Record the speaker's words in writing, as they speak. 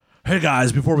Hey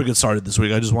guys, before we get started this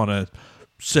week, I just want to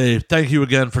say thank you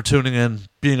again for tuning in,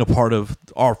 being a part of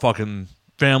our fucking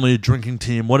family, drinking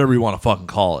team, whatever you want to fucking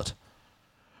call it.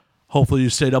 Hopefully you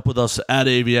stayed up with us at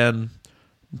AVN.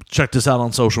 Check this out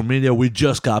on social media. We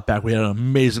just got back. We had an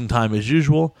amazing time as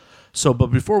usual. But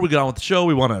before we get on with the show,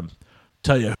 we want to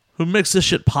tell you who makes this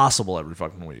shit possible every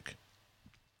fucking week.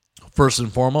 First and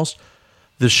foremost,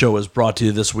 this show is brought to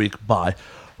you this week by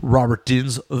Robert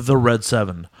Dean's The Red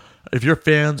 7. If you're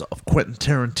fans of Quentin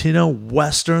Tarantino,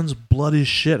 westerns, bloody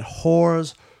shit,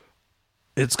 horrors,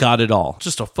 it's got it all.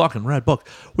 Just a fucking rad book.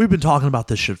 We've been talking about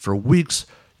this shit for weeks.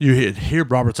 You hear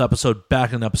Robert's episode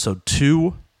back in episode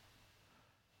 2.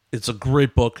 It's a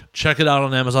great book. Check it out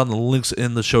on Amazon. The link's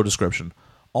in the show description.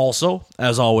 Also,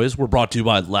 as always, we're brought to you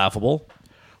by Laughable.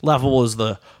 Laughable is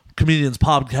the comedian's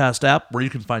podcast app where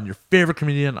you can find your favorite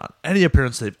comedian on any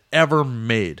appearance they've ever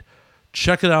made.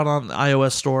 Check it out on the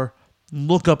iOS store.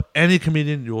 Look up any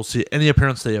comedian. You will see any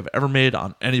appearance they have ever made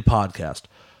on any podcast.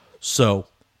 So,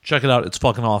 check it out. It's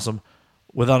fucking awesome.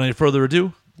 Without any further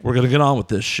ado, we're going to get on with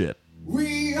this shit.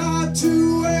 We are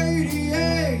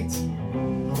 288.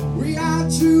 We are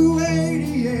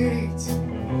 288.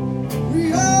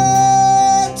 We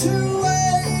are 288.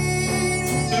 We are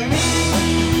 288.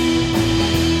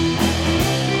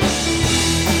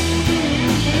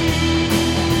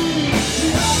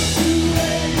 We are 288.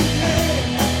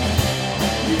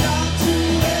 We are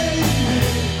 288.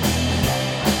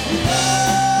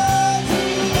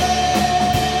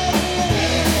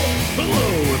 Hello,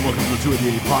 and welcome to the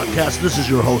 288 podcast. This is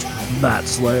your host, Matt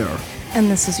Slayer. And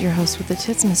this is your host with the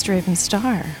tits, Mr. Raven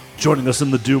Star. Joining us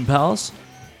in the Doom Palace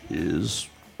is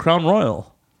Crown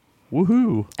Royal.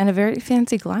 Woohoo. And a very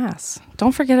fancy glass.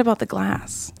 Don't forget about the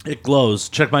glass. It glows.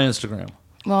 Check my Instagram.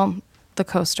 Well, the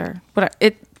coaster. But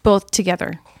it both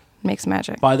together makes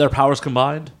magic. By their powers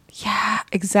combined. Yeah,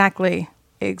 exactly.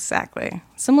 Exactly.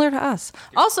 Similar to us.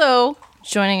 Also,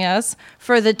 joining us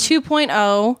for the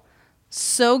 2.0,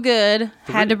 so good,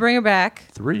 had to bring her back.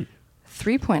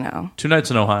 3.0. 2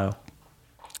 nights in Ohio.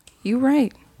 You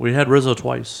right. We had Rizzo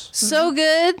twice. So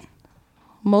good.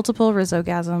 Multiple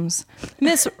Rizzo-gasms.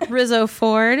 Miss Rizzo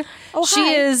Ford.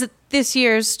 She is this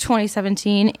year's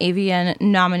 2017 AVN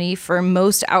nominee for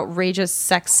Most Outrageous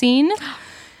Sex Scene.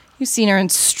 You've seen her in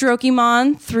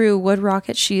Strokemon through Wood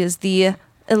Rocket. She is the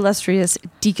illustrious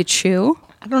Dikachu.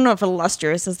 I don't know if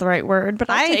illustrious is the right word, but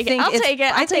I'll take it.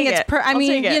 I'll take it.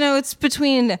 It's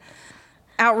between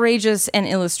outrageous and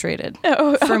illustrated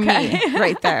for me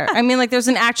right there. I mean, like, there's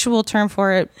an actual term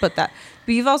for it, but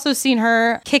you've also seen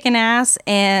her kicking ass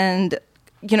and,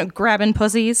 grabbing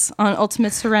pussies on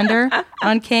Ultimate Surrender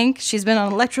on Kink. She's been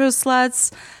on Electro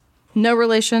Sluts. No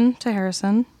relation to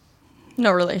Harrison.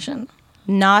 No relation.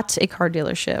 Not a car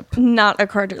dealership. Not a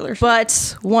car dealership.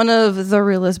 But one of the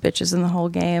realest bitches in the whole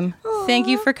game. Aww. Thank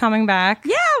you for coming back.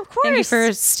 Yeah, of course. Thank you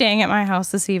for staying at my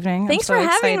house this evening. Thanks for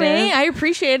having me. I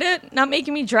appreciate it. Not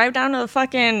making me drive down to the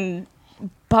fucking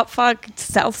buttfuck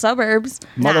south suburbs.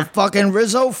 Motherfucking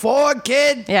Rizzo Ford,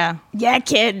 kid. Yeah. Yeah,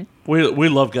 kid. We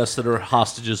love guests that are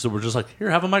hostages that we're just like, here,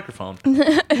 have a microphone.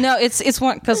 No, it's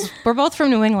one because we're both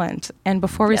from New England, and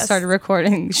before we started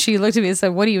recording, she looked at me and said,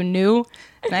 "What are you new?"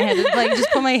 And I had to just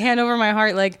put my hand over my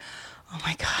heart, like, "Oh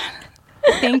my god,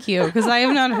 thank you," because I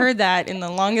have not heard that in the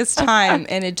longest time,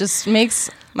 and it just makes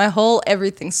my whole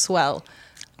everything swell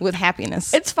with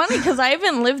happiness. It's funny because I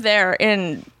haven't lived there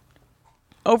in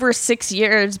over 6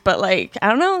 years, but I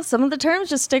don't know, some of the terms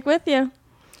just stick with you.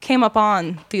 Came up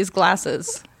on these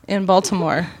glasses in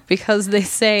Baltimore because they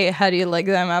say, "How do you like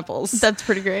them apples?" That's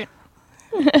pretty great.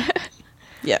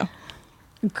 Yeah.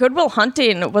 Good Will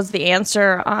Hunting was the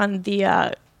answer on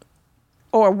the,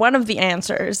 or one of the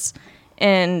answers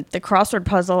in the crossword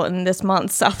puzzle in this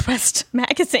month's Southwest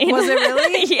magazine. Was it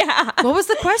really? Yeah. What was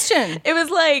the question? It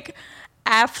was like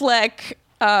Affleck.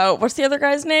 What's the other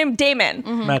guy's name? Damon.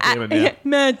 Mm-hmm. Matt Damon, yeah.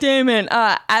 Matt Damon.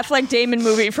 Affleck Damon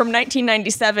movie from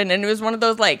 1997, and it was one of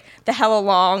those the hella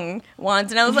long ones,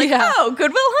 and I was like, oh,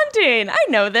 Good Will Hunting. I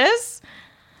know this.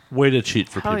 Way to cheat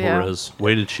for people, yeah. Riz.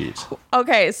 Way to cheat.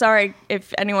 Okay, sorry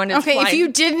if anyone is Okay, flying. if you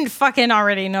didn't fucking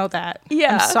already know that,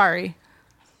 Yeah. I'm sorry.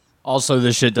 Also,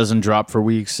 this shit doesn't drop for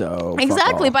weeks, so fuck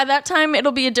Exactly. off. By that time,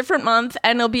 it'll be a different month,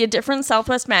 and it'll be a different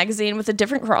Southwest magazine with a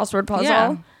different crossword puzzle.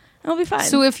 Yeah. It'll be fine.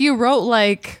 So if you wrote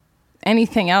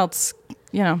anything else,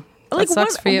 that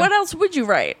sucks for you. What else would you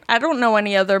write? I don't know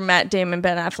any other Matt Damon,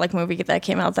 Ben Affleck movie that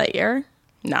came out that year.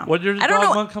 No. What year did I don't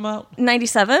know. Dogma come out?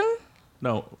 97?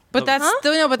 No. But that's not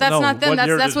them. what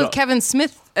year That's did with Kevin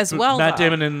Smith as well. Matt though.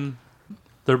 Damon and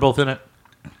they're both in it.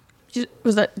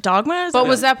 Was that Dogma? But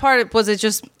was that part? Was it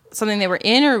just something they were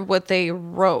in, or what they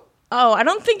wrote? Oh, I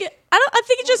don't think it. I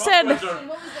think it just said.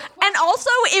 And And also,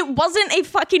 it wasn't a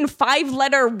fucking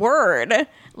 5-letter word.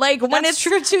 Like, when That's it's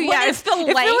true too. when Yeah, it's the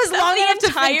if length it was long of the enough to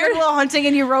entire. fit Goodwill Hunting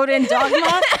and you wrote in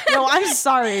dogma, no, I'm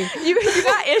sorry. You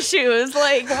got issues.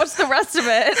 Like, what's the rest of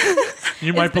it?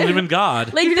 You might believe in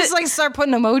God. Like, You just like start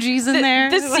putting emojis in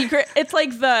there. the secret. It's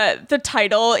like the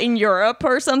title in Europe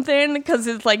or something because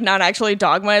it's like not actually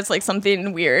dogma. It's like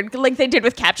something weird, like they did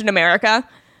with Captain America.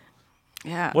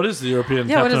 Yeah. What is the European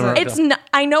Yeah, what Captain is it? America? It's not.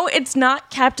 I know it's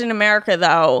not Captain America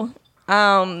though.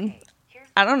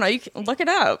 I don't know. You can look it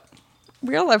up.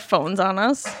 We all have phones on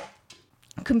us,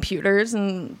 computers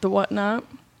and the whatnot.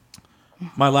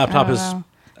 My laptop is.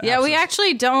 Yeah, we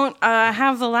actually don't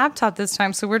have the laptop this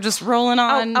time, so we're just rolling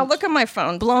on, I'll look at my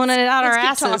phone. blowing it out our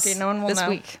Let's keep asses talking. No one will this know.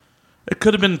 week. It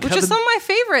could have been Which Kevin. is some of my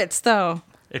favorites, though.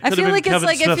 It I could feel have been like it's Kevin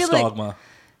like I Smith's feel like dogma.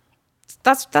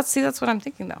 that's what I'm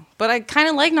thinking though. But I kind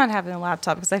of like not having a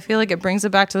laptop because I feel like it brings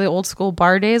it back to the old school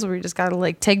bar days where you just gotta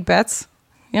like take bets,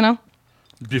 you know?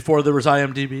 Before there was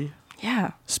IMDb,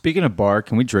 Yeah. Speaking of bar,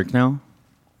 can we drink now?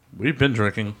 we've been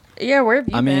drinking. Yeah, where have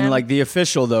you I mean, been? like the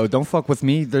official though. Don't fuck with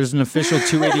me. There's an official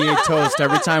 288 toast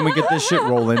every time we get this shit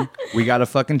rolling. We got to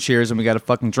fucking cheers and we got to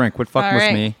fucking drink. Quit fucking All with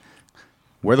right. me.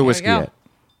 Where the we whiskey go. at?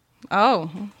 Oh,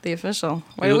 the official.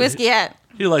 Where the He- whiskey at?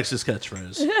 He likes his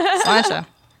catchphrase. Slancha.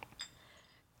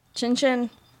 Chin Chin.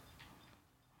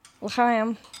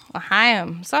 L'chaim.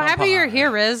 L'chaim. So happy you're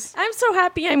here, Riz. I'm so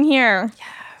happy I'm here.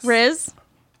 Yes. Riz.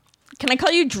 Can I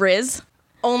call you Driz?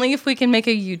 Only if we can make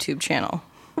a YouTube channel.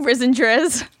 Riz and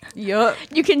Driz. Yup.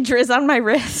 You can Driz on my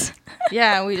Riz.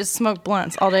 Yeah, we just smoke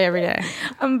blunts all day, every day.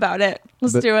 I'm about it.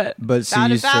 Let's do it. But see, About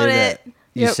you it, about say that. it.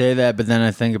 You Yep. say that, but then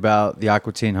I think about the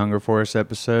Aqua Teen Hunger Force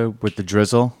episode with the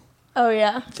drizzle. Oh,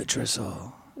 yeah. The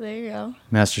drizzle. There you go.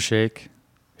 Master Shake.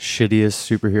 Shittiest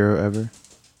superhero ever.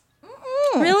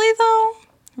 Really, though?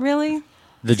 Really?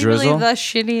 The Is he really drizzle. the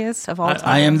shittiest of all time?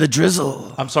 I am the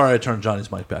drizzle. I'm sorry I turned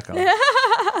Johnny's mic back on.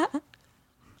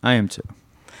 I am too.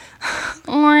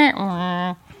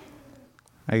 I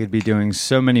I could be doing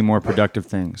so many more productive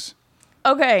things.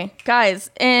 Okay, guys.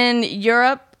 In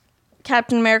Europe,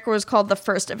 Captain America was called the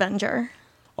First Avenger.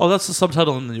 Oh, that's the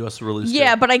subtitle in the U.S. release.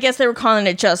 Yeah, too. but I guess they were calling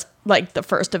it just like the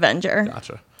First Avenger.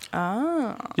 Gotcha.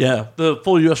 Oh. Yeah, the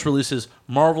full U.S. release is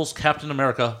Marvel's Captain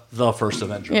America: The First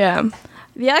Avenger. Yeah.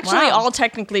 They actually Wow. all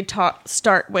technically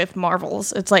start with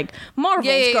Marvels. It's like Marvel's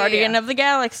yeah, Guardian yeah. of the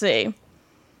Galaxy.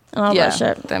 And all yeah, that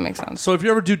shit. that makes sense. So if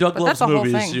you ever do Doug But Love's that's a whole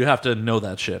movies, thing. you have to know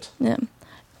that shit. Yeah.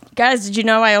 Guys, did you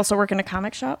know I also work in a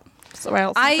comic shop? So I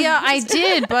also I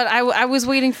did, but I was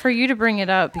waiting for you to bring it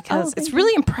up because Oh, it's thank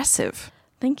really impressive.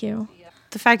 Thank you.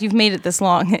 The fact you've made it this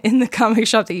long in the comic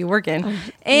shop that you work in,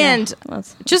 and Yeah,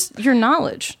 that's- just your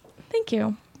knowledge. Thank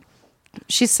you.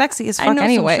 She's sexy as I fuck know some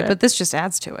anyway, shit. but this just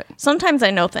adds to it. Sometimes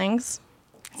I know things.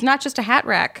 It's not just a hat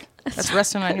rack that's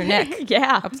resting on your neck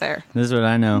Yeah. up there. This is what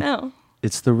I know. No.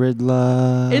 It's the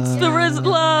Riddler. It's the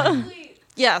Rizzler.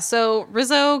 Yeah, so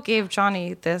Rizzo gave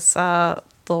Johnny this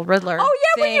little Riddler. Oh,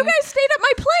 yeah, when you thing. guys stayed at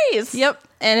my place. Yep,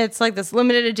 and it's like this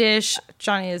limited edition.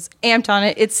 Johnny is amped on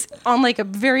it. It's on like a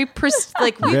very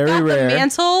like we've Very got rare. the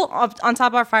mantle on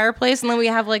top of our fireplace, and then we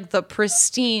have like the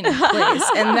pristine place,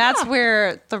 and that's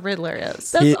where the Riddler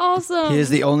is. That's awesome. He is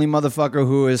the only motherfucker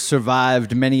who has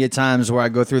survived many a times where I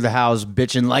go through the house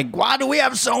bitching like, why do we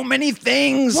have so many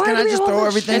things? Why Can do I we just have all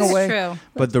throw this everything shit? away? It's true.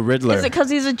 But the Riddler. Is it because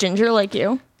he's a ginger like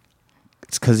you?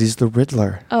 It's because he's the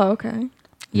Riddler. Oh, okay.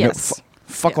 Yes. No,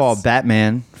 fuck Yes. all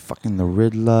Batman. Fucking the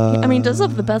Riddler. I mean, he does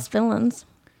have the best villains.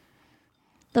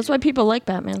 That's why people like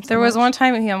Batman. So There was much. one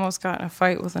time he almost got in a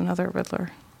fight with another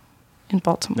Riddler in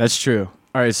Baltimore. That's true.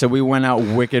 All right, so we went out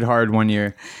wicked hard one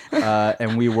year,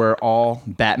 and we were all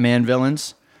Batman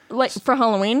villains Like for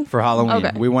Halloween? for Halloween.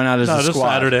 Okay. We went out as No, a just squad.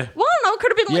 Saturday. Well, no, it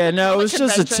could have been like Yeah, a no, it comic was just a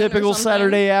convention or typical something.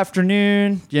 Saturday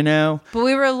afternoon, you know? But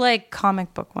we were like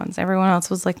comic book ones. Everyone else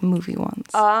was like movie ones.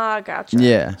 Ah, gotcha.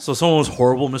 Yeah. So someone was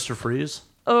horrible, Mr. Freeze.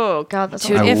 Oh, God, that's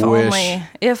Dude, I if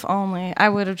wish. only I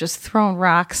would have just thrown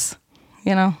rocks,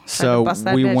 you know. So bust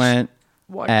that we bitch. went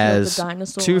What killed as the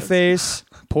dinosaurs? Two-Face,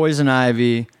 Poison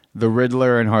Ivy, the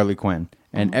Riddler, and Harley Quinn.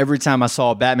 And every time I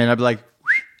saw Batman, I'd be like,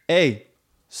 hey,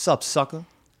 sup, sucker?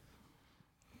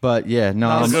 But yeah, no,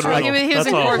 Not a I'm- good Like, riddle. he was That's a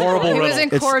incorrigible. horrible He was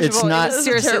riddle. incorrigible. It's not- It was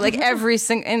seriously like every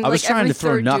single. And I was like trying every to throw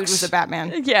third dude knucks. was a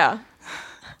Batman. Yeah.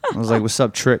 I was like, what's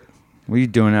up, Trick? What are you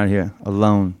doing out here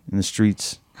alone in the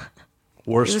streets?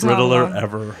 He Worst was not Riddler alone.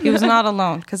 ever. He was not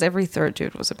alone because every third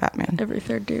dude was a Batman. Every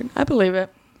third dude. I believe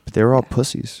it. But they were all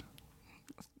pussies.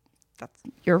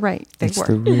 You're right. They It's were.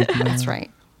 the Riddler. That's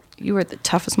right. You were the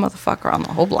toughest motherfucker on the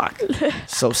whole block.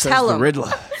 So says Tell the him.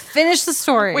 Riddler. Finish the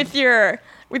story. With your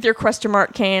question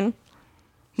mark cane.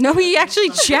 No, he actually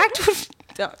checked.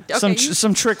 Okay,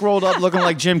 some trick rolled up looking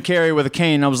like Jim Carrey with a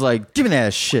cane. I was like, give me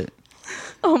that shit.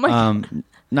 Oh my god.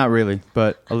 Not really,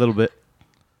 but a little bit.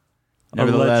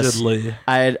 Nevertheless, Allegedly.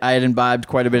 I had imbibed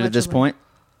quite a bit at this Allegedly. point,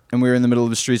 and we were in the middle of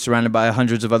the street surrounded by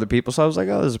hundreds of other people. So I was like,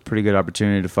 oh, this is a pretty good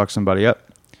opportunity to fuck somebody up.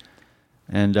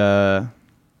 And I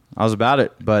was about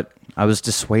it, but I was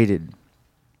dissuaded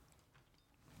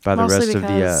by the Mostly rest of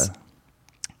because- the...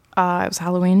 it was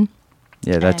Halloween.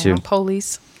 yeah, that too.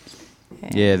 Police.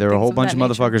 and Yeah, there were a things whole of bunch that of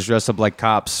nature. motherfuckers dressed up like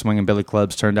cops swinging billy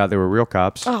clubs. Turned out they were real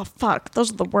cops. Oh fuck,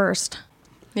 those are the worst.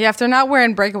 Yeah, if they're not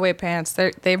wearing breakaway pants,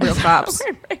 they real cops.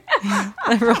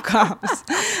 They're real cops.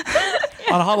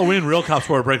 On Halloween, real cops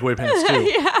wear breakaway pants too.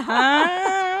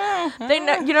 They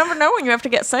know, you never know when you have to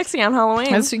get sexy on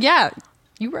Halloween. Yeah,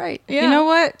 you're right. Yeah. You know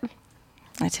what?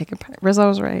 I take it back. Rizzo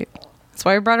was right. That's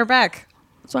why we brought her back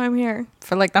That's why I'm here.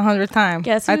 for like the 100th time.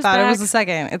 Guess I who's thought it was back? the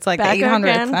second. It's like Back the 800th.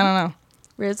 again. I don't know.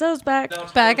 Rizzo's back.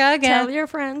 Back Tell again. your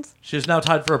friends. She is now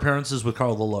tied for appearances with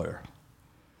Carl the lawyer.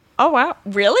 Oh wow,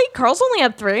 really? Carl's only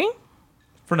had 3.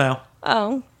 For now.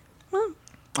 Oh,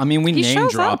 I mean, we He name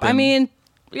shows drop up. I him. mean,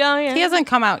 yeah. he hasn't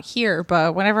come out here,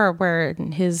 but whenever we're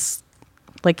in his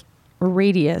like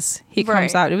radius, he comes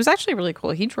Right. out. It was actually really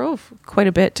cool. He drove quite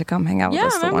a bit to come hang out with Yeah,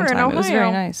 us I the one remember in time. It was very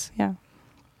Ohio. nice. Yeah.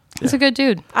 He's a good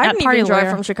dude. I Not didn't party even drive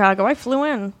lawyer. from Chicago. I flew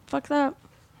in. Fuck that.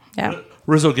 Yeah.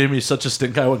 Rizzo gave me such a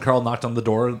stink eye when Carl knocked on the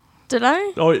door. Did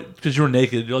I? Oh, because you were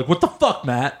naked. You're like, what the fuck,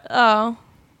 Matt? Oh,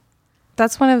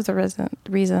 That's one of the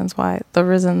reasons why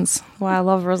I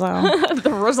love Rizzo.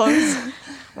 the Rizzo's.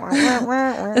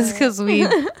 It's because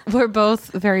we're both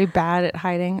very bad at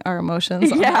hiding our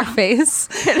emotions on our face.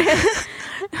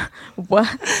 What?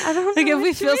 I don't Like know. if we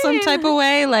what feel you some mean. type of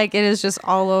way, like it is just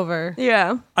all over.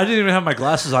 Yeah. I didn't even have my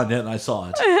glasses on yet, and I saw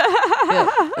it. Yeah,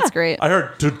 it's great. I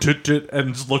heard toot, toot, toot,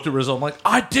 and just looked at Rizzo. I'm like,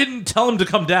 I didn't tell him to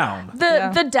come down.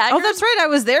 The daggers. Oh, that's right. I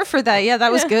was there for that. Yeah,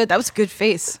 that was good. That was a good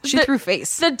face. She The- threw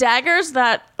face. The daggers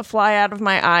that fly out of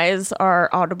my eyes are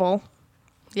audible.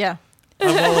 Yeah,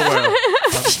 I'm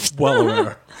well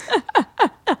aware.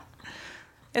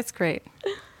 it's great.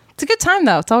 It's a good time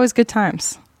though. It's always good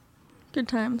times. Good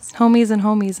times. Homies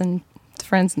and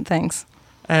friends and things.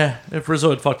 If Rizzo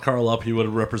had fucked Carl up, he would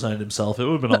have represented himself. It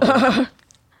would have been all right.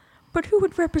 But who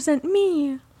would represent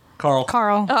me? Carl.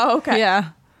 Carl. Oh, okay. Yeah,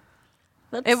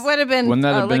 That's, it would have been. Wouldn't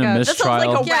that have been like a That sounds like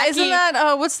mistrial? a Yeah, isn't wacky-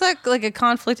 that what's that like a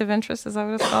conflict of interest? Is that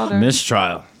what it's called? Or-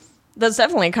 Mistrial. That's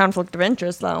definitely a conflict of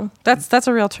interest, though. That's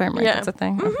a real term, right? Yeah. That's a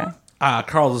thing. Okay.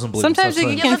 Carl doesn't believe Sometimes in such you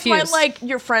things. get Yeah, that's why, confused. like,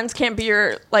 your friends can't be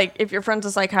your, like, if your friend's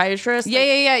a psychiatrist. Yeah,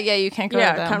 like, yeah. You can't go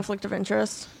Yeah, to them. conflict of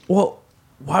interest. Well,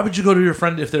 why would you go to your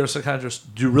friend if they're a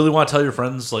psychiatrist? Do you really want to tell your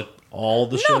friends, like, all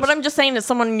the shit? No, but I'm just saying, as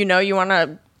someone you know, you want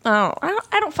to. Oh,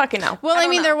 I don't fucking know. Well, I don't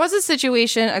mean, know. there was a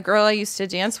situation, a girl I used to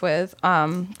dance with,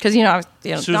 because you know,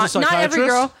 She was not a every psychiatrist?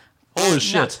 girl. Holy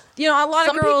shit. You know, a lot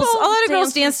Some of girls people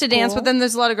dance dance to through dance, school. but then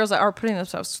there's a lot of girls that are putting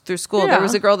themselves through school. Yeah. There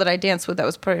was a girl that I danced with that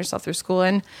was putting herself through school,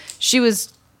 and she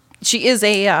is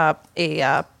a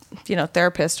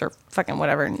therapist or fucking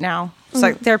whatever now,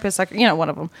 therapist, like one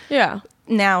of them Yeah.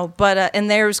 now. But and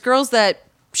there's girls that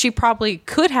she probably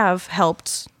could have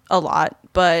helped a lot,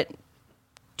 but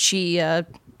she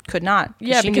could not.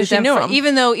 Yeah, because she knew from- 'em.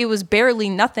 even though it was barely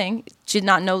nothing. She did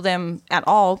not know them at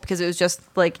all because it was just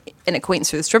like an acquaintance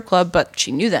through the strip club, but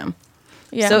she knew them.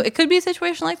 Yeah. So it could be a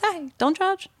situation like that. Don't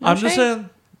judge. No I'm just shade. saying,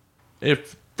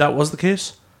 if that was the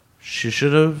case, she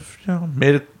should have,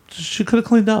 made it. She could have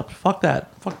cleaned up. Fuck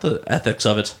that. Fuck the ethics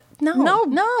of it. No. God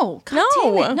No.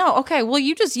 damn it. No. Okay. Well,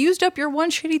 you just used up your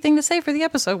one shitty thing to say for the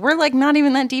episode. We're like not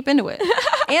even that deep into it.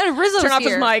 And Rizzo's Turn off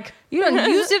his here. mic. You done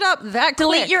used it up that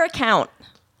Delete quick. your account.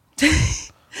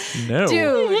 No.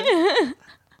 Dude.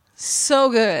 So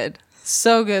good.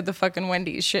 So good, the fucking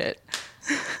Wendy's shit.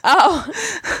 Oh.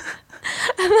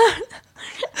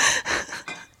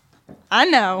 I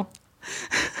know.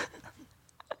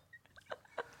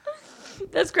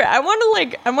 That's great. I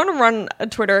want to run a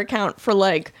Twitter account for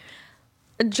like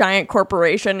a giant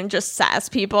corporation and just sass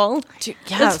people.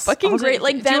 That's fucking great.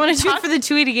 Like, do you want to do it talk- for the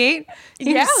 288?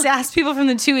 You Yeah. can sass people from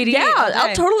the 288. Yeah, Okay.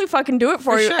 I'll totally fucking do it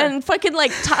for you. sure. And fucking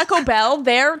like Taco Bell,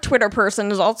 their Twitter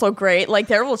person is also great. Like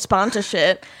they'll respond to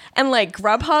shit. And like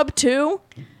Grubhub too.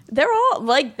 They're all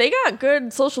like they got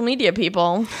good social media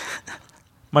people.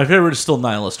 My favorite is still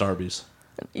Nihilist Arby's.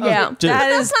 Yeah, dude.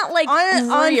 that's not like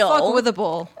real.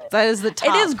 Unfuckwithable. That is the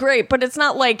top. It is great, but it's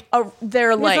not like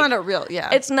they're like It's not a real, yeah.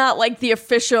 It's not like the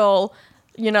official,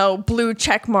 blue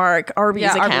check mark Arby's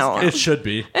Yeah, Arby's account. It should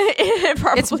be,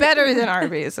 It's better than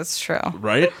Arby's. That's true.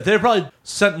 right? They probably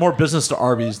sent more business to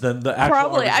Arby's than the actual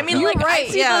Probably. Arby's I mean, account. like right, I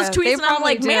see yeah, those they tweets and I'm probably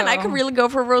like, man, do. I could really go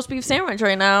for a roast beef sandwich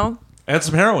right now. And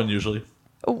some heroin usually.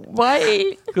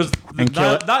 Why? Because And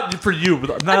kill it. not for you,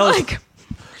 but the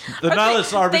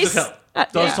nihilist Arby's they account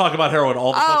does talk about heroin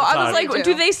all the fucking time. I was like, They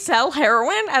do do. they sell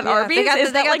heroin at Arby's? They got,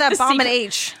 Is they got that the bomb and secret-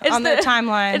 H it's on their the-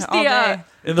 timeline It's all the day.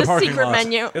 in the parking secret lot.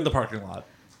 menu. In the parking lot.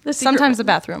 The secret Sometimes the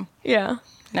bathroom. Yeah.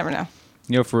 Never know.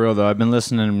 Yo, for real though, I've been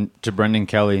listening to Brendan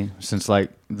Kelly since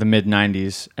like the mid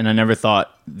 '90s, and I never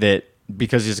thought that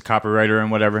because he's a copywriter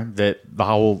and whatever, that the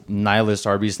whole nihilist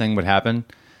Arby's thing would happen.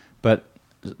 But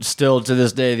still, to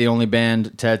this day, the only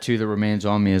band tattoo that remains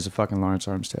on me is a fucking Lawrence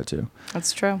Arms tattoo.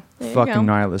 That's true. There you go. Fucking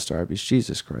nihilist Arby's.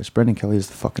 Jesus Christ, Brendan Kelly is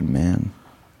the fucking man.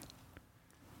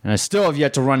 And I still have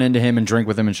yet to run into him and drink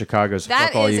with him in Chicago. So That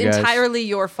fuck all is you guys. entirely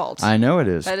your fault. I know it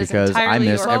is That is because I entirely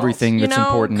miss your fault. everything You that's know,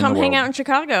 important in come the world. hang out in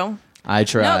Chicago. I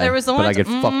try, there was the but one I get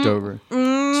t- fucked over.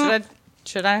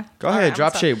 Should I? Go All ahead, right,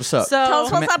 drop I'm shit. What's up? So Tell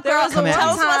us what's up, there girl. was a Come at one me. Tell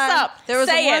us what's time- up. There was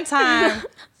Say a one it. time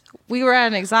we were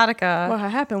at an Exotica. What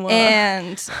happened?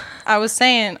 And I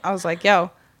was like, yo,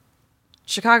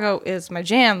 Chicago is my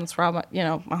jam. That's where all my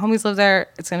homies live there.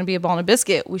 It's going to be a ball and a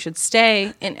biscuit. We should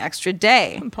stay an extra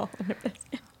day.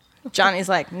 Johnny's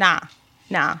like, no.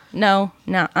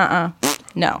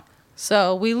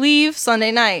 So we leave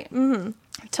Sunday night.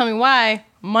 Tell me why.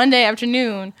 Monday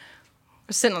afternoon,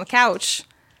 we're sitting on the couch,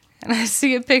 and I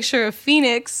see a picture of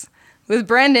Phoenix with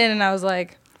Brendan, and I was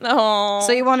like, Oh.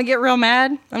 so you want to get real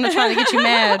mad? I'm not trying to get you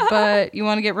mad, but you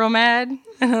want to get real mad?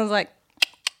 And I was like,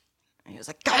 he was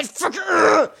like, God, fuck it.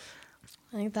 I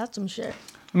think that's some shit.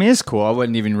 I mean, it's cool. I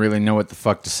wouldn't even really know what the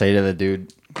fuck to say to the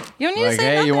dude. You don't need Like, to say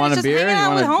hey, nothing. you want It's a just beer? hanging out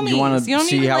You with wanna- you wanna homies. You don't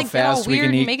see need to how like get all fast we weird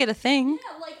can and eat? make it a thing.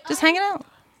 Just hanging out.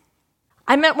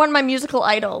 I met one of my musical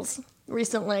idols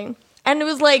recently, and it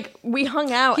was like we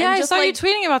hung out. Yeah, and I just saw you like,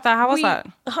 tweeting about that. How was we that?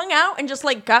 hung out and just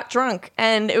like got drunk,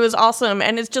 and it was awesome.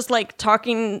 And it's just like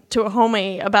talking to a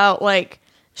homie about like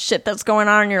shit that's going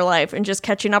on in your life, and just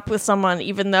catching up with someone,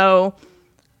 even though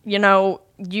you're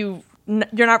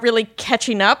not really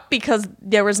catching up because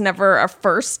there was never a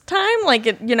first time. Like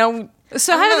it,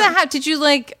 So how did that happen? Did you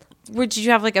like? Did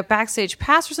you have like a backstage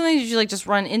pass or something? Did you like just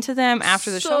run into them after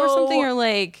the show or So, something, or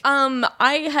like?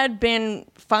 I had been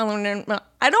following him.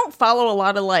 I don't follow a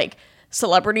lot of like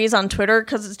celebrities on Twitter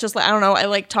because it's just like, I don't know. I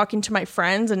like talking to my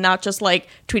friends and not just like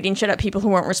tweeting shit at people who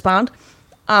won't respond.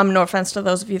 No offense to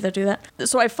those of you that do that.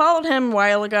 So I followed him a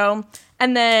while ago,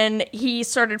 and then he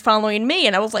started following me,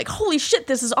 and I was like, holy shit,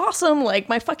 this is awesome. Like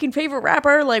my fucking favorite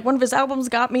rapper, like one of his albums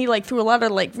got me like through a lot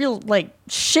of like real like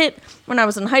shit when I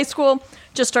was in high school.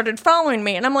 Just started following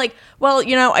me, and I'm like, well,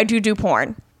 I do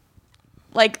porn.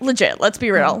 Like, legit, let's be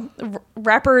real.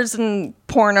 Rappers and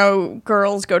porno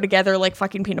girls go together like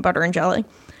fucking peanut butter and jelly.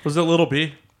 Was it Little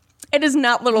B? It is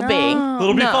not Little B.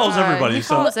 Little B follows everybody. he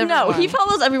So follows No, he everyone.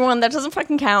 follows everyone. That doesn't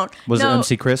fucking count. Was no, it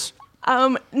MC Chris?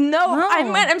 No, I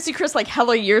met MC Chris like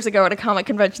hella years ago at a comic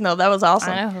convention, though. That was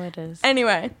awesome. I know who it is.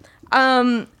 Anyway,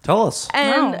 tell us.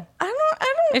 and No. I don't.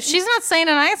 If she's not saying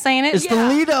it, I ain't saying it. It's the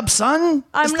lead up, son.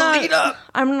 I'm it's not. the lead up.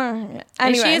 I'm not. If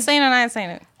Anyway, she ain't saying it, I ain't saying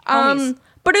it. Homies.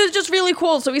 But it was just really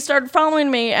cool. So he started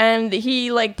following me, and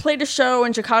he like played a show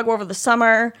in Chicago over the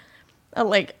summer, at,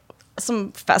 like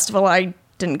some festival I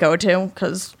didn't go to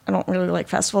because I don't really like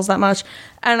festivals that much.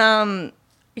 And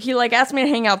he like asked me to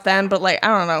hang out then, but like I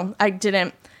don't know, I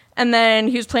didn't. And then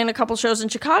he was playing a couple shows in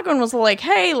Chicago and was like,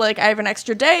 "Hey, like I have an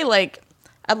extra day, like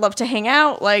I'd love to hang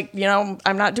out. Like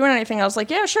I'm not doing anything." I was like,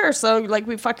 "Yeah, sure." So like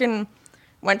we fucking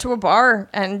went to a bar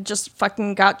and just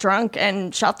fucking got drunk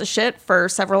and shot the shit for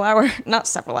several hours. Not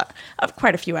several hours,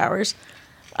 quite a few hours.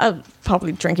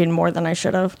 Probably drinking more than I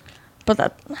should have. But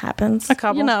that happens. A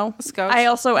couple. Scopes. Scopes. I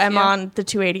also am Yeah. on the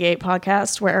 288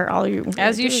 podcast where all you...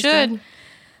 As you do is should. drink.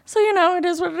 So, it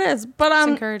is what it is. But,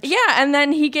 encouraged. yeah, and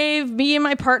then he gave me and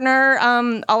my partner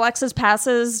all access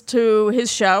passes to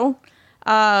his show,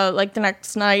 like the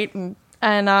next night.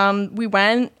 And we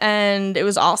went, and it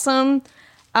was awesome.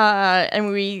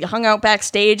 And we hung out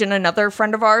backstage, and another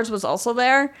friend of ours was also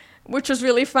there, which was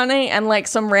really funny. And like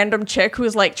some random chick who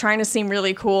was like trying to seem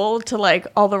really cool to like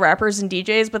all the rappers and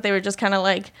DJs, but they were just kind of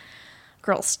like,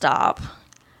 girl, stop.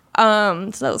 So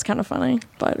that was kind of funny,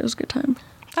 but it was a good time.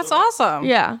 That's awesome.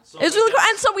 Yeah, it was really cool.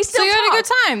 And so we still So you had a talk.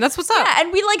 good time. That's what's up. Yeah,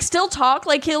 and we like still talk.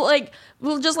 Like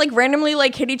we'll just like randomly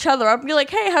like hit each other up and be like,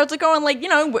 "Hey, how's it going?" Like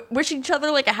wish each other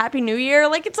like a happy new year.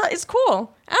 Like it's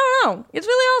cool. I don't know. It's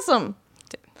really awesome.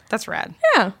 That's rad.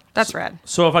 Yeah. That's rad.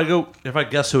 So if I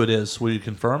guess who it is, will you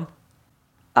confirm?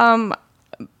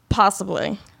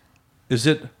 Possibly. Is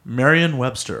it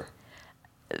Merriam-Webster?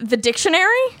 The dictionary?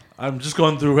 I'm just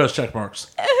going through his check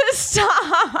marks.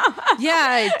 Stop.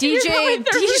 Yeah, You're going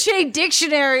through- DJ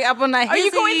Dictionary up on that. Are you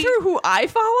going through who I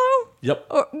follow?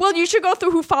 Yep. Well, you should go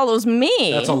through who follows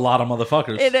me. That's a lot of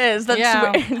motherfuckers. It is. That's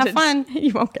Yeah. weird. Have fun.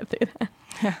 You won't get through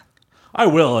that. I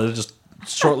will. Just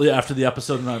shortly after the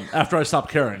episode and after I stop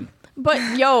caring.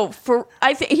 But yo,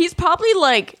 I think he's probably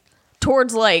like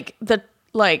towards like the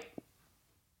like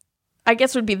I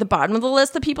guess would be the bottom of the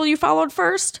list, the people you followed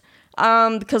first.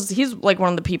 Because he's like one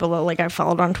of the people that like I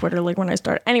followed on Twitter like when I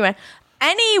started. Anyway.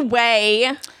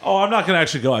 Oh, I'm not gonna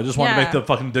actually go. I just want to Yeah. make the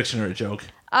fucking dictionary joke.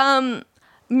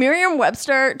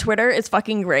 Merriam-Webster Twitter is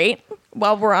fucking great.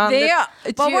 While we're on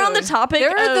the topic,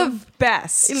 they're of the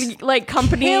best. like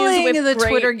companies Killing with the great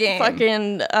Twitter game.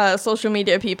 fucking social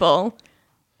media people.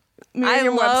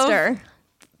 Merriam-Webster.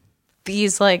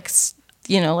 These like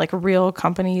like real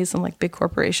companies and like big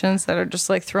corporations that are just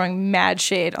like throwing mad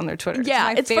shade on their Twitter. Yeah,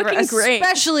 my it's favorite, fucking great.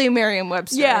 especially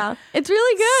Merriam-Webster. Yeah, it's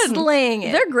really good. Slaying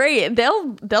it. They're great.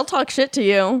 They'll talk shit to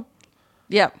you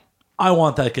Yep. I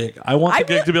want that gig. I want the I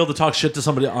gig to be able to talk shit to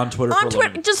somebody on Twitter. on for a Twitter.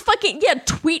 living. Just fucking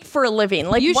tweet for a living.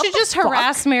 Like You what should the just fuck?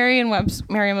 harass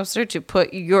Merriam-Webster to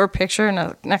put your picture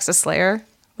next to Slayer,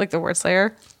 like the word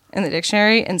Slayer, in the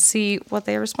dictionary and see what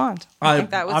they respond. I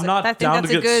think that was. I'm not I think down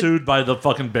that's to a get good. sued by the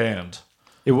fucking band.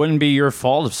 It wouldn't be your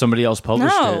fault if somebody else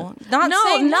published No,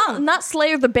 it. not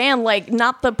Slayer the band. Like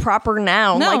not the proper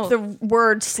noun. No. Like the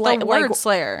word Slayer. The word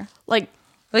Slayer. like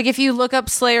Like if you look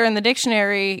up Slayer in the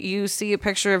dictionary, you see a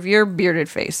picture of your bearded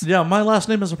face. Yeah, my last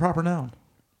name is a proper noun.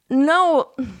 no.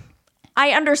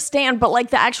 I understand, but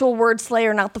like the actual word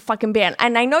Slayer, not the fucking band.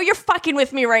 And I know you're fucking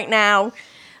with me right now.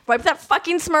 Wipe that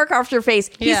fucking smirk off your face.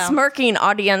 He's Yeah. smirking,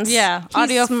 audience. Yeah, He's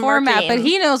audio format, but smirking.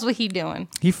 he knows what he's doing.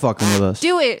 He fucking with us.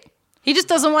 Do it. He just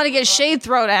doesn't want to get shade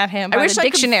thrown at him I by wish the I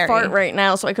dictionary. could fart right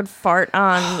now so I could fart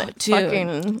on Dude.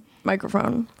 fucking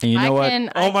microphone. And you know what?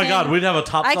 Oh my god, we'd have a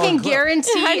top. I selling can clip. guarantee.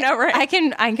 I know, right?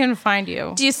 I can find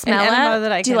you. Do you smell an enema it?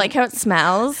 that I Do you can- like how it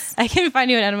smells? I can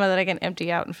find you an enema that I can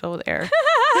empty out and fill with air.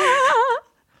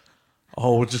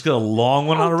 Oh, we'll just get a long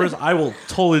one on a wrist. I will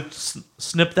totally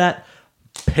snip that.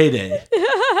 Payday.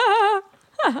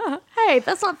 Hey,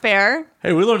 that's not fair.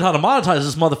 Hey, we learned how to monetize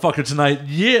this motherfucker tonight.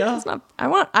 Yeah. It's not, I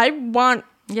want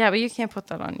Yeah, but you can't put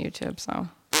that on YouTube. So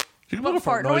You can put a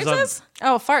fart noise on- noises?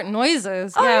 fart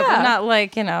noises. Oh, yeah, yeah. but not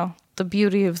like the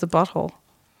beauty of the butthole.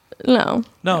 No.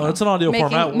 No, it's an audio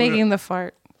format. Making the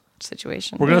fart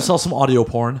situation. We're gonna sell some audio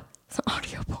porn. It's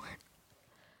audio porn.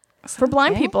 For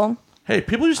blind Okay. people. Hey,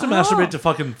 people used to masturbate to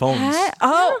fucking phones.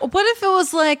 Oh, what if it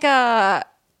was like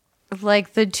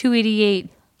the 288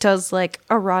 does like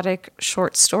erotic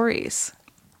short stories,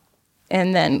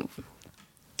 and then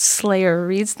Slayer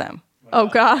reads them. Oh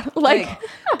god. Like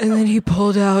And then he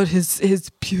pulled out his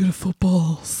beautiful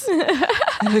balls. And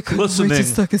I couldn't wait Glistening, to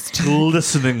suck his teeth.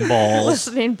 glistening balls.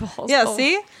 listening balls. Yeah, Oh.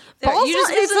 see, Balls you just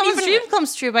not- made isn't someone's even- dream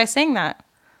comes true by saying that.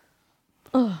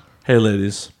 Hey,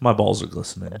 ladies, my balls are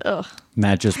glistening.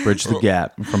 Matt just bridged the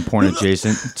gap from porn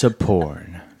adjacent to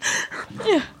porn.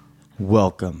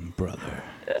 Welcome, brother.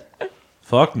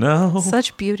 Fuck no.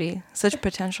 Such beauty, such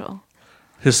potential.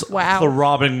 His Wow.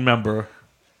 throbbing member.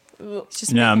 It's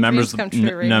just No, making members. dreams come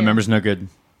true right No, here. members no good.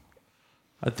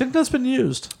 I think that's been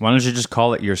used. Why don't you just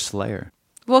call it your Slayer?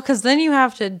 Well, because then you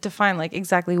have to define like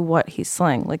exactly what he's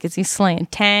slaying. Like, is he slaying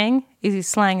tang? Is he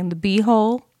slaying the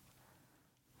beehole?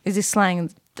 Is he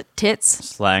slaying the tits?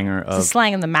 Slanger Is he of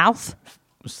slaying in the mouth?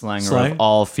 slanger Slang? of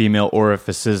all female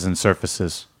orifices and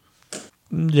surfaces.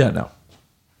 Yeah, no.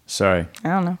 Sorry. I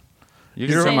don't know. You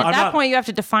You're- can say At I'm that not- point, you have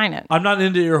to define it. I'm not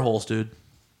into ear holes, dude.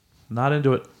 Not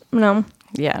into it. No.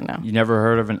 Yeah, no. you never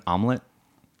heard of an omelet?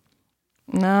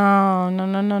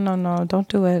 No. Don't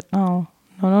do it. No.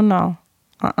 No.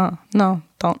 No.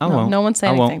 Don't. I No. won't. No one say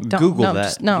I won't. anything. Don't, Google no, that.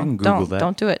 just- no. You can Google don't. that.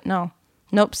 Don't do it. No.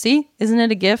 Nope. See? Isn't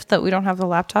it a gift that we don't have the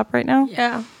laptop right now?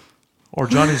 Yeah. Or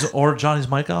Johnny's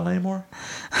mic on anymore?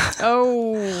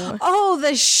 Oh. Oh,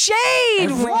 the shade!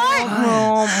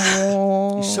 What?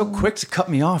 You're so quick to cut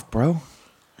me off, bro.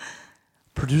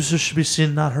 Producers should be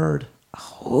seen, not heard.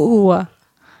 Ooh.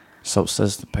 So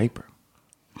says the paper.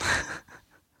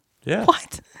 Yeah.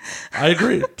 What? I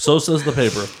agree. So says the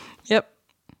paper. Yep.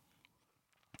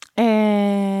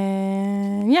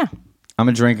 And yeah. I'm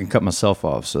gonna drink and cut myself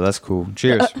off, so that's cool.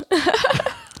 Cheers.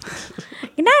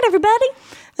 Good night, everybody.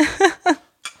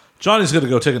 Johnny's going to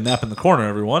go take a nap in the corner,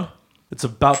 everyone. It's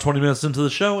about 20 minutes into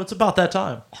the show. It's about that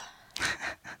time.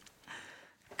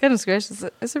 Goodness gracious.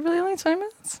 Is it really only 20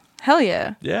 minutes? Hell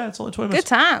yeah. Yeah, it's only 20 Good minutes.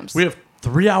 times. We have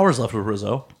 3 hours left with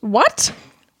Rizzo. What?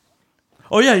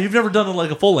 Oh, yeah, you've never done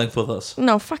like a full length with us.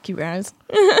 No, fuck you guys.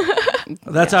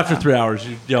 That's after 3 hours.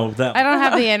 You know, that. I don't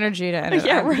have the energy to end it.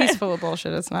 Yeah, right. He's full of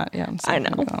bullshit. It's not. Yeah, I'm I sorry.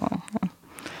 know.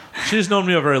 She's known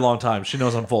me a very long time. She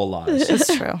knows I'm full of lies.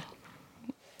 It's true.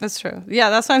 That's true.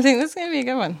 Yeah, that's why I'm thinking this is going to be a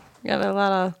good one. We got a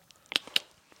lot of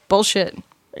bullshit.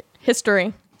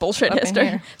 History. Bullshit Up in history.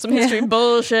 here. Some history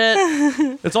bullshit.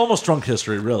 It's almost drunk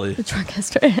history, really. Drunk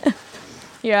history.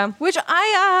 Yeah. Which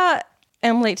I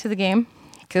am late to the game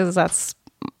because that's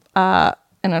an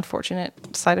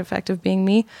unfortunate side effect of being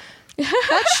me.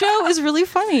 That show is really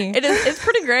funny. It is. It's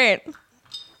pretty great.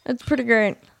 It's pretty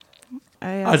great.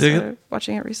 I dig started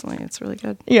watching it recently. It's really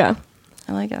good. Yeah.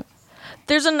 I like it.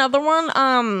 There's another one.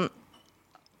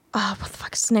 What the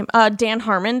fuck is his name? Dan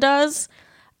Harmon does.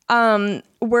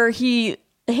 Where him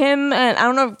and I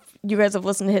don't know if you guys have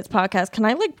listened to his podcast. Can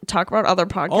I like talk about other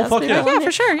podcasts? Oh, fuck yeah. Yeah,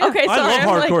 for sure. Yeah. Okay, sorry. I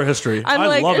love I'm hardcore like- history. I'm I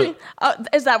like, love it.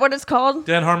 Is that what it's called?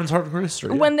 Dan Harmon's hardcore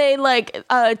history. When they like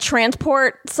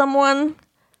transport someone.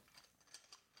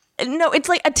 No, it's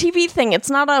like a TV thing. It's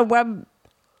not a web.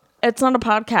 It's not a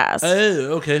podcast.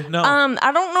 Oh, okay. No.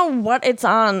 I don't know what it's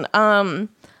on.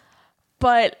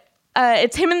 But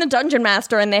it's him and the Dungeon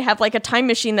Master, and they have like a time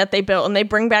machine that they built, and they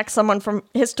bring back someone from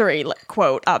history, like,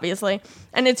 quote, obviously,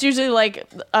 and it's usually like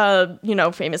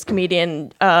famous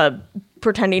comedian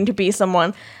pretending to be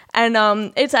someone, and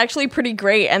it's actually pretty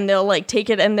great. And they'll like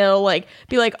take it and they'll like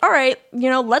be like, all right,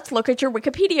 let's look at your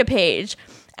Wikipedia page,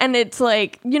 and it's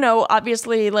like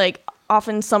obviously like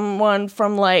often someone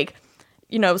from like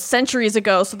centuries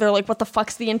ago. So they're like, what the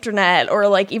fuck's the internet? Or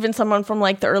like even someone from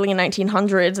like the early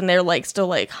 1900s, and they're like still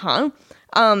like, huh?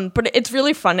 But it's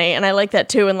really funny, and I like that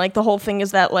too. And like the whole thing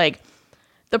is that like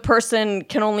the person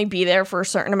can only be there for a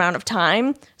certain amount of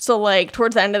time. So like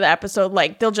towards the end of the episode,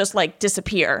 like they'll just like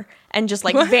disappear and just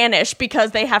like vanish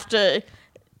because they have to.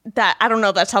 I don't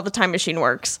know. That's how the time machine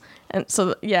works. And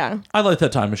so yeah, I like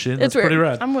that time machine. That's weird. pretty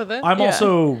rad. I'm with it. I'm Yeah.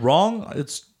 also wrong.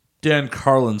 It's Dan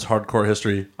Carlin's hardcore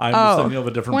history. I'm just thinking of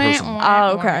a different person.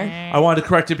 Oh, okay. I wanted to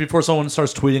correct it before someone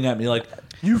starts tweeting at me like,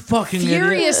 you fucking idiot.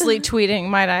 Furiously tweeting,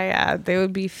 might I add. They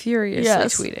would be furiously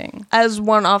Yes. tweeting. As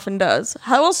one often does.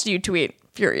 How else do you tweet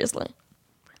furiously?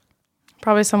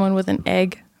 Probably someone with an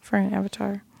egg for an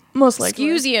avatar. Most likely.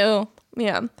 Excuse you.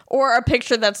 Yeah. Or a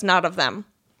picture that's not of them.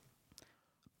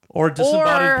 Or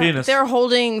disembodied Or penis. they're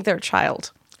holding their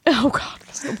child. Oh God,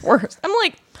 that's the worst. I'm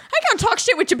like, I can't talk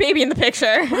shit with your baby in the picture.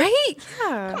 Right?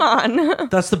 Yeah. Come on.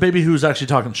 That's the baby who's actually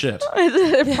talking shit.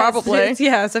 Probably.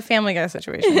 It's a Family Guy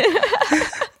situation.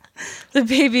 The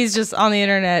baby's just on the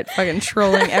internet fucking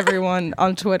trolling everyone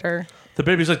on Twitter. The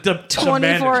baby's like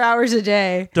 24 hours a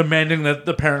day. demanding that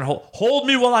the parent hold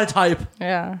me while I type.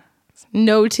 Yeah.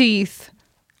 No teeth,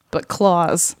 but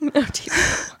claws.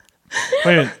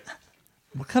 Wait,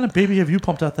 what kind of baby have you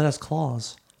pumped out that has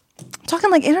claws? I'm talking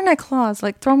like internet claws,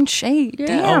 like throwing shade.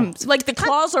 Damn. Like the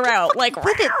claws are out. Like,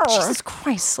 With it. Jesus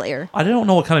Christ, Slayer. I don't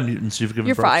know what kind of mutants you've given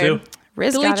You're birth fired. to.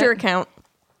 Riz delete got your it. account.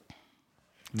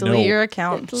 Delete No. your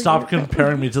account. Stop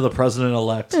comparing me to the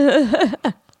president-elect.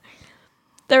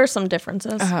 There are some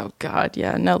differences. Oh God,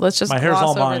 yeah. No, let's just My hair's gloss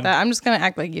all over mine. that. I'm just gonna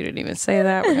act like you didn't even say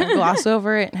that. We're gonna gloss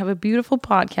over it and have a beautiful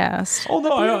podcast. Oh,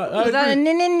 no, I Without a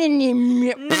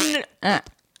agree.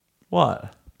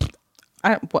 What?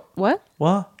 What?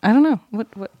 What? I don't know.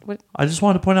 What? I just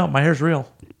wanted to point out my hair's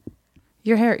real.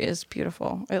 Your hair is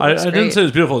beautiful. It I looks didn't great. say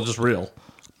it's beautiful, it's just real.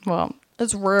 Well,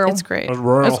 It's real. it's great. It's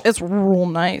real. It's real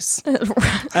nice.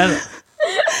 And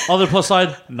other plus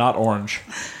side, not orange.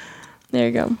 There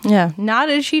you go. Yeah, not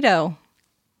a Cheeto.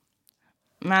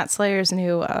 Matt Slayer's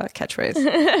new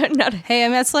catchphrase. Not Hey,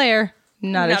 I'm Matt Slayer.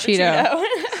 Not a Cheeto.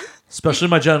 Especially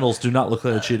my genitals do not look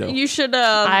like a Cheeto. You should.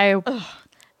 I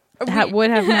would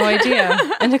have no idea.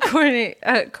 And according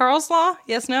to Carl's Law,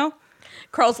 yes, no?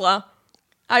 Carl's Law.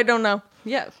 I don't know.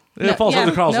 Yeah. It falls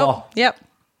under Carl's Nope. Law. Yep.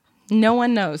 No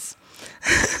one knows.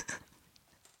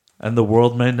 And the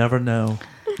world may never know.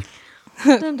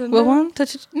 Will one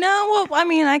touch it? No, well, I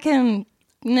mean, I can.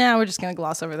 Now we're just going to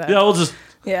gloss over that. Yeah, we'll just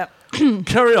Yeah.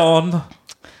 carry on.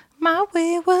 My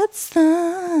wayward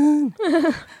son.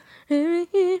 I'm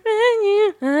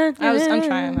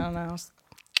trying. I don't know.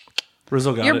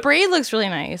 Rizzo got Your it. braid looks really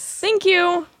nice. Thank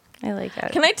you. I like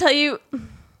it. Can I tell you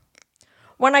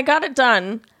when I got it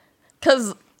done?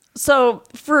 Because so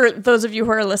for those of you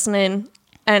who are listening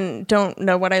and don't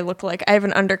know what I look like, I have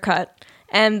an undercut,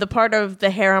 and the part of the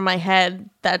hair on my head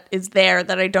that is there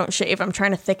that I don't shave, I'm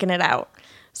trying to thicken it out.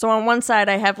 So on one side,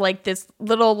 I have like this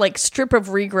little like strip of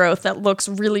regrowth that looks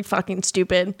really fucking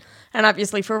stupid. And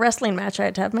obviously for a wrestling match, I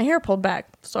had to have my hair pulled back.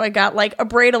 So I got like a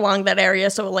braid along that area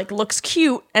so it like looks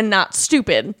cute and not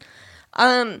stupid.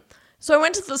 So I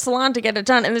went to the salon to get it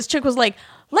done, and this chick was like,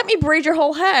 let me braid your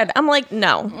whole head. I'm like,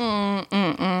 no.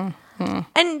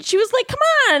 And she was like, come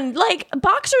on, like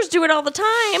boxers do it all the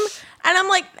time. And I'm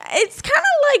like, it's kind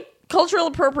of like cultural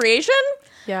appropriation.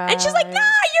 Yeah. And she's like, nah,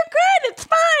 you're good. It's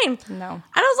fine. fine. No. And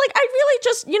I was like, I really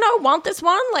just, want this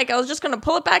one. Like, I was just going to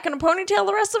pull it back in a ponytail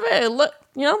the rest of it.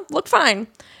 Look fine.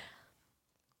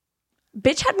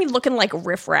 Bitch had me looking like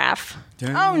riffraff.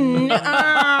 Oh, no.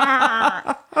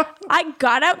 I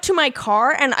got out to my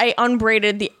car and I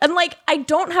unbraided and like, I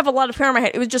don't have a lot of hair on my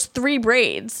head. It was just 3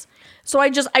 braids. So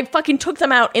I fucking took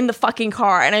them out in the fucking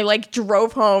car and I like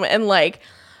drove home and like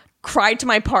cried to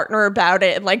my partner about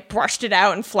it and like brushed it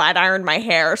out and flat ironed my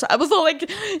hair. So I was all like, she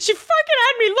fucking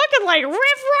had me looking like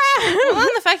riffraff. Well,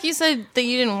 and the fact you said that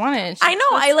you didn't want it. I know.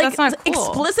 I like that's not cool.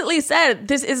 explicitly said,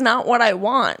 this is not what I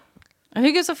want. And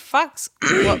who gives a fuck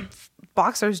what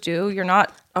boxers do? You're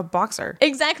not a boxer.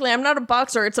 Exactly. I'm not a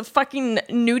boxer. It's a fucking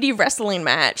nudie wrestling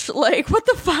match. Like, what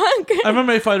the fuck?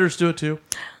 MMA fighters do it too.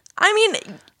 I mean,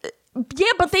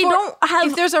 yeah, but they don't have...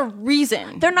 If there's a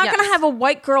reason. They're not going to have a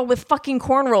white girl with fucking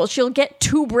cornrows. She'll get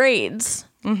 2 braids.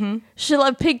 Mm-hmm. She'll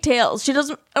have pigtails. She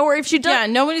doesn't... Or if she does... Yeah,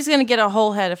 nobody's going to get a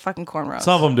whole head of fucking cornrows.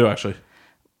 Some of them do, actually.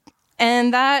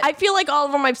 And that... I feel like all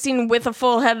of them I've seen with a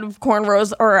full head of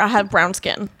cornrows or have brown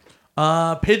skin.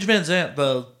 Paige Van Zandt,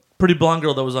 the pretty blonde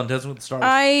girl that was on Dancing with the Stars.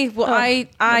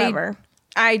 Whatever.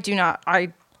 I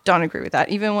don't agree with that.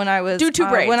 Even when I was... Do 2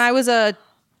 braids. When I was a...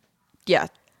 Yeah,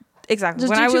 exactly.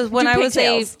 Just When I was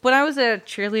a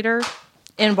cheerleader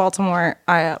in Baltimore,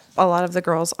 a lot of the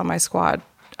girls on my squad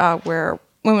were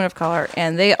women of color,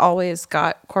 and they always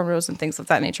got cornrows and things of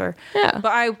that nature. Yeah.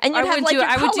 But I And you'd have, like, your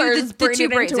I would do colors the 2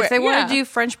 braided braids. into If it. they want Yeah. to do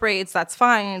French braids, that's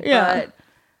fine. Yeah.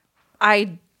 But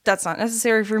that's not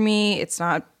necessary for me. It's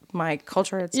not my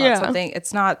culture. It's Yeah. not something.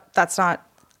 That's not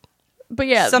But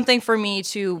yeah. something for me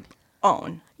to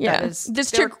own. Yeah. That is,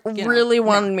 This chick really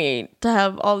wanted me to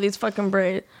have all these fucking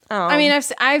braids. I mean,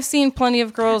 I've seen plenty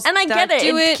of girls, And I that get it.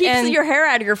 do It keeps and your hair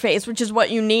out of your face, which is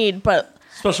what you need, but...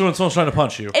 Especially when someone's trying to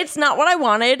punch you. It's not what I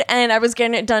wanted, and I was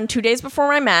getting it done 2 days before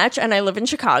my match, and I live in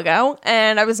Chicago,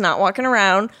 and I was not walking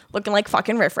around looking like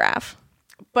fucking riffraff.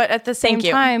 But at the same Thank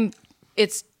you. time,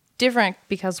 it's different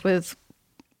because with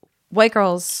white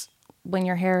girls, when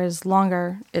your hair is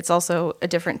longer, it's also a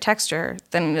different texture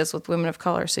than it is with women of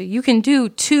color. So you can do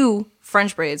 2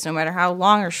 French braids, no matter how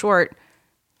long or short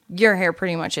your hair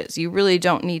pretty much is. You really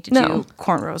don't need to No. do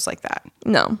cornrows like that.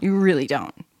 No, You really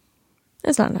don't.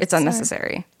 it's not necessary. It's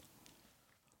unnecessary.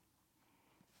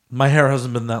 My hair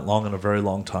hasn't been that long in a very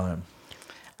long time.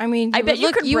 I mean, I bet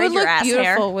you could braid your ass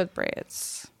beautiful hair. with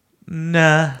braids.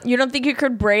 Nah. You don't think you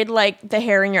could braid, like, the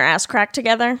hair in your ass crack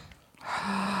together?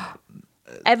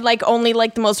 And, like, only,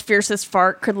 like, the most fiercest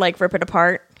fart could, like, rip it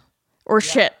apart? Or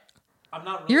shit. I'm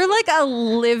not You're like a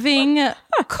living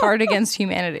card against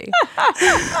humanity.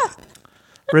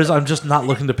 Riz, I'm just not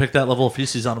looking to pick that level of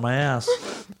feces out of my ass.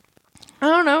 I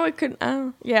don't know. It could...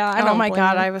 yeah, I don't Oh my blame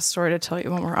god, you. I have a story to tell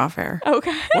you when we're off air.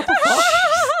 Okay.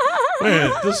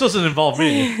 Wait, this doesn't involve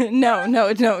me. No,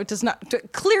 it does not.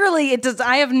 Clearly, it does.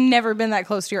 I have never been that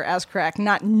close to your ass crack.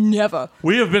 Not never.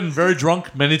 We have been very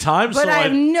drunk many times. But so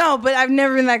I've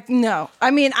never been that. No,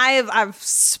 I mean, I've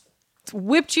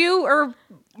whipped you or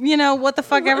what the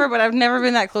fuck ever. But I've never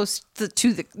been that close to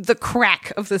the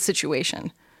crack of the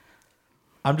situation.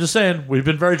 I'm just saying, we've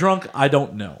been very drunk. I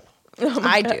don't know.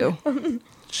 I do.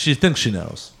 She thinks she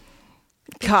knows.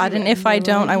 God, and if I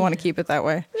don't, I want to keep it that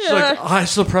way. She's like, I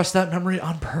suppressed that memory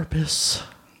on purpose.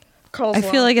 I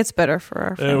feel like it's better for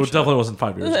our It friendship. definitely wasn't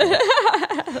 5 years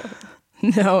ago.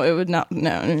 No, it would not.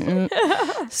 No.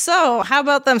 So, how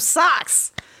about them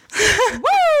socks?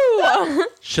 Woo!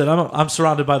 Shit, I'm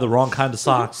surrounded by the wrong kind of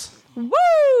socks. Woo!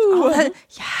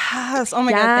 Yes. Oh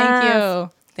my God. Yes.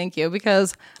 Thank you.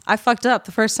 Because I fucked up.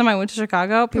 The first time I went to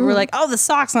Chicago, people were like, oh, the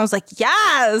socks. And I was like,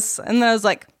 yes. And then I was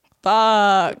like,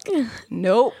 fuck.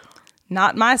 Nope.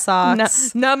 Not my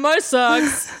socks. Not my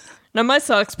socks. Not my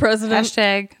socks, President.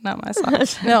 Hashtag not my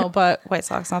socks. No, but White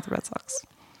Sox, not the Red Sox.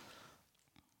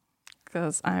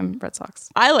 Because I'm Red Sox.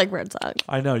 I like Red Sox.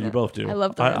 I know, you both do. I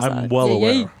love the Red I'm Sox. well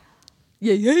aware.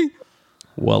 Yay. Yay.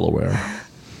 Well aware.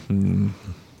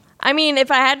 I mean, if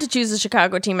I had to choose a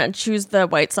Chicago team, I'd choose the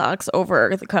White Sox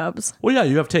over the Cubs. Well, yeah,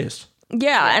 you have taste.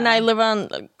 Yeah, and I live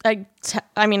I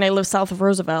live south of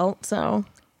Roosevelt, so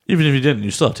Even if you didn't,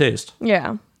 you still have taste.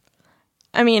 yeah.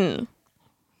 I mean,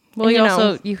 Well, And you you know-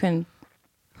 also, you can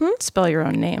spell your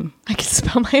own name. I can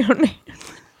spell my own name.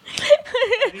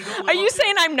 Are you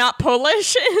saying I'm not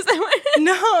Polish? Is that what?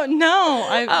 No.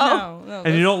 No.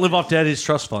 And you don't live off Daddy's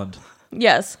trust fund.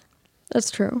 Yes,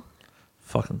 that's true.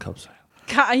 Fucking Cubs fan.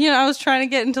 God, I was trying to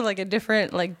get into like a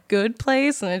different, like, good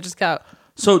place, and it just got.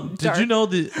 So, did Dark. you know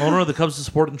the owner of the Cubs is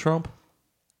supporting Trump?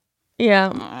 Yeah.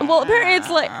 Well, apparently it's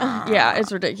like, yeah,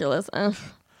 it's ridiculous.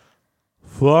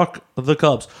 Fuck the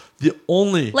Cubs. The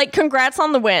only Like, congrats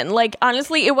on the win. Like,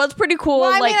 honestly, it was pretty cool.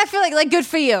 Well, I like, mean, I feel like good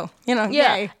for you. You know,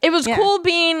 yeah, yay. it was Yeah. cool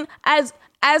being as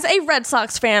a Red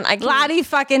Sox fan. I can, Lottie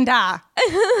fucking da.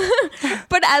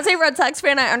 but as a Red Sox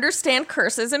fan, I understand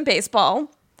curses in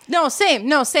baseball. No, same.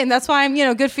 That's why I'm,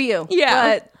 good for you.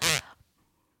 Yeah. But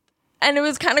And it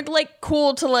was kind of like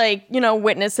cool to like,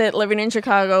 witness it living in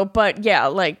Chicago. But yeah,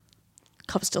 like,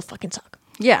 Cubs still fucking suck.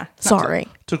 yeah. Sorry.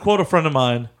 to quote a friend of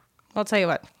mine, I'll tell you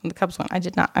what. When the Cubs won, I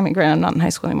did not. I mean, granted, I'm not in high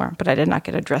school anymore, but I did not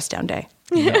get a dress down day.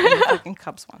 The fucking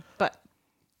Cubs won. But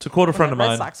to quote a friend of Red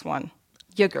mine, Sox won.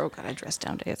 Your girl got a dress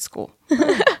down day at school.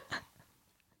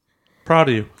 proud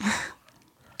of you.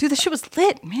 Dude, the shit was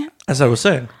lit, man. As I was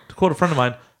saying, to quote a friend of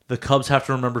mine, the Cubs have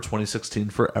to remember 2016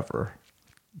 forever.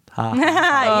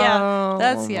 Yeah.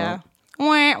 That's, yeah.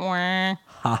 Wah, wah.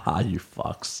 Haha, you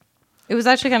fucks. It was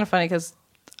actually kind of funny because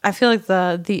I feel like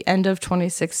the end of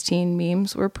 2016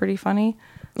 memes were pretty funny.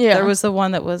 Yeah. There was the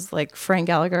one that was like Frank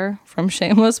Gallagher from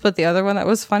Shameless, but the other one that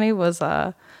was funny was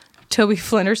Toby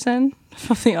Flinderson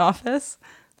from The Office.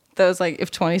 That was like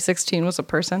if 2016 was a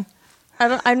person.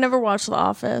 I've never watched The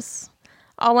Office.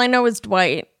 All I know is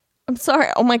Dwight. I'm sorry.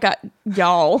 Oh my God,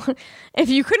 y'all. If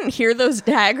you couldn't hear those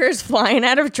daggers flying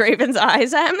out of Draven's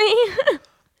eyes at me.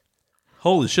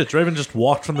 Holy shit, Draven just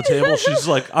walked from the table. She's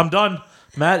like, I'm done.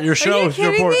 Matt, your show. Are you your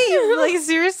kidding report. me? Like,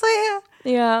 seriously?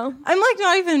 Yeah. I'm like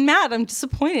not even mad. I'm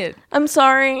disappointed. I'm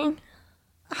sorry.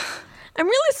 I'm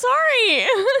really sorry.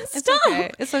 It's Stop.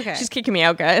 okay. It's okay. She's kicking me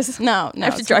out, guys. no, I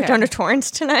have to it's drive okay. down to Torrance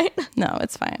tonight. No,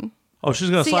 it's fine. Oh,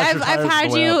 she's gonna See, slash your I've tires on had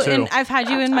the way you out, too. I've had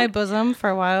you in my bosom for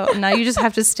a while. Now you just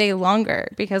have to stay longer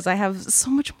because I have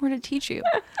so much more to teach you.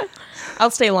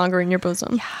 I'll stay longer in your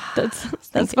bosom. That's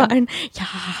Thank you. fine.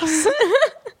 Yes.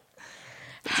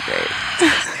 That's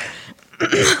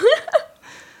great.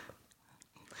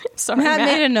 Sorry, Matt Matt.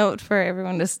 made a note for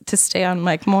everyone to stay on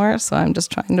mic more, so I'm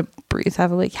just trying to breathe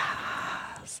heavily.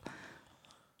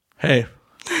 Hey,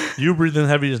 you breathing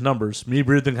heavy is numbers. Me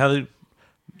breathing heavy,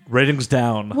 ratings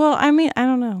down. Well, I mean, I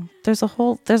don't know. There's a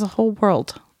whole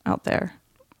world out there.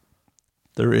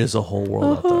 There is a whole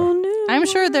world out there. I'm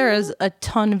sure there is a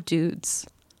ton of dudes,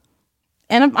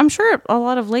 and I'm sure a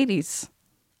lot of ladies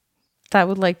that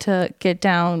would like to get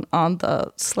down on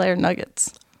the Slayer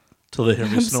Nuggets. Till they hear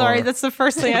me I'm snore. sorry, that's the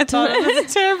first thing I thought of.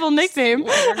 It's a terrible nickname.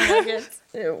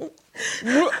 Ew.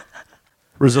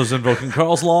 Rizzo's invoking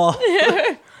Carl's Law.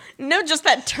 No, just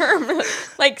that term,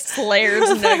 like Slayer's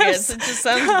Nuggets. It just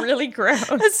sounds really gross.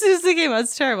 As soon as it came out,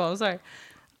 it's terrible. I'm sorry.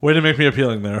 Way to make me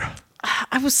appealing there.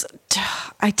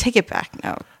 I take it back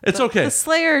now. It's okay. The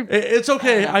Slayer, It's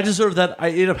okay. I deserve that. I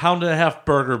ate a 1.5-pound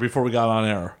burger before we got on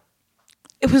air.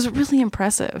 it was really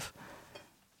impressive.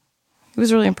 It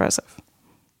was really impressive.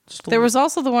 There was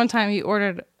also the one time you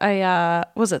ordered a,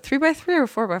 was it 3x3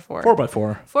 or 4x4?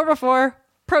 4x4. 4x4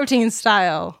 protein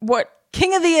style. What?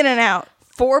 King of the In-N-Out.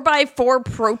 4x4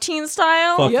 protein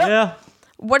style? Fuck Yep. yeah.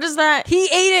 What is that? He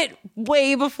ate it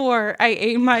way before I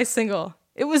ate my single.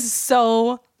 It was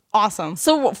so awesome.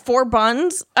 So what, 4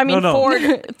 buns? I mean, No.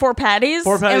 four patties?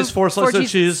 4 patties, And 4 slices four of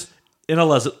cheese in a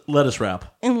lettuce wrap.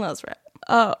 In Lowe's wrap.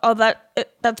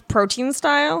 That's protein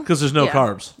style? Because there's no Yeah.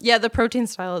 carbs. Yeah, the protein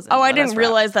style is. in Oh, I lettuce didn't wrap.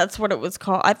 realize that's what it was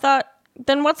called. I thought,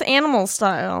 then what's animal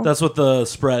style? That's what the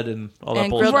spread and all that And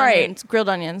bullshit. grilled Right. onions. Grilled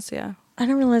onions, yeah. I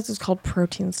didn't realize it was called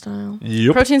protein style.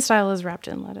 Yep. Protein style is wrapped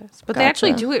in lettuce, but they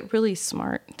actually Gotcha. do it really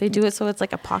smart. They do it so it's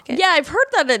like a pocket. Yeah, I've heard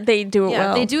that they do it Yeah,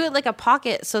 well. they do it like a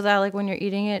pocket so that like when you're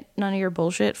eating it, none of your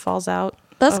bullshit falls out.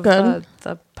 That's of good.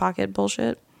 The pocket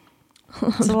bullshit.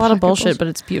 It's a lot of bullshit, but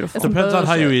it's beautiful. Depends on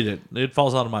how you eat it. It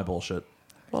falls out of my bullshit.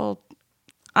 Well,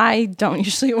 I don't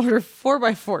usually order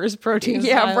 4x4s protein.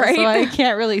 Yeah, style, right. So I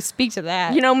can't really speak to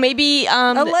that. You know, maybe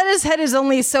a lettuce head is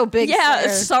only so big. yeah, sir.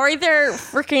 sorry their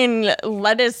freaking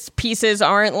lettuce pieces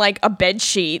aren't like a bed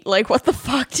sheet. Like what the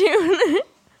fuck, dude?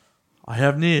 I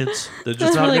have needs. They're just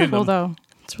It's not really meeting cool them.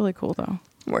 though. It's really cool though.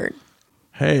 Word.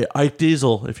 Hey, Ike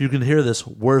Diesel, if you can hear this,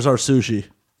 where's our sushi?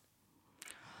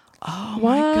 Oh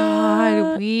my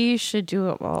god, we should do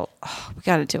it. Well, we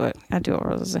got to do it. Got to do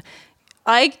it.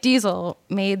 Ike Diesel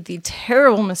made the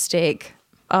terrible mistake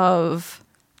of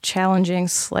challenging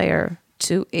Slayer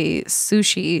to a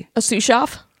sushi A sous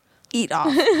chef? eat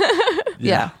off.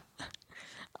 Yeah.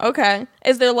 Okay.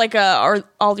 Is there like a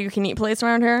all you can eat place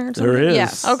around here? Or There something?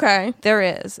 is. Yeah. Okay. There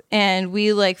is. And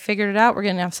we like figured it out. We're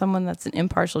going to have someone that's an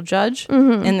impartial judge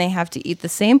Mm-hmm. and they have to eat the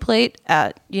same plate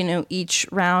at, each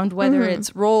round, whether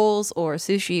it's rolls or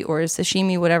sushi or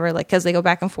sashimi, whatever, like, cause they go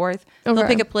back and forth. They'll Okay.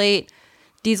 pick a plate.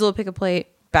 Diesel will pick a plate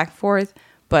back and forth,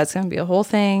 but it's going to be a whole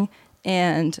thing.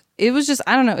 And it was just,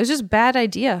 I don't know. It was just bad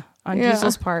idea on Yeah.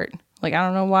 Diesel's part Like, I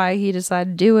don't know why he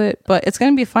decided to do it, but it's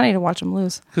going to be funny to watch him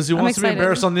lose. Because he I'm wants to be excited.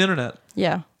 embarrassed on the internet.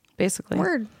 Yeah, basically.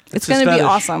 Word. It's his going to be fetish.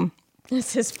 awesome.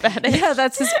 It's his fetish. Yeah,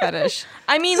 that's his fetish.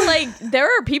 I mean, like, there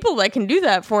are people that can do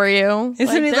that for you.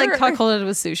 It's going to be like there- cuckolded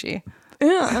with sushi.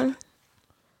 Yeah.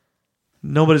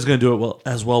 Nobody's going to do it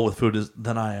as well with food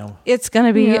than I am. It's going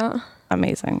to be Yeah.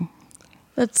 amazing.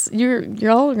 That's you're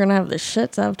all gonna have the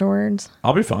shits afterwards.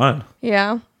 I'll be fine.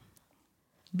 Yeah.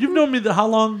 You've known me how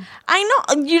long? I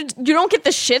know you don't get the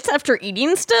shits after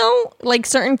eating still, like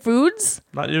certain foods.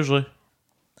 Not usually.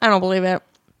 I don't believe it.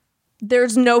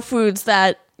 There's no foods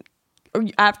that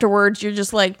afterwards you're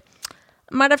just like,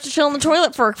 I might have to chill in the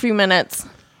toilet for a few minutes.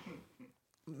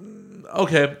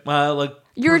 Okay, like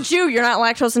You're a Jew. You're not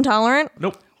lactose intolerant.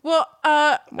 nope. Well,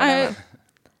 I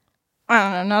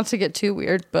don't know, not to get too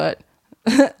weird, but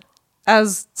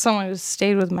as someone who's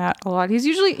stayed with Matt a lot, he's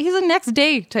a next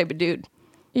day type of dude.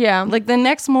 Yeah. Like the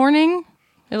next morning,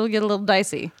 it'll get a little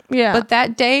dicey. Yeah. But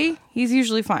that day, he's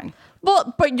usually fine.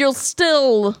 But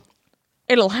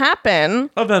it'll happen.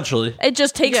 Eventually. It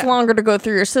just takes Yeah. longer to go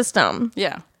through your system.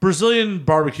 Yeah. Brazilian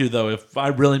barbecue, though, if I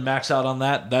really max out on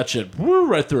that shit, woo,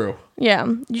 right through. Yeah.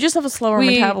 You just have a slower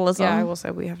metabolism. Yeah, I will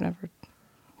say we have never.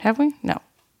 Have we? No.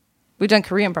 We've done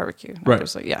Korean barbecue. Right.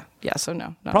 Obviously. Yeah. Yeah. So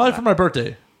no. Probably for my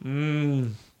birthday.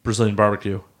 Brazilian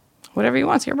barbecue. Whatever you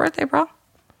want. It's your birthday, bro.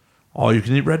 All you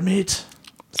can eat red meat.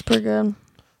 It's pretty good.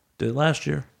 Did it last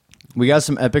year. We got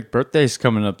some epic birthdays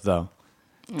coming up, though.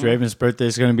 Draven's birthday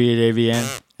is going to be at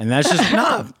AVN, and that's just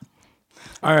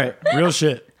all right, real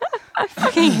shit. I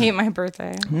fucking hate my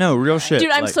birthday. No, real shit.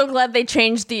 Dude, I'm Like, so glad they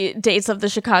changed the dates of the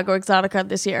Chicago Exotica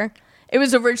this year. It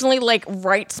was originally like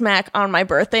right smack on my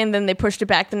birthday, and then they pushed it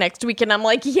back the next week, and I'm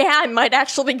like, yeah, I might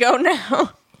actually go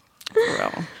now. For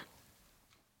real.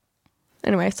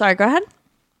 Anyway, sorry, go ahead.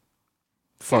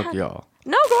 fuck y'all.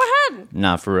 No, go ahead.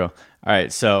 Nah, for real. All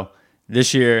right, so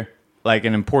this year, like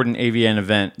an important AVN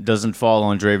event doesn't fall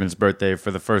on Draven's birthday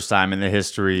for the first time in the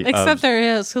history Except of...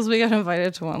 there is, because we got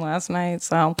invited to one last night.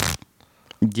 So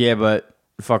Yeah, but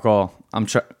fuck all. I'm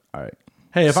trying... All right.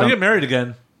 Hey, if I Some- get married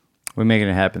again, We're making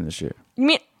it happen this year. You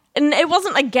mean, and it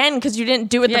wasn't again because you didn't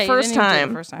do it yeah, the you first didn't even do it time.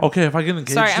 the first time. okay, if I get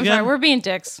engaged Sorry, I'm again, sorry. We're being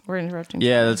dicks. We're interrupting.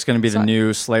 Yeah, that's going to be the Sorry.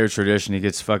 new Slayer tradition. He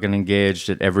gets fucking engaged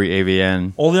at every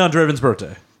AVN. only on Draven's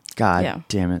birthday. God Yeah.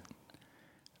 damn it.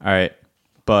 All right.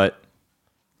 But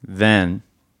then,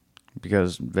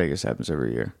 because Vegas happens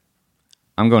every year,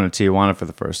 I'm going to Tijuana for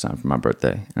the first time for my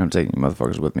birthday. And I'm taking you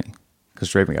motherfuckers with me. Because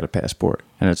Draven got a passport.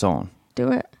 And it's on.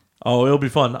 Do it. Oh, it'll be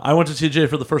fun. I went to TJ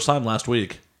for the first time last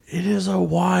week. It is a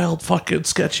wild, fucking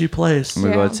sketchy place. And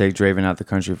we're Yeah. going to take Draven out the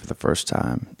country for the first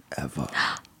time ever.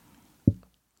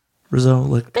 Rizzo,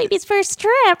 like, Baby's first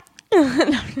trip.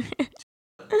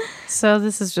 So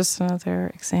this is just another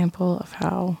example of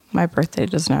how my birthday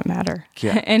does not matter.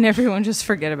 Yeah. And everyone just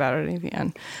forget about it at the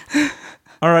end.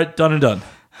 all right, done and done.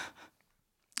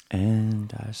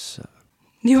 And I suck.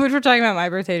 You were talking about my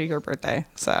birthday to your birthday.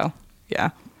 So, yeah.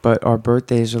 But our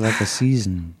birthdays are like a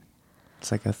season.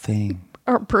 It's like a thing.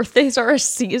 Our birthdays are a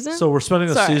season. So we're spending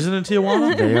a Sorry. season in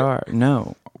Tijuana? They are.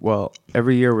 No. Well,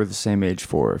 every year we're the same age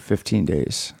for 15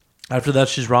 days. After that,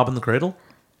 she's robbing the cradle?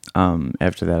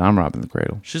 After that, I'm robbing the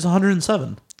cradle. She's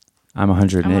 107. I'm I'm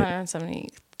 108.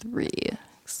 173.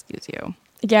 Excuse you.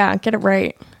 yeah, get it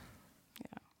right.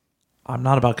 I'm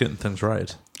not about getting things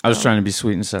right. I was trying to be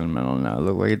sweet and sentimental, and now I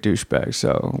look like a douchebag.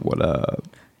 So what up?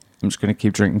 I'm just gonna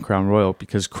keep drinking Crown Royal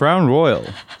because Crown Royal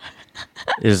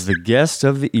is the guest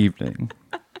of the evening.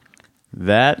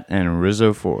 That and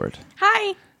Rizzo Ford,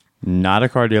 Hi. not a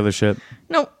car dealership,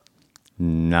 Nope.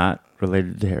 not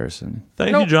related to Harrison. Thank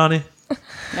you, Nope. Johnny.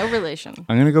 No relation.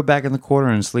 I'm gonna go back in the corner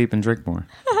and sleep and drink more.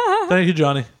 Thank you,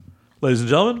 Johnny. Ladies and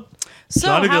gentlemen, So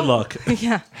Johnny, how- good luck.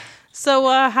 Yeah. So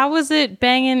how was it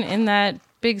banging in that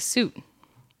big suit?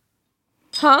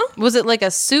 Huh? Was it like a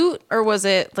suit or was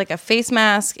it like a face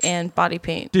mask and body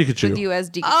paint? Pikachu. With you as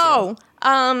Pikachu.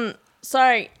 Oh,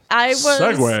 sorry. I was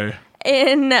Segue.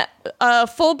 in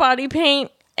full body paint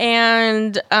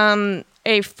and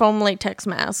a foam latex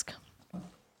mask.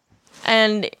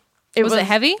 And it Was it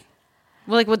heavy?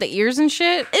 Like with the ears and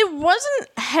shit? It wasn't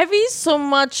heavy so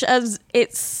much as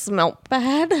it smelled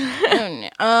bad.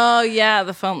 Oh yeah,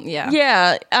 the foam. Yeah.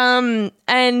 Yeah.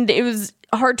 And it was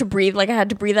hard to breathe. Like I had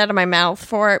to breathe out of my mouth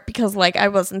for it because like I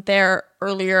wasn't there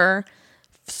earlier.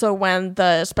 So when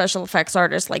the special effects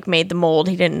artist like made the mold,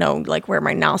 he didn't know like where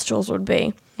my nostrils would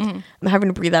be. Having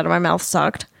to breathe out of my mouth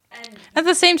sucked. At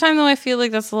the same time, though, I feel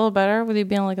like that's a little better with you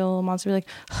being like a little monster. Be like,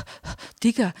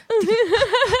 Dika.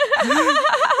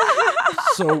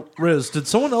 So, Riz, did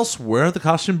someone else wear the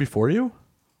costume before you?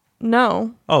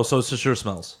 No. Oh, so it's just your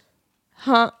smells.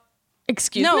 Huh?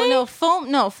 Excuse No, me? no, foam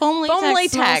latex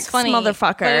latex, smells funny,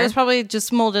 motherfucker. But it was probably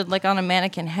just molded like on a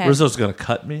mannequin head. Rizzo's gonna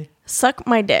cut me. Suck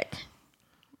my dick.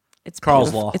 It's Carl's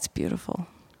beautiful. Law. It's beautiful.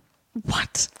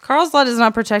 What? Carl's Law does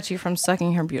not protect you from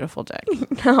sucking her beautiful dick.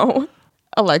 No.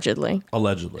 Allegedly.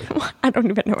 Allegedly. I don't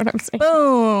even know what I'm saying.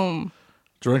 Boom.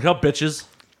 Drink up, bitches.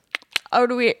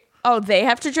 They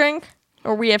have to drink?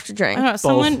 Or we have to drink? I don't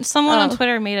know, someone on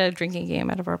Twitter made a drinking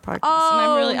game out of our podcast.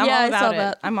 And I'm yeah, all I about saw it.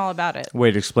 that. I'm all about it.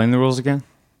 Wait, explain the rules again.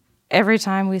 Every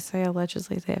time we say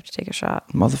allegedly, they have to take a shot.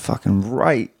 Motherfucking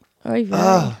right.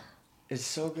 It's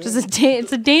so good.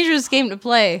 It's a dangerous game to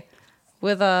play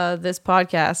with this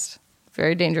podcast.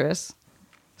 Very dangerous.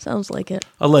 Sounds like it.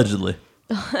 Allegedly.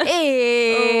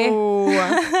 Hey.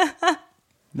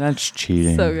 That's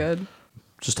cheating. So good.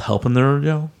 Just helping their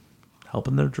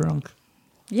drunk.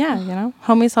 Yeah,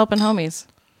 homies helping homies.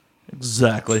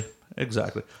 Exactly.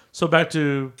 So back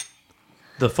to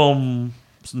the foam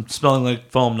smelling like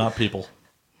foam, not people.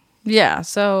 Yeah,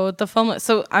 so the foam.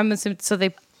 So I'm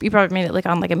assuming. You probably made it like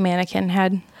on like a mannequin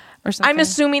head or something. I'm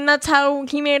assuming that's how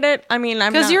he made it. I mean,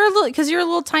 I'm because not... you're a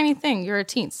little tiny thing. You're a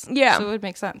teens. Yeah. So it would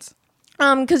make sense.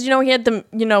 Because, he had to,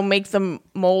 make the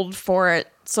mold for it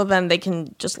so then they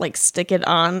can just, like, stick it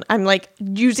on. I'm, like,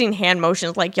 using hand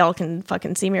motions like y'all can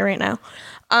fucking see me right now.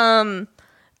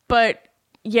 But,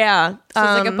 yeah. So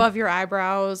it's like above your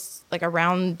eyebrows, like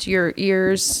around your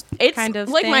ears, It's kind of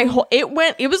like thing. my whole... it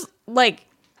was, like,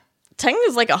 technically it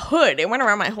was like a hood. It went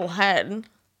around my whole head.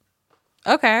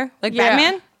 Okay. Like Yeah.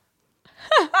 Batman?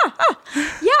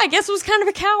 Yeah, I guess it was kind of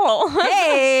a cowl.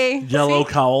 Hey. Yellow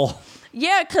cowl.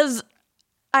 Yeah, because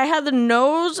I had the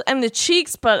nose and the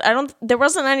cheeks, but there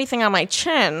wasn't anything on my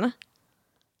chin.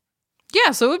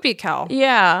 Yeah, so it would be a cowl.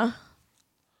 Yeah.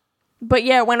 But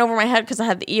yeah, it went over my head because I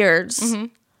had the ears. Mm-hmm.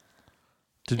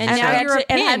 Did And you now say you're a and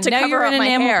pin. had to Now cover you're up an my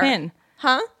enamel hair. pin.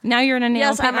 Huh? Now you're an enamel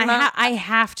Yes, pin. I'm not- I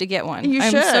have to get one. You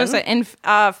I'm so should. excited. And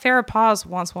Farrah Paws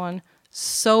wants one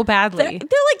so badly.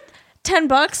 They're like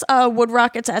 $10. Wood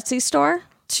Rocket's Etsy store.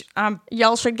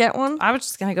 Y'all should get one. I was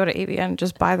just gonna go to ABN and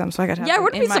just buy them so I could have Yeah, I them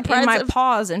wouldn't in be surprised my if-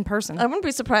 paws in person. I wouldn't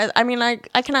be surprised. I mean, I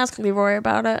can ask Leroy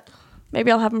about it.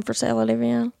 Maybe I'll have them for sale at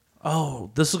AVN. Oh,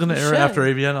 this is going to air should. after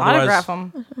AVN. Autograph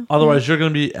them. Otherwise, you're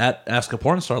going to be at Ask a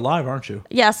Porn Star live, aren't you?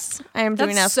 Yes, I am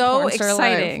doing That's Ask so Porn Star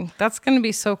Live. exciting. That's gonna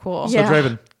be so cool. So, Yeah.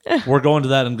 Draven, we're going to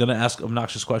that and going to ask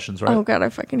obnoxious questions, right? Oh god, I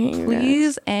fucking hate you guys.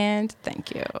 Please and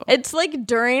thank you. It's like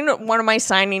during one of my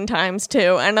signing times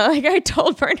too, and I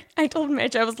told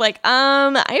Mitch, I was like,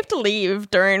 I have to leave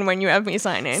during when you have me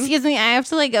signing. Excuse me, I have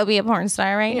to like go be a porn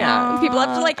star right Yeah, now. people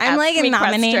have to like I'm ask like me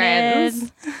nominated.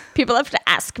 questions. People have to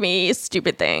ask me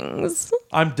stupid things.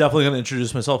 I'm definitely going to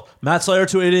introduce myself. Matt Slayer,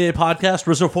 288 Podcast.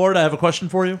 Rizzo Ford, I have a question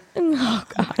for you. Oh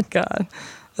God,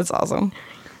 that's awesome.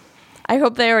 I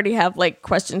hope they already have like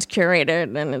questions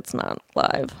curated and it's not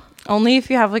live. Only if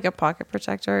you have like a pocket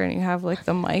protector and you have like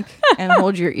the mic and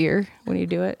hold your ear when you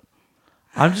do it.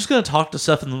 I'm just going to talk to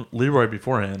Seth and Leroy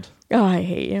beforehand. Oh, I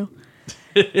hate you.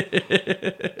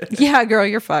 Yeah, girl,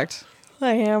 you're fucked.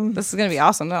 I am. This is gonna be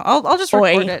awesome though. I'll just Oi.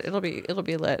 record it. It'll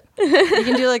be lit. You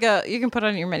can do you can put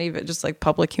on your menu, but just like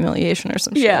public humiliation or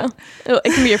some shit. Yeah, it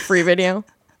can be a free video.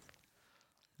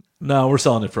 No, we're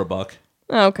selling it for $1.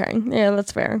 Okay, yeah,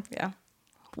 that's fair. Yeah.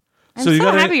 I'm So so, you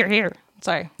gotta- happy you're here.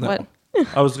 Sorry. No. What?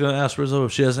 I was going to ask Rizzo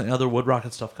if she has any other Wood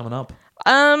Rocket stuff coming up.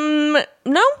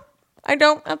 No, I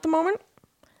don't at the moment.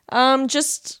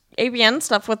 Just AVN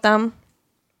stuff with them.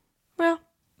 Well,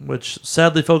 Which,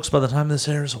 sadly, folks, by the time this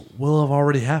airs, will have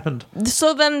already happened.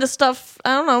 so then the stuff,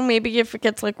 I don't know, maybe if it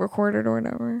gets like recorded or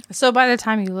whatever. So by the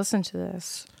time you listen to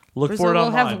this, Look Rizzo for it will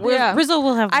online. have Yeah. Rizzo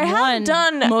will have I have one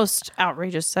done- most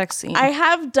outrageous sex scene. I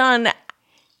have done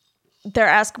their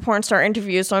Ask a Porn Star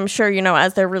interviews, so I'm sure,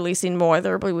 as they're releasing more,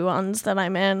 there will be ones that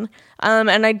I'm in.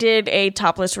 And I did a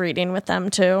topless reading with them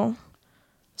too.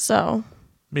 So,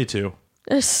 Me too.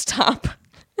 stop.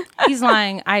 He's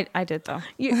lying. I did though.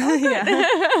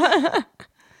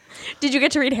 Did you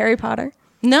get to read Harry Potter?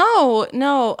 No.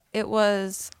 It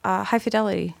was High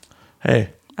Fidelity. Hey,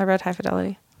 I read High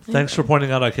Fidelity. thanks for pointing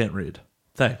out I can't read.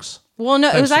 Thanks. Well, no,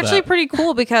 it Thanks was for actually that. pretty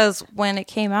cool because when it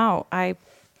came out, I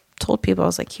told people, I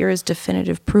was like, here is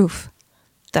definitive proof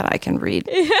that I can read.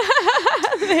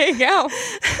 There you go.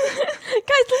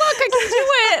 Guys, look, I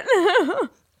can do it.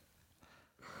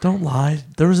 Don't lie.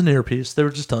 There was an earpiece. They were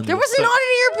just telling you. There what was to not say.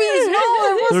 an earpiece. No, it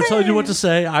They were wasn't. telling you what to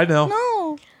say. I know.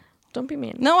 No. Don't be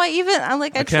mean. No, I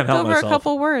can't tripped help over myself. a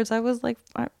couple words. I was like,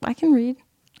 I can read.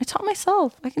 I taught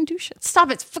myself. I can do shit.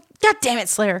 Stop it. God damn it,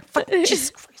 Slayer.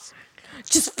 Jesus Christ.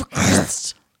 Just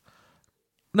fucking.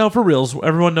 No, for reals.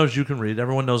 Everyone knows you can read.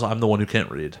 Everyone knows I'm the one who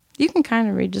can't read. You can kind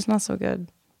of read, just not so good.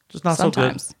 Just not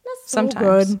Sometimes. so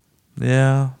Sometimes. good.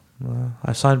 Yeah.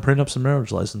 I signed prenups and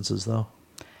marriage licenses, though.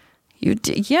 You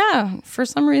did, yeah. For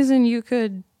some reason, you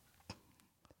could.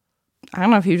 I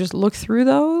don't know if you just look through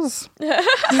those.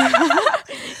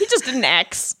 He just did an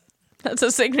X. That's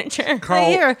a signature. Carl, Right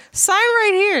here, sign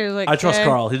right here. Like, I trust okay.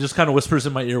 Carl. He just kind of whispers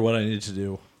in my ear what I need to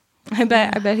do. I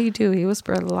bet he do. He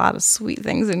whispered a lot of sweet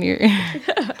things in your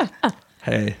ear.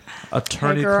 Hey,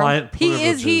 attorney-client He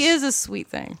privileges. is a sweet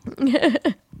thing.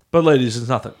 But ladies, it's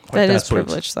nothing. Quite That is sweet.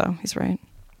 privilege, though. He's right.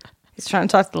 He's trying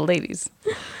to talk to the ladies.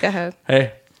 Go ahead.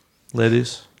 Hey,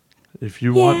 ladies, if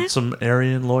you want some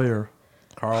Aryan lawyer,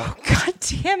 Carl. God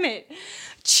damn it.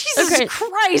 Jesus Okay.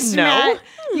 Christ, No. Matt.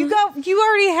 You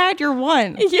already had your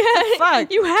one. Yeah,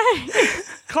 Fuck. you had.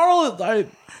 Carl,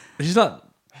 he's not.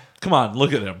 Come on,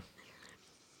 look at him.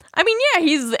 I mean, yeah,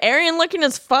 he's Aryan looking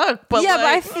as fuck, but yeah,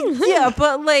 like,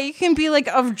 but like you can be like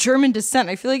of German descent.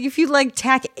 I feel like if you like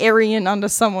tack Aryan onto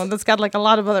someone, that's got like a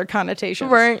lot of other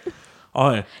connotations. right.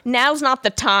 Oh, yeah. Now's not the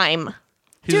time.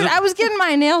 He's Dude, a- I was getting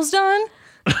my nails done.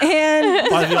 And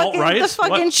By the alt-right? the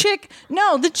fucking What? chick.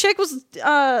 No, the chick was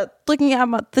looking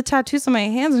at the tattoos on my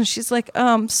hands, and she's like,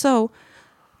 so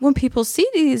when people see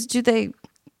these, do they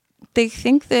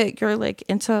think that you're like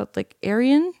into like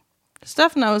Aryan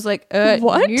stuff? And I was like,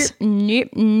 What?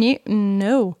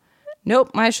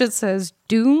 Nope. My shit says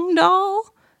Doom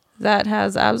Doll. That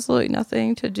has absolutely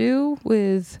nothing to do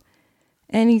with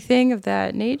anything of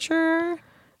that nature.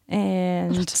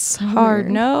 And so hard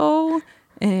weird. no.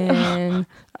 And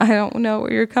I don't know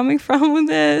where you're coming from with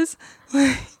this.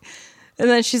 And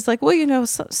then she's like, well, you know,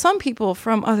 some people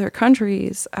from other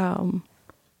countries,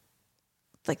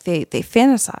 like they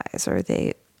fantasize or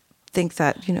they think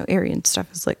that, you know, Aryan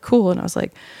stuff is like cool. And I was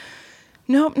like,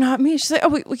 nope, not me. She's like, oh,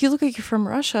 wait, you look like you're from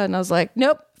Russia. And I was like,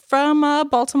 nope, from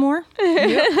Baltimore.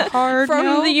 Yep, hard From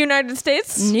no. the United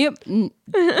States? Yep.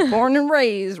 Born and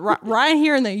raised right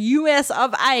here in the U.S.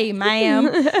 of A, ma'am.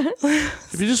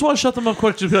 If you just want to shut them up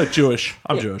quick, just be like Jewish.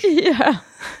 I'm Jewish. Yeah.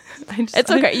 It's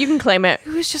okay. You can claim it. I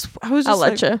was just I'll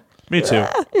let you. Me too.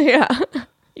 Yeah.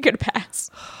 You could pass.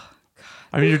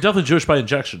 I mean, you're definitely Jewish by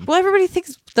injection. Well, everybody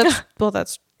thinks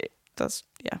that's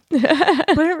yeah.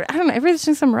 Whatever. I don't know. Everybody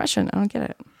thinks I'm Russian. I don't get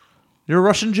it. You're a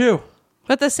Russian Jew.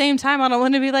 But at the same time, I don't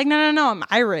want to be like, no, I'm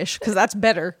Irish because that's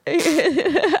better.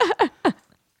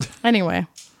 Anyway,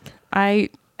 I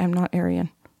am not Aryan.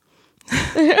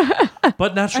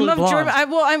 But naturally I'm of blonde.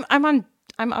 German.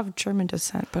 I'm of German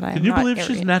descent, but I'm Can you not believe Aryan.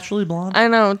 she's naturally blonde? I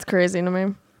know. It's crazy to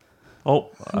me. Oh,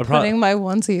 I Putting probably, my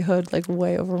onesie hood like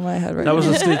way over my head right that now. was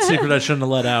a state secret I shouldn't have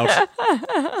let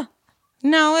out.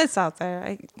 No, it's out there.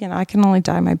 I can only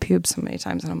dye my pubes so many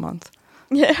times in a month.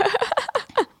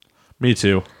 Me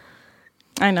too.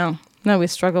 I know. No, we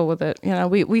struggle with it. You know,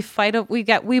 we fight up. We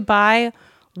buy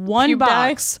one Pube dye?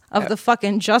 box of the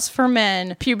fucking Just for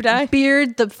Men Pube dye?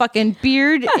 the fucking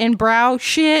beard and brow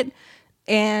shit.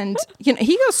 And you know,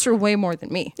 he goes through way more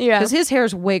than me. Yeah. because his hair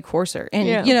is way coarser. And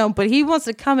Yeah. you know, but he wants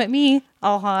to come at me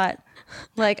all hot,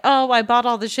 like, oh, I bought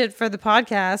all the shit for the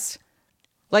podcast.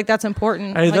 Like that's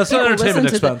important. Hey, Like, that's an people entertainment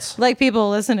listen to the- expense. like people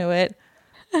listen to it.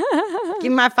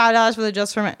 Give me my $5 for the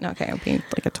Just for Men. No, okay, I'm being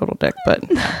like a total dick, but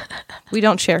we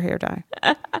don't share hair dye.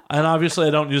 And obviously, I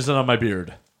don't use it on my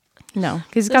beard. No,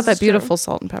 because he's got This that is true. beautiful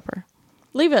salt and pepper.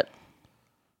 Leave it.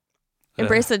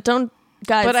 Embrace it. Don't,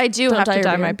 guys. But I do don't have to your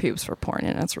dye my beard. pubes for porn,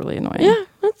 and that's really annoying. Yeah,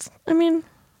 it's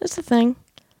a thing.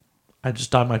 I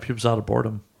just dye my pubes out of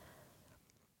boredom.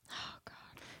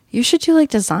 You should do like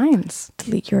designs.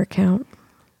 Delete your account.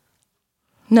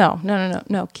 No.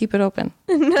 Keep it open.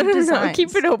 No,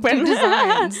 keep it open.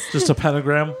 Designs. Just a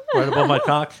pentagram right above my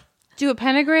cock. Do a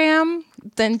pentagram,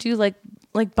 then do like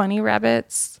bunny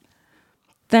rabbits,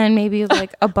 then maybe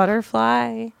like a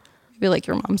butterfly, maybe like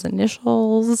your mom's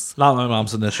initials. Not my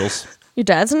mom's initials. Your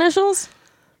dad's initials?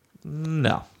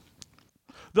 No.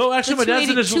 Though actually, my The dad's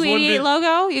initials wouldn't 288 be.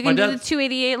 logo. You can My do dad- the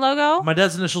 288 logo. My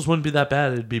dad's initials wouldn't be that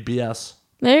bad. It'd be BS.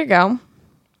 There you go.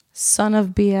 Son of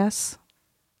BS.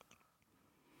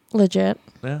 Legit.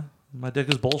 Yeah, my dick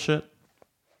is bullshit.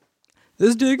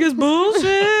 This dick is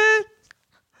bullshit.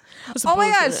 Oh my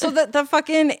god! So the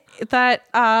fucking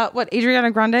what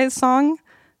Adriana Grande song,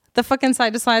 the fucking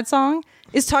Side to Side song,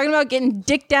 is talking about getting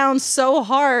dick down so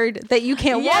hard that you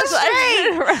can't walk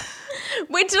straight.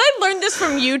 Wait, did I learn this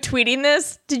from you tweeting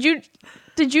this? Did you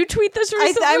tweet this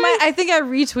recently? I think I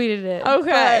retweeted it.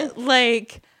 Okay. but,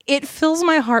 like it fills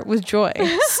my heart with joy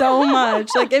so much.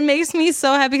 Like it makes me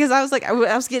so happy because I was like I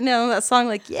was getting down on that song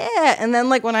like yeah, and then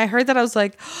like when I heard that I was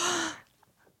like.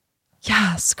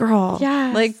 Yes, girl.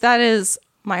 Yes. Like that is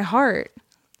my heart.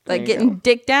 Like getting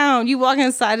dick down. You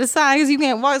walking side to side because you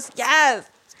can't walk. Yes.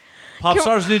 Pop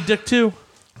stars need dick too.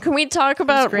 Can we talk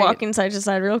about great. walking side to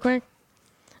side real quick?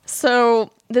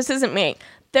 So this isn't me.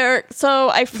 So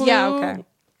I flew. Yeah,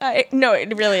 okay. No,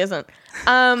 it really isn't.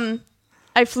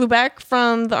 I flew back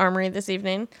from the Armory this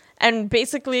evening, and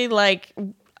basically, like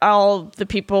all the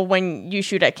people, when you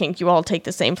shoot at Kink, you all take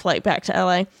the same flight back to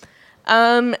LA.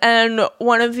 And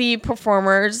one of the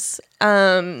performers,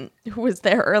 who was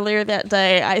there earlier that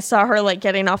day, I saw her like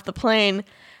getting off the plane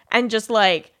and just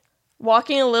like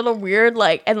walking a little weird,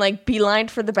 like, and like beelined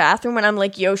for the bathroom. And I'm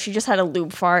like, yo, she just had a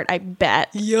lube fart, I bet.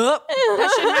 Yup.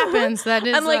 That shit happens. That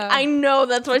is. I'm like, I know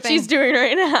that's what thing. she's doing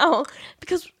right now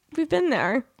because we've been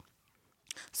there.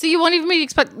 So you won't even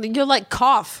expect. You'll like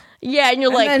cough. Yeah, and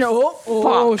you're like, And then,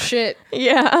 oh shit.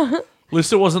 yeah. At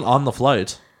least it wasn't on the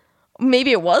flight.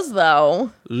 Maybe it was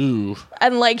though. Ooh.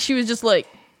 And like she was just like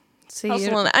See,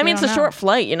 hustling. I mean, it's a short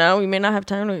flight, you know. You may not have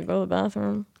time to go to the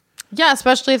bathroom. Yeah,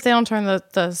 especially if they don't turn the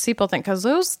seatbelt thing, because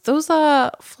those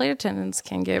flight attendants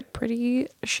can get pretty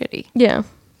shitty. Yeah.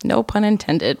 No pun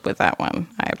intended with that one.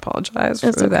 I apologize for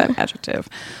It's okay. that adjective,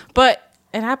 but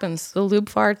it happens. The lube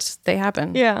farts, they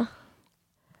happen. Yeah.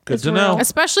 Good It's to real. know.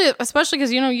 Especially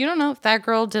because you don't know if that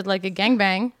girl did like a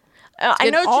gangbang. I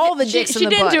Did know all the she dicks in the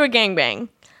didn't butt. do a gangbang.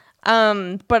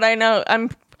 But I know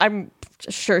I'm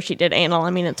sure she did anal.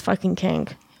 I mean, it's fucking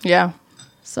kink. Yeah,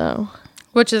 So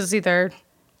which is either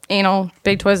anal,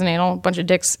 big toys in anal, bunch of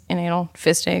dicks in anal,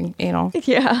 fisting anal.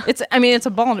 yeah. It's a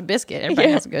ball and a biscuit.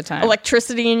 Everybody has a good time.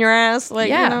 Electricity in your ass, like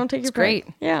Yeah, you know, take it's your great.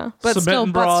 pick. Yeah. but still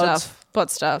Submitting butt broads. stuff. Butt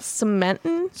stuff.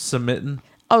 Cementing? Submitting.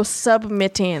 Oh,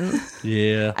 submitting.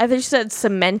 Yeah. I thought you said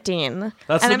cementing.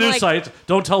 That's And the I'm new like, site.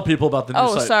 Don't tell people about the new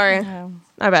Oh, site. sorry.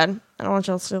 My bad. I don't want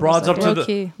y'all to steal Broads this up to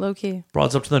idea. the- Low key.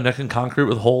 Broads up to their neck in concrete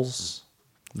with holes.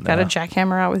 Got a Nah.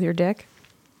 jackhammer out with your dick.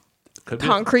 Could be.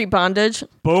 Concrete bondage.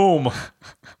 Boom.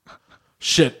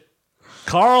 Shit.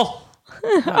 Carl,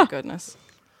 Oh goodness.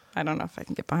 I don't know if I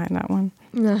can get behind that one.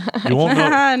 you won't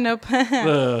know. Nope.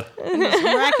 Uh,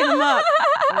 Racking them up.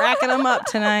 Racking them up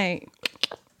tonight.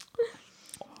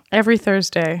 Every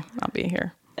Thursday, I'll be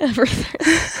here.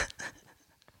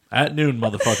 at noon,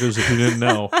 motherfuckers, if you didn't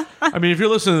know. I mean, if you're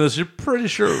listening to this, I'm pretty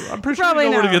sure Probably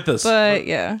you know where to not, get this. But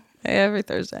yeah, every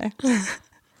Thursday.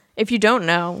 If you don't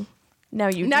know, now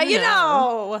you Now do you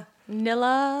know.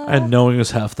 Nilla. And knowing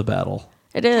is half the battle.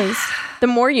 It is. The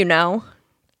more you know.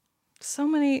 So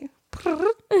many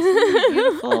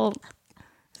beautiful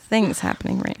things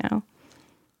happening right now.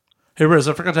 Hey, Riz,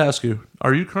 I forgot to ask you.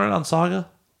 Are you current on Saga?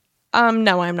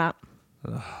 No, I'm not.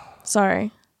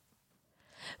 Sorry.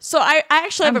 So I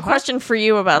actually have a question for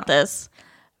you about this.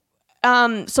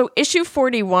 So issue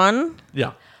 41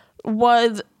 Yeah.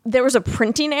 there was a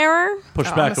printing error. Push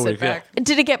I'm back gonna a sit week. Yeah. back.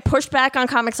 Did it get pushed back on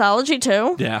Comixology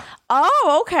too? Yeah.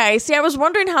 Oh, okay. See, I was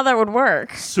wondering how that would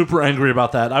work. Super angry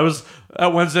about that. I was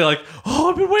at Wednesday like,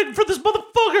 oh, I've been waiting for this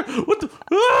motherfucker. What the?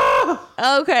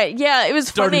 Ah! Okay, yeah, it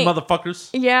was Dirty funny. motherfuckers.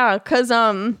 Yeah, because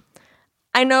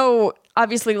I know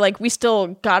obviously like we still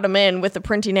got them in with the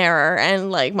printing error, and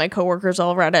like my coworkers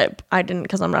all read it. I didn't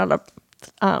because I'm not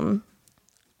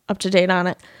up to date on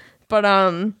it. But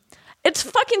it's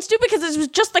fucking stupid because it was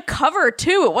just the cover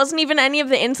too. It wasn't even any of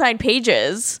the inside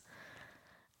pages.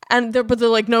 And they're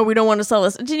like, no, we don't want to sell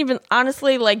this. It didn't even,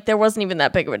 honestly, like, there wasn't even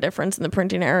that big of a difference in the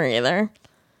printing error either.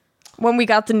 When we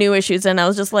got the new issues in, I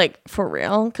was just like, for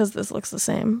real? Because this looks the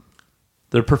same.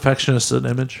 Their perfectionist in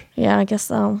image Yeah, I guess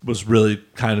so. was really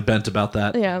kind of bent about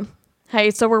that. Yeah.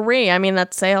 Hey, so we're I mean,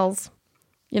 that's sales.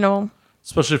 You know?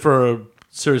 Especially for a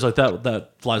series like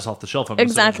that flies off the shelf. I'm assuming.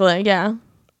 Exactly, yeah.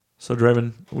 So,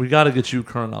 Draven, we got to get you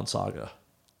current on Saga.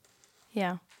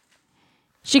 Yeah.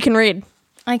 She can read.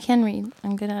 I can read.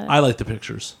 I'm good at it. I like the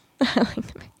pictures.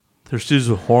 There's dudes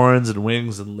with horns and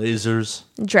wings and lasers.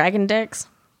 Dragon dicks.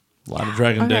 A lot of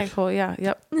dragon Okay, dick. cool. Yeah.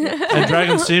 Yep. And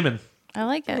dragon semen. I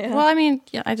like it. Well, I mean,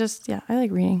 yeah, I like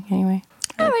reading anyway.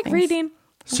 I like things. reading.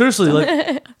 Seriously,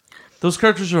 like, those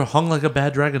characters are hung like a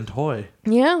bad dragon toy.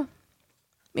 Yeah.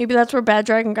 Maybe that's where Bad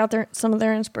Dragon got some of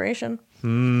their inspiration.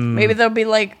 Maybe there'll be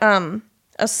like a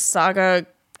Saga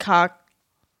cock.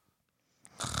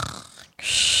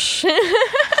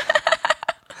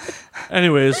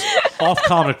 Anyways, off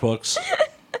comic books.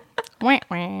 Wah,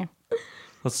 wah.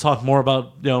 Let's talk more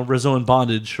about, Rizzo and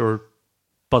bondage or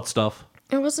butt stuff.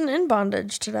 I wasn't in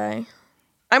bondage today.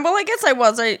 I guess I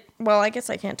was. I guess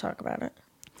I can't talk about it.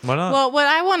 Why not? Well, what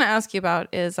I want to ask you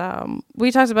about is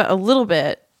we talked about a little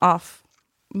bit off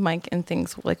mic and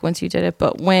things like once you did it,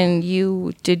 but when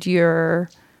you did your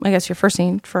first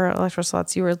scene for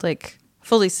Electroslots, you were like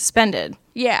fully suspended.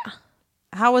 Yeah.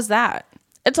 How was that?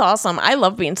 It's awesome. I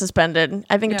love being suspended.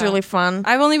 I think it's Yeah. really fun.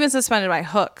 I've only been suspended by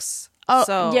hooks. Oh,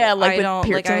 So yeah, like I with don't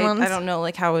like piercing ones? I don't know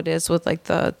like how it is with like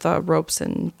the ropes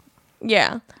and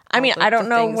Yeah. I mean, the- I don't the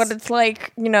know things. what it's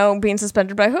like, being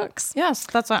suspended by hooks. yes,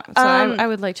 that's what. So I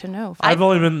would like to know. I've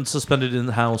only been suspended in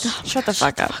the house. Shut the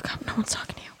fuck up. Fuck up, no one's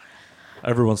talking to you.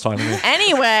 Everyone's talking to me.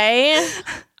 Anyway, Just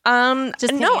no,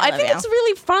 kidding, I love think you. it's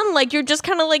really fun. Like you're just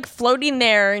kind of like floating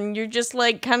there, and you're just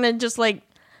like kind of just like.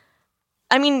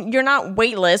 I mean, you're not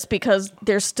weightless because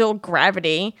there's still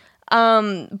gravity.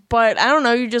 But I don't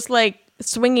know. You're just like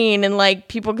swinging, and like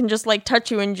people can just like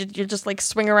touch you, and you just like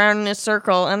swing around in a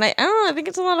circle. And I don't know. I think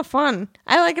it's a lot of fun.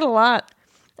 I like it a lot.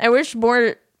 I wish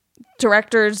more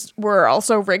directors were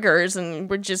also riggers and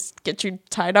would just get you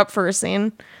tied up for a scene.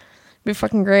 It'd be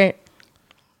fucking great.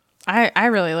 I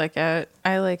really like it.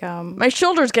 I like My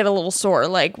shoulders get a little sore,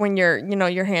 like when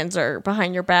your hands are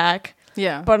behind your back.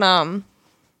 yeah. But other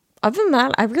than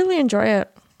that, I really enjoy it.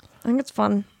 I think it's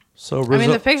fun. So I mean,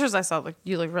 Rizzo, the pictures I saw,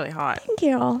 you look really hot. Thank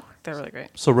you. They're really great.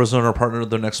 so Rizzo and her partner,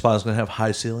 their next spot is going to have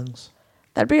high ceilings.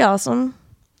 That'd be awesome.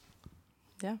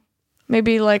 Yeah.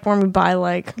 Maybe like when we buy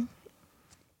like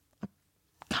a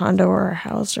condo or a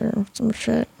house or some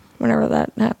shit. Whenever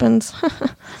that happens.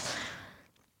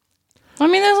 I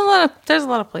mean, there's a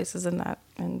lot of places in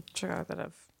Chicago that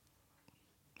have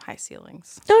high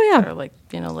ceilings. Oh, yeah. They're like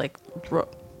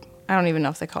I don't even know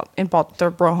if they call it they're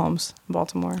row homes in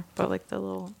Baltimore, but like the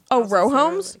little Oh, houses row that are,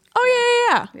 homes? like- Oh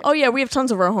yeah. Oh yeah, we have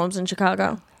tons of row homes in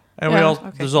Chicago. And Yeah. we all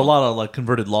Okay, there's a lot of like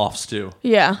converted lofts too.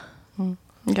 Yeah.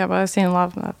 Yeah, but I've seen a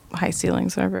lot of high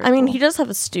ceilings. That are very I mean, cool. he does have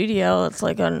a studio. It's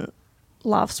like a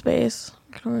loft space.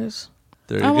 You can always.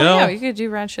 There you Oh go. well, yeah, you could do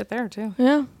rad shit there too.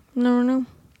 Yeah. Never know.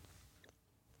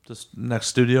 Just next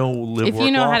studio, live If work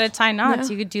you know how to loft. tie knots,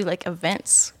 Yeah. you could do like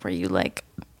events where you like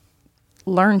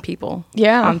learn people.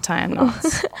 Yeah. on tying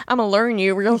knots. I'm gonna learn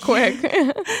you real quick.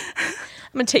 I'm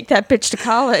gonna take that bitch to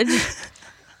college.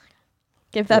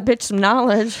 Give that bitch some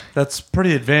knowledge. That's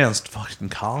pretty advanced. Fucking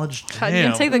college. You Damn.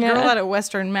 can take the girl Yeah. out of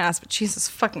Western Mass, but Jesus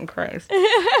fucking Christ.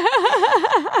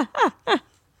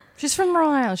 She's from Rhode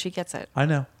Island. She gets it. I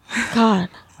know. God.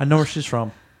 I know where she's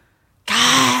from.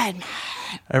 God.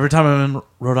 Every time I'm in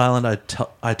Rhode Island,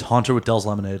 I taunt her with Dell's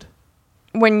Lemonade.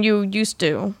 When you used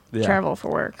to Yeah. travel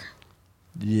for work.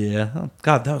 Yeah. Oh,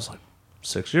 God, that was like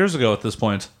 6 years ago at this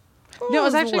point. No, it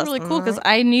was actually really cool because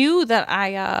I knew that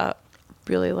I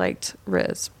really liked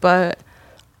Riz, but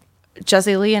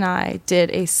Jesse Lee and I did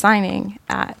a signing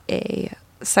at a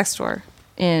sex store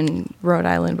in Rhode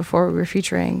Island before we were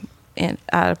featuring at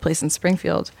a place in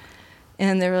Springfield,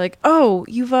 and they were like, "Oh,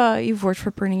 you've worked for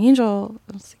Burning Angel?"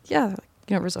 I was like, "Yeah."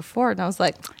 They're like, Rizzo Ford, and I was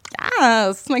like, "Ah,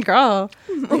 it's my girl."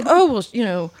 Like, "Oh,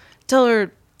 well, tell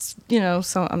her,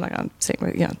 so I'm not gonna say,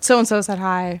 so and so said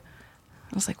hi."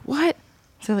 I was like, "What?"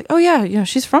 They're like, "Oh yeah,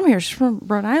 she's from here. She's from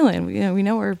Rhode Island. We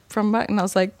know her from." And I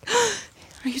was like,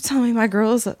 "Are you telling me my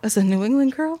girl is a New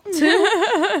England girl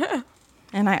too?"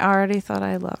 And I already thought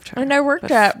I loved her. And I worked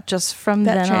But at just from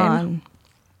that then chain. on.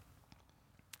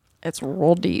 It's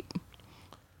real deep.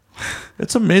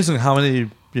 It's amazing how many,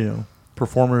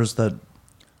 performers that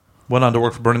went on to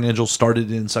work for Burning Angel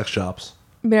started in sex shops.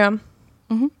 Yeah.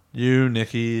 You,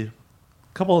 Nikki, a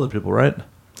couple other people, right?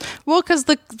 Well, because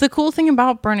the cool thing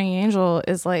about Burning Angel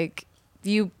is like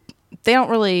they don't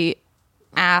really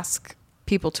ask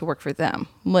people to work for them.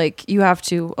 Like you have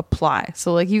to apply.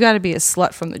 So like you got to be a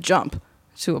slut from the jump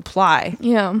to apply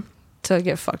Yeah. to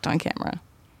get fucked on camera.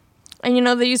 And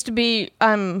they used to be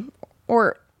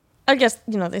or I guess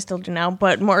they still do now,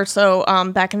 but more so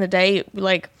back in the day,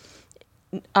 like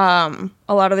a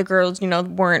lot of the girls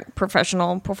weren't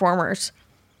professional performers.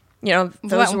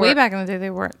 Those Way were, back in the day, they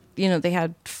weren't. They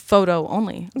had photo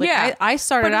only. Like, Yeah. I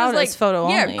started but it was out as photo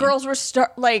yeah, only. girls were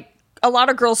a lot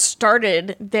of girls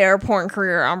started their porn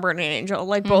career on Burning Angel,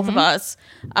 like both of us.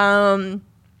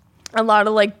 A lot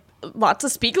of lots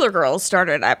of Spiegler girls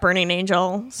started at Burning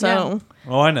Angel. So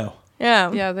Oh, I know.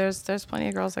 yeah. Yeah, there's plenty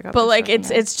of girls that got. But their like stuff in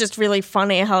there. it's just really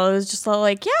funny how it was just all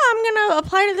like, yeah, I'm gonna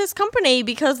apply to this company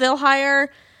because they'll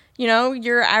hire,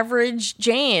 your average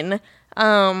Jane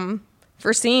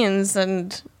for scenes,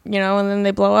 and and then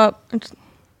they blow up. It's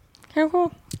kind of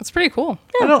cool. It's pretty cool.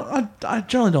 I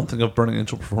generally don't think of Burning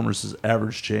Angel performers as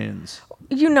average Janes.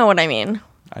 You know what I mean?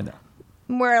 I know.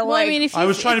 Where Well, I mean, if I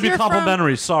was trying to be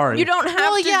complimentary. Sorry. you don't have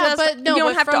Well, to yeah, just, but no, you don't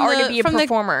but have to from already the- be a from the-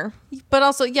 performer. But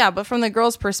also, yeah, but from the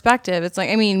girl's perspective, it's like,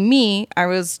 I mean, me, I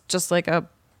was just like a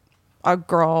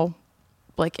girl,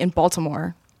 like in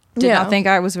Baltimore. Did Yeah. not think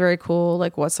I was very cool,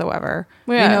 like whatsoever.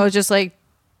 Yeah. Just like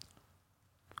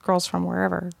girls from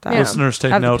wherever. That Listeners,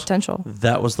 take have the note. potential.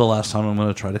 That was the last time I'm going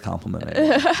to try to compliment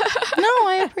anyone. No,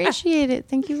 I appreciate it.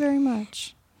 Thank you very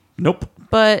much. Nope.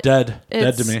 But Dead to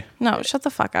it's- me. No, shut the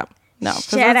fuck up. No, 'cause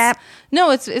Shut that's- up. No,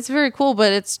 it's very cool,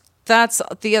 but that's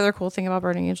the other cool thing about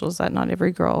Burning Angel is that not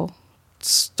every girl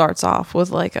starts off with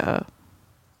like a,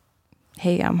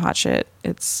 hey, I'm hot shit.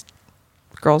 It's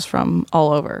girls from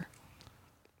all over.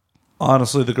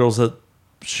 Honestly, the girls that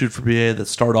shoot for BA that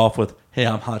start off with, hey,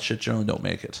 I'm hot shit Joan, don't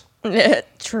make it.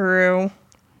 True.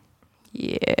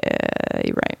 Yeah,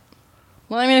 you're right.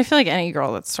 Well, I mean, I feel like any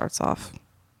girl that starts off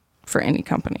for any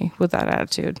company with that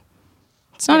attitude,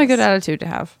 it's not a good attitude to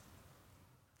have.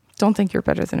 Don't think you're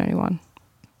better than anyone.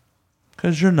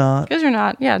 Because you're not. Because you're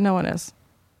not. Yeah, no one is.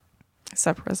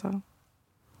 Except Rizzo.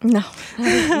 No.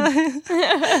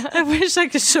 I wish I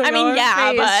could show you. I mean, her yeah,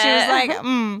 face. but- She was like,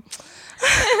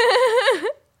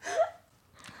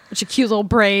 With your cute little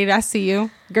braid. I see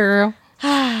you, girl.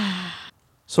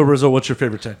 So, Rizzo, what's your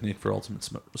favorite technique for ultimate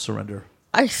surrender?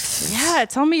 Yeah,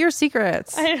 tell me your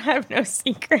secrets. I have no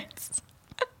secrets.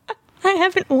 I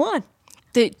haven't won.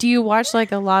 Do you watch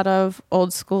like a lot of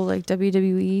old school like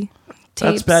WWE That's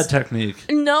tapes? bad technique.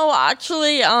 No,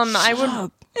 actually, I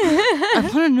would. I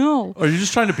want to know. Are you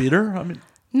just trying to beat her? I mean,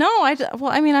 No, I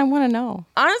want to know.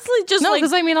 Honestly, just No, like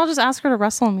because I'll just ask her to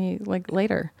wrestle me like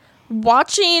later.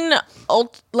 watching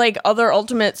other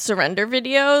Ultimate Surrender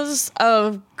videos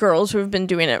of girls who have been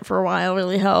doing it for a while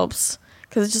really helps.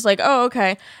 Because it's just like, oh,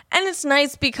 okay. And it's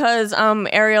nice because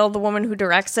Ariel, the woman who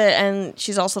directs it, and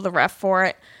she's also the ref for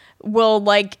it, will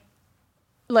like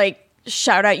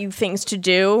shout at you things to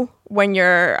do when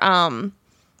you're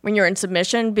in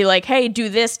submission. Be like, hey, do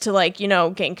this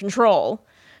to gain control.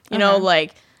 You know,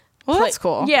 like. Well, that's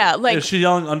cool. Yeah, like is she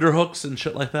yelling underhooks and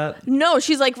shit like that? no,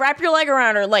 she's like, wrap your leg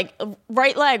around her, like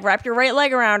right leg, wrap your right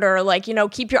leg around her, like,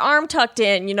 keep your arm tucked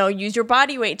in, use your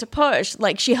body weight to push.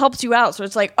 Like, she helps you out. So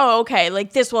it's like, oh, okay,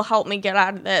 like this will help me get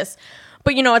out of this.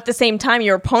 But, at the same time,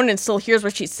 your opponent still hears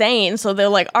what she's saying. So they're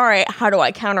like, all right, how do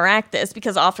I counteract this?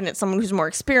 Because often it's someone who's more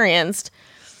experienced.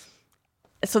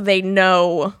 So they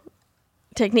know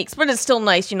techniques. But it's still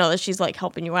nice, that she's like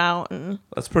helping you out. And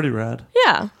That's pretty rad.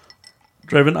 yeah.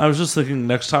 Draven, I was just thinking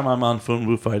next time I'm on Phone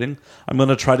Booth Fighting, I'm going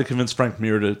to try to convince Frank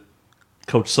Mir to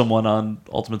coach someone on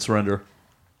Ultimate Surrender.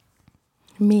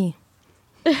 Me.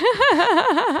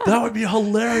 That would be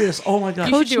hilarious. Oh my You god.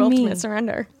 should do me. Ultimate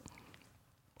Surrender.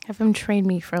 Have him train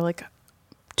me for like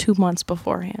 2 months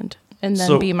beforehand and then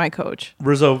So- be my coach.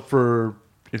 Rizzo,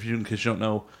 in case you don't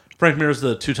know, Frank Mir is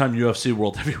the 2-time UFC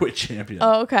World Heavyweight Champion.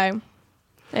 Oh, okay.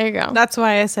 There you go. That's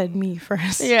why I said me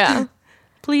first. Yeah.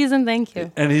 Please and thank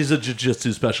you. And he's a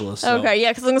jiu-jitsu specialist. So. Okay,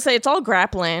 yeah, because I'm going to say it's all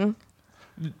grappling.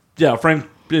 Yeah, Frank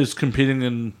is competing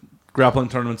in grappling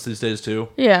tournaments these days too.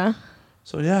 Yeah.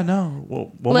 So yeah, no.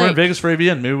 Well, when we're in Like- Vegas for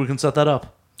AVN, maybe we can set that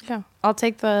up. Yeah. I'll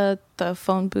take the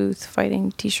phone booth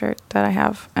fighting t-shirt that I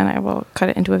have and I will cut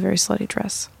it into a very slutty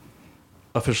dress.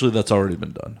 Officially, that's already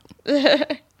been done.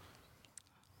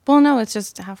 Well, no, it's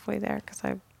just halfway there because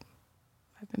I've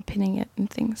been pinning it and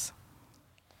things.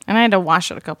 And I had to wash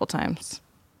it a couple times.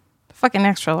 Fucking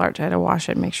extra large. I had to wash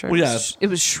it and make sure Well, yeah. it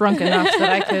was shrunk enough that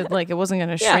I could, it wasn't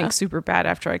going to Yeah. shrink super bad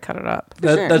after I cut it up.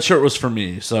 That shirt was for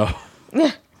me, so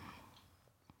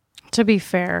To be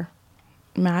fair,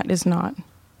 Matt is not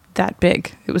that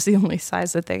big. It was the only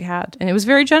size that they had. And it was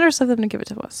very generous of them to give it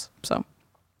to us. So,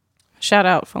 shout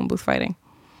out Phone Booth Fighting.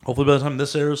 hopefully by the time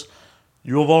this airs,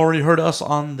 you have already heard us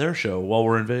on their show while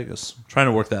we're in Vegas. Trying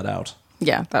to work that out.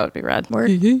 Yeah, that would be rad.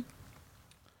 No.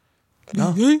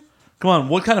 Come on,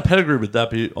 what kind of pedigree would that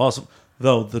be? Awesome.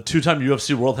 Though, the 2-time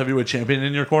UFC World Heavyweight Champion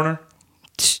in your corner?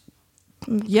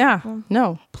 Yeah.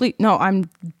 No, please. No, I'm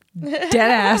dead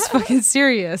ass fucking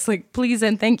serious. Like, please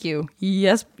and thank you.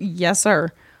 Yes, sir.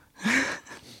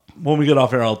 When we get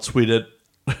off air, I'll tweet it,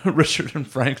 Richard and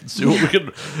Frank, and see what we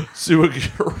can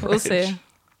We'll see.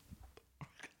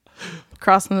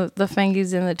 Crossing the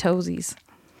fingies and the toesies.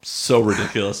 So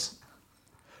ridiculous.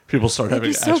 People start It'd having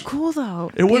be so actual- cool,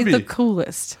 though. It would the be.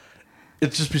 coolest.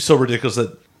 It'd just be so ridiculous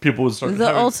that people would start The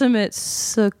having ultimate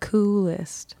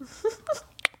coolest.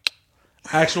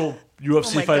 actual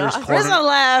UFC my fighters God. cornering,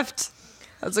 left.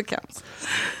 That's what counts.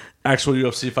 actual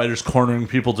UFC fighters cornering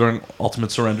people during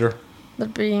Ultimate Surrender.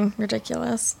 That'd be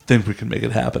ridiculous. Think we can make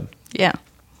it happen. Yeah.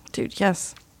 Dude,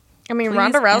 yes. I mean, Please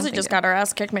Ronda and Rousey thank just you. got her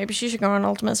ass kicked. Maybe she should go on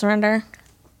Ultimate Surrender.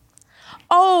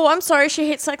 Oh, I'm sorry. She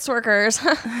hates sex workers.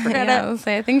 Forget Yeah, it. I'll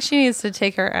say, I think she needs to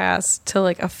take her ass to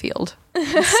a field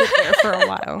and sit there for a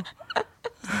while.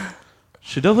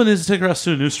 She definitely needs to take her ass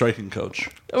to a new striking coach.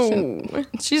 Ooh.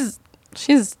 She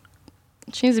needs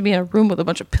to be in a room with a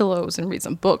bunch of pillows and read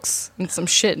some books and some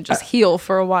shit and just heal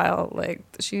for a while. Like,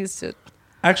 she needs to.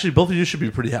 Actually, both of you should be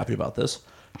pretty happy about this.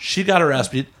 She got her ass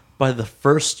beat by the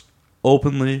first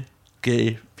openly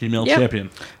gay female Yep. champion.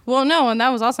 Well, no, and that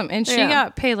was awesome. And she Yeah.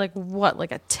 got paid like what,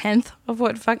 like a tenth of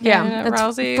what fucking Yeah, that's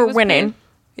Rousey for was winning. paid?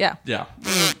 Yeah. Yeah.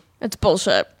 It's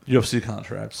bullshit. UFC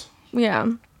contracts. Yeah.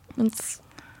 It's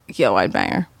Yo, I'd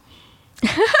bang her.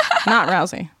 Not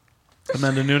Rousey.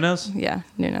 Amanda Nunes? Yeah,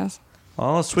 Nunes.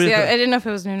 Oh, let's tweet See, I it. didn't know if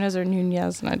it was Nunes or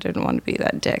Nunez, and I didn't want to be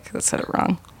that dick that said it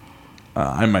wrong.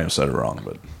 I might have said it wrong,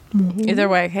 but. Either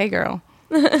way, hey girl.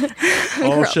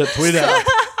 Oh, shit. Tweet at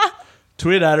her.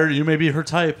 Tweet at her. You may be her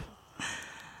type.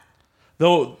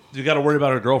 Though, you got to worry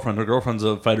about her girlfriend. Her girlfriend's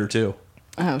a fighter, too.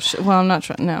 Oh shit. Well, I'm not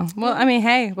trying. No. Well, I mean,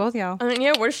 hey, both y'all. I mean,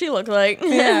 yeah, what does she look like?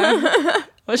 Yeah.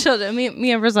 What's your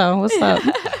me and Rizzo? What's up?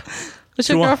 What's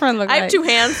your Two on- girlfriend look I like? have two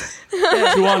hands.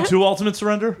 2-on-2 ultimate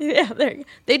surrender? Yeah,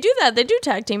 they do that. They do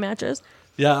tag team matches.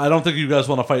 Yeah, I don't think you guys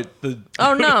want to fight the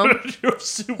Oh no.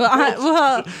 UFC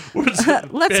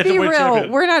Let's be real.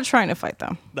 Champion. We're not trying to fight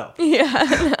them. No,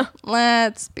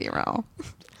 Let's be real.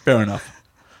 fair enough.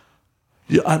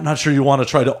 Yeah, I'm not sure you want to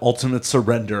try to ultimate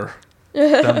surrender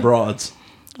them broads.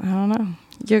 I don't know.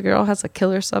 Your girl has a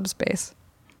killer subspace.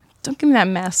 Don't give me that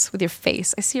mess with your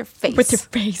face. I see your face. With your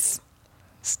face.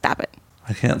 Stop it.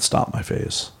 I can't stop my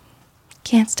face.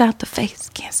 Can't stop the face.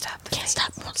 Can't stop the Can't face.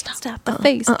 stop. Won't stop. Stop the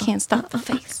face. Can't stop the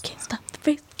face. Can't stop the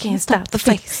face. Can't stop the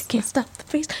face. Can't stop the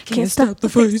face. Can't stop the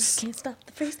face. Can't stop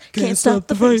the face. Can't stop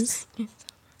the face.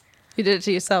 You did it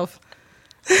to yourself.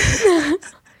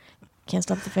 Can't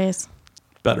stop the face.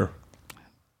 Better.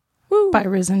 By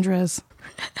Riz and Drez.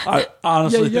 I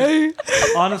honestly, Yay.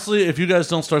 honestly, if you guys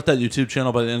don't start that YouTube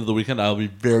channel by the end of the weekend, I'll be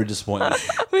very disappointed.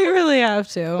 We really have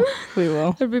to. We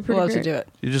will. That'd be pretty We'll have to great. do it.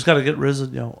 You just got to get Riz, a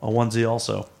onesie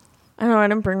also. I know I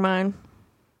didn't bring mine.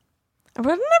 I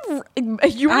wouldn't have.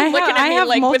 You were looking at me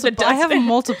like with the dust. I have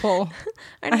multiple.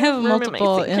 I I have room in my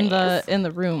multiple in suitcase.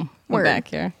 the room Word. back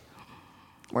here.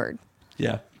 Word.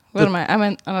 Yeah. What am I?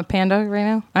 I'm a panda right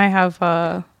now. I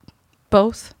have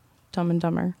both Dumb and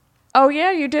Dumber. Oh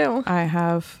yeah, you do. I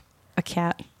have a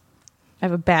cat. I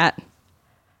have a bat.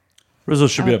 Rizzo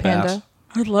should I'm be a a bat. panda.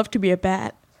 I'd love to be a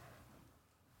bat.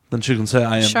 Then she can say,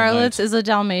 I am Charlotte's the is a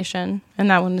Dalmatian, and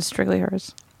that one is strictly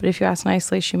hers. But if you ask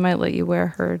nicely, she might let you wear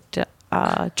her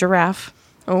giraffe.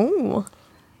 Oh.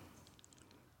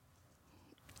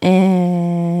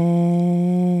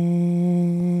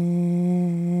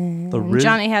 And The Riz,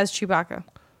 Johnny has Chewbacca.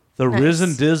 the Riz Nice.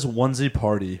 and Diz onesie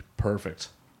party. Perfect.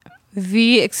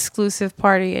 The exclusive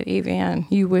party at Evian.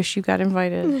 You wish you got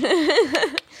invited.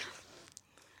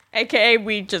 AKA,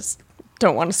 we just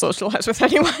don't want to socialize with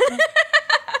anyone.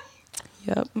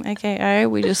 Yep. AKA,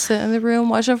 we just sit in the room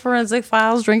watching Forensic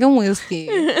Files, drinking whiskey.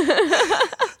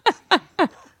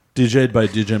 DJ'd by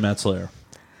DJ Matt Slayer.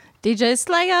 DJ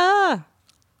Slayer.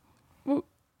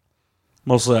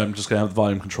 Mostly I'm just going to have the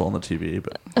volume control on the TV,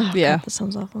 but Yeah. That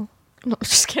sounds awful. No,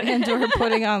 just kidding. And we're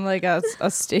putting on like a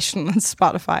station on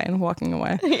Spotify and walking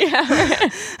away.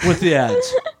 with the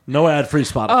ads. No ad-free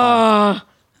Spotify.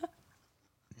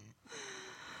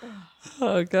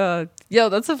 Oh god. Yo,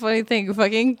 that's a funny thing.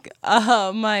 Fucking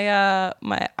our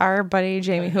buddy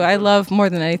Jamie, who I love more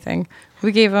than anything,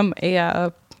 we gave him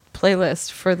a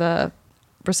playlist for the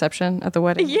reception at the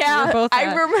wedding. Yeah, We were both I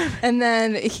at. remember. And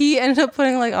then he ended up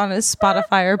putting like on his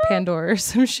Spotify or Pandora or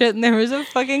some shit, and there was a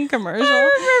fucking commercial.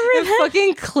 And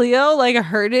fucking Cleo like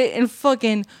heard it and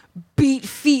fucking beat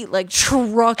feet like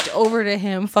trucked over to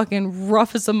him, fucking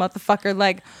rough as a motherfucker,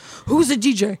 like, Who's a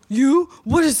DJ? You?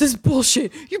 What is this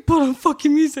bullshit? You put on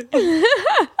fucking music.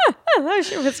 That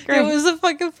shit was great. it was the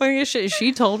fucking funniest shit.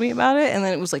 She told me about it, and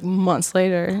then it was like months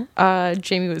later.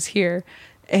 Jamie was here,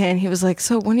 and he was like,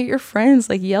 "So one of your friends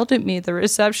like yelled at me at the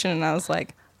reception," and I was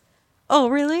like, "Oh,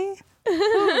 really?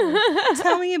 Ooh,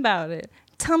 tell me about it.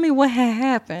 Tell me what had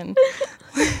happened."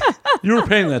 You were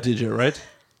paying that DJ, right?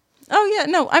 Oh yeah,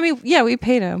 no, I mean, yeah, we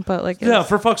paid him, but like, it Yeah, was-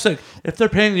 for fuck's sake. If they're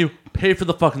paying you, pay for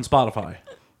the fucking Spotify.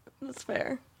 That's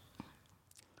fair.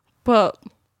 but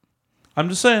I'm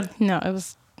just saying. no, that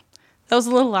was a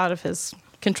little out of his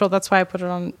control. That's why I put it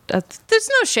on. There's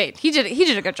no shade. He did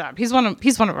a good job. He's one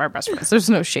of our best friends. There's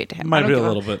no shade to him. Might I don't be a give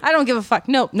little bit. I don't give a fuck.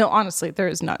 No, honestly, there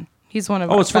is none. He's one of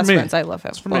Oh, our it's for best me. friends. I love him.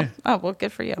 It's for me. Oh, well,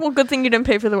 good for you. Well, good thing you didn't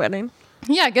pay for the wedding.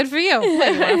 Yeah, good for you.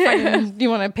 What, you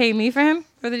want to pay me for him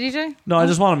for the DJ? No, I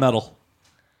just want a medal.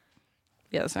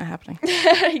 Yeah, that's not happening.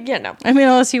 Yeah, no. I mean,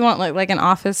 unless you want like an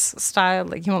office style,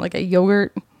 like you want like a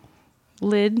yogurt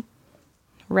lid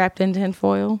wrapped in tin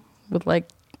foil with like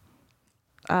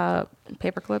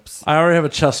paper clips. I already have a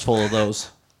chest full of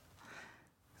those.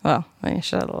 Well, then you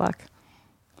should have the luck.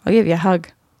 I'll give you a hug.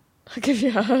 I'll give you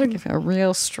a hug. Give you a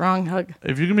real strong hug.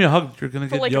 If you give me a hug, you're going to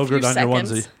For get like a yogurt few on your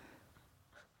seconds. onesie.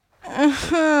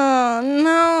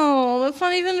 No, that's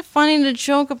not even funny to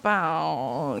joke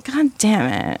about. God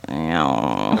damn it.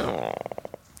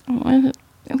 What?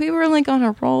 We were like on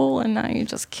a roll and now you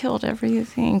just killed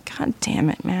everything. God damn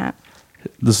it, Matt.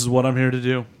 This is what I'm here to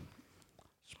do.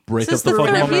 Just break up the fucking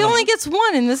He momentum. only gets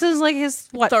one, and this is like his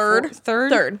what? Third.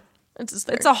 Third. It's his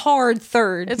third. It's a hard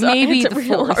third. It's maybe a the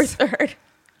real hard fourth. third.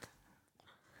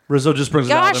 Rizzo just brings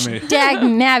Gosh, it out of me. dag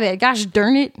nabbit. Gosh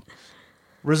darn it.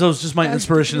 Rizzo's just my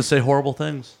inspiration to say horrible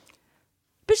things.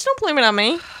 Bitch, don't blame it on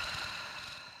me.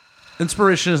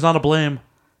 Inspiration is not a blame.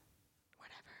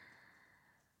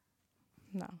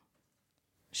 No.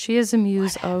 She is a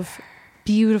muse of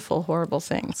beautiful, horrible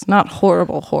things, not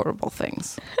horrible, horrible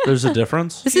things. There's a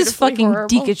difference. This is Beautifully fucking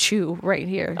horrible. Pikachu right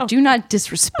here. Do not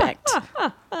disrespect.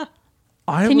 Can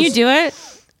Can you do it?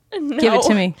 No. Give it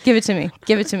to me. Give it to me.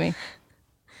 Give it to me.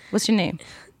 What's your name?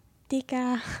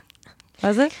 Tika.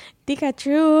 Was it?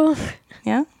 Pikachu.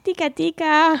 Yeah?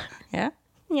 Tika. Yeah?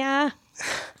 Yeah.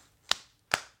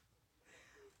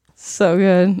 So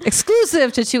good.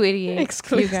 Exclusive to 288.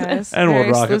 Exclusive. You guys. And Very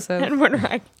Wood Rocket. exclusive. And we're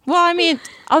right. Well, I mean,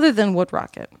 other than Wood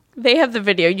Rocket. They have the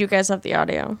video. You guys have the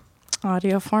audio.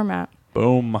 Audio format.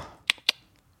 Boom.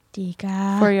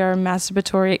 Tika. For your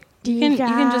masturbatory. You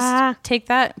can just take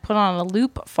that, put on a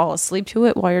loop, fall asleep to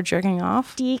it while you're jerking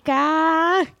off.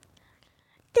 Tika.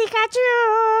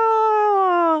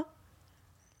 Pikachu.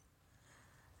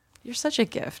 You're such a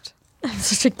gift. I'm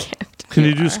such a gift. Can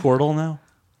you do Squirtle now?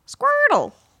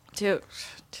 Squirtle. Dude.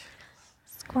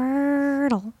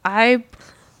 Squirtle. I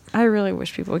really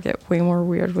wish people would get way more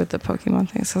weird with the Pokemon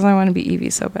things because I want to be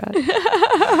Eevee so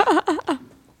bad.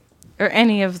 Or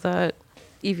any of the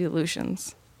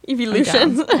evolutions.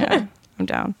 Evolutions. Yeah, I'm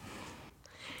down.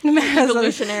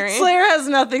 Evolutionary. Slayer has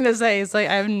nothing to say. It's like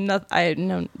I have no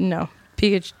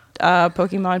Pikachu,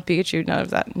 Pokemon, Pikachu, none of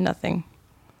that. Nothing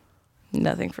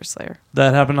for Slayer.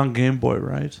 That happened on Game Boy,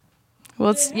 right?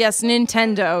 Well, it's yes,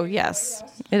 Nintendo. Yes,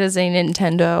 it is a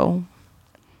Nintendo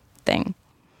thing.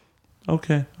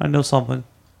 Okay, I know something.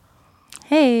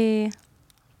 Hey,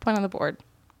 point on the board.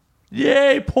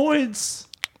 Yay, points!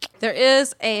 There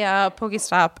is a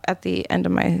Pokestop at the end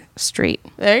of my street.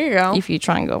 There you go. If you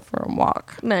try and go for a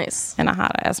walk Nice. in a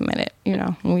hot ass minute,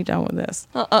 when we done with this,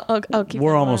 I'll keep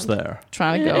We're that in almost mind. there.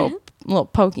 trying to go a little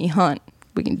pokey hunt,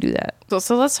 we can do that.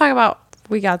 So let's talk about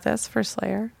we got this for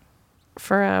Slayer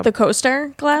for The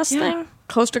coaster glass Yeah. thing?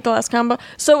 Coaster glass combo.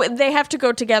 So they have to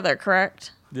go together,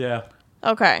 correct? Yeah.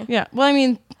 Okay. yeah. Well, I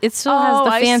mean, it still Oh, has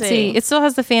the I fancy. see. It still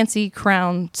has the fancy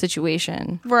crown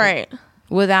situation Right.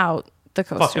 without the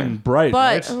coaster. Fucking bright,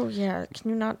 But right? Oh, yeah.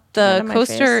 Can you not? the get in my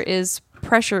coaster face? is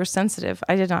pressure sensitive.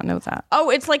 I did not know that. Oh,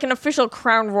 it's like an official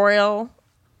Crown Royal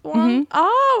one?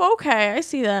 Oh, okay. I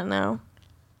see that now.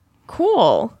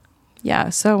 Cool. Yeah.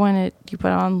 So when you put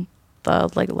it on, the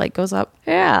light goes up.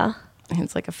 Yeah. And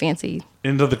it's like a fancy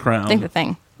Into the crown.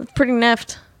 thing. That's pretty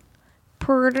nift.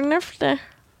 Pretty nifty.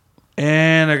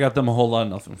 And I got them a whole lot of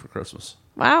nothing for Christmas.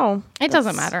 Wow. It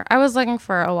doesn't matter. I was looking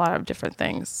for a lot of different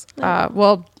things.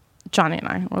 Well, Johnny and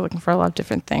I were looking for a lot of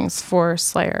different things for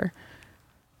Slayer.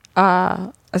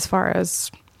 As far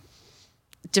as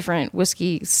different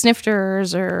whiskey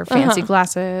snifters or fancy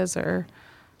glasses or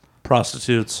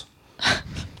Prostitutes.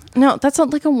 no, that's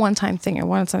not like a one-time thing. I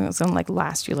wanted something that's gonna like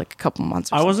last you like a couple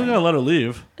months. Or I wasn't something. going to let her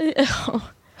leave.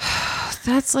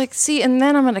 That's like see, and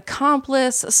then I'm an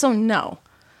accomplice. So no.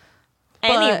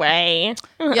 Anyway.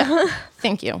 Yeah.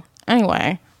 Thank you.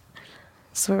 Anyway.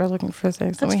 So we were looking for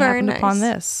things That's and we very happened upon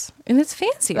nice. this. And it's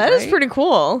fancy. That is right? pretty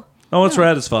cool. Oh, it's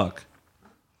rad as fuck.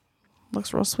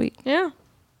 Looks real sweet. Yeah.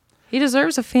 He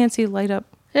deserves a fancy light up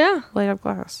Yeah.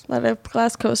 glass. Let a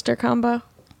glass coaster combo.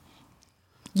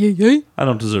 Yeah. I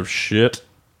don't deserve shit.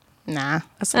 Nah,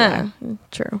 that's a lie.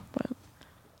 True.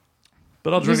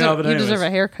 But I'll drink out of it You anyways. deserve a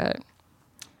haircut.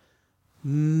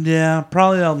 Yeah,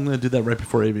 probably I'm going to do that right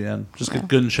before AVN. Just get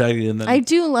good and shaggy and then... I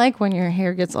do like when your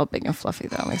hair gets all big and fluffy,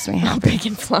 though. It makes me happy. Big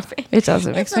and fluffy. It does.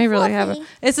 It makes me really happy.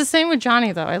 It's the same with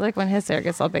Johnny, though. I like when his hair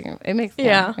gets all big. It makes me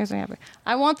happy.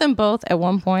 I want them both at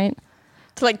one point.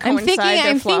 To like I'm coincide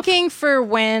their fluff. thinking for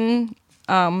when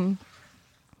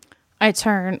I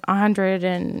turn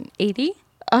 180.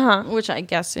 Which I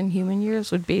guess in human years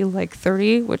would be like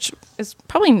 30, which is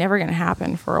probably never going to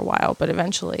happen for a while, but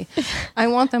eventually. I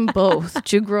want them both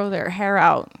to grow their hair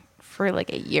out for like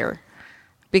a year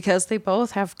because they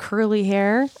both have curly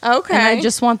hair. Okay. And I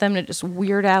just want them to just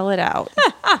Weird Al it out.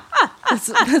 That's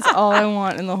all I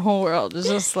want in the whole world. Is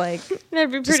just like,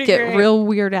 That'd be just pretty get great. real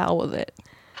Weird Al with it.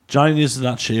 Johnny needs to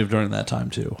not shave during that time,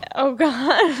 too. Oh, God.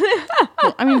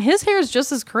 I mean, his hair is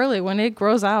just as curly when it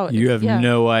grows out. You have Yeah.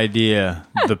 no idea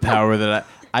the power that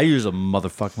I use a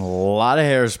motherfucking lot of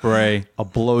hairspray, a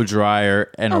blow dryer,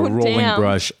 and a rolling damn.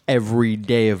 brush every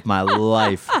day of my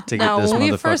life to get No, this when we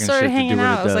motherfucking first shit started to do hanging what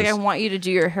out, it I was does. like, I want you to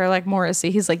do your hair like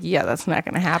Morrissey. He's like, yeah, that's not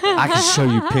going to happen. I can show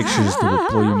you pictures that will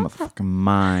blow your motherfucking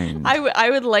mind. I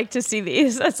would like to see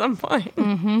these at some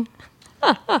point.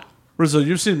 Rizzo,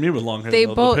 you've seen me with long hair. They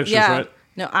though, both, the pictures, yeah. right?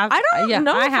 No, I don't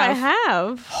know if I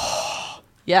have.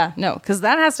 Yeah, no, because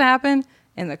that has to happen.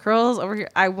 And the curls over here,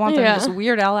 I want them Yeah. to just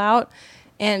Weird Al out.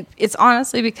 And it's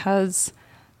honestly because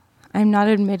I'm not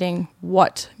admitting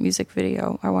what music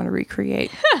video I want to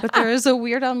recreate. But there is a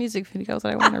Weird Al music video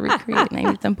that I want to recreate, and I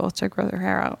need them both to grow their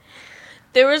hair out.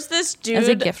 There was this dude As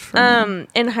a gift for me.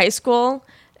 in high school,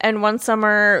 and one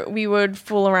summer we would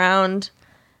fool around,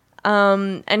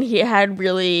 and he had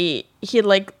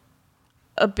like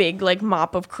a big like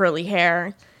mop of curly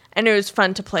hair, and it was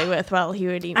fun to play with while he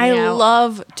would eat me I out.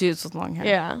 love dudes with long hair.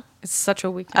 Yeah. It's such a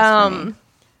weakness for me.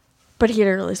 But he had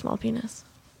a really small penis.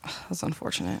 That's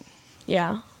unfortunate.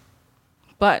 Yeah.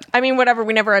 But I mean, whatever.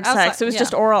 We never had Outside- sex. It was yeah.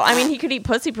 just oral. I mean, he could eat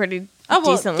pussy pretty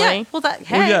decently. Yeah, well, that,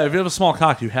 hey, Well, yeah, if you have a small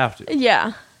cock, you have to.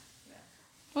 Yeah.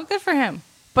 well, good for him.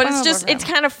 But Fun it's over just, for it's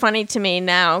him. kind of funny to me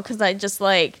now because I just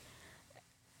like,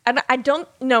 I don't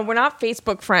know, we're not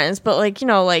Facebook friends, but like, you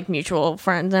know, like mutual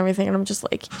friends and everything. And I'm just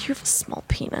like, you have a small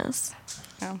penis.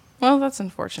 Yeah. Well, that's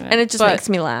unfortunate. And it just But makes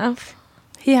me laugh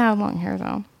he had long hair,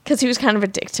 though. because he was kind of a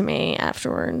dick to me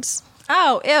afterwards.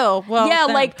 Oh, ew. Well, Yeah,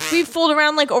 then- like we fooled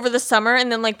around like over the summer,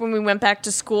 and then like when we went back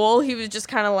to school, he was just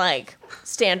kind of like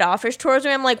standoffish towards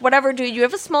me. I'm like, whatever, dude, you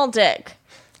have a small dick.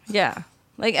 yeah.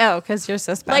 Like, oh, because you're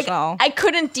so Like special. I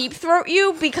couldn't deep throat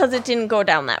you because it didn't go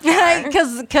down that far.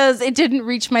 Because it didn't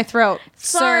reach my throat.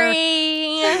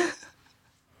 Sorry.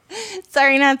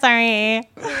 Sorry, not sorry.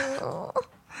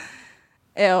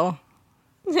 Ew.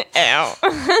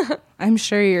 Ow. I'm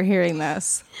sure you're hearing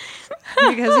this.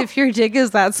 Because if your dick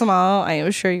is that small, I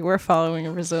am sure you were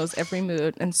following Rizzo's every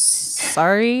mood. And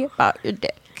sorry about your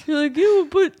dick. You're like, yeah,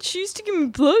 but she used to give me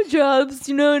blowjobs,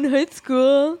 you know, in high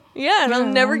school. Yeah, and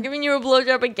I'm never giving you a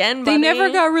blowjob again, buddy. They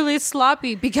never got really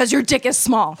sloppy because your dick is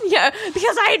small. Yeah,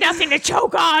 because I had nothing to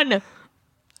choke on.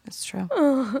 It's true.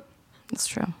 It's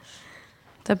true.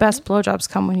 The best blowjobs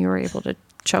come when you were able to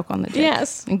choke on the dick.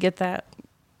 Yes. And get that.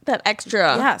 That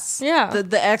extra. Yes. Yeah.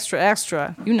 The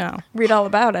extra, you know. Read all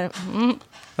about it.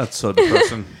 That's so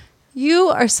depressing. You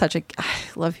are such a. I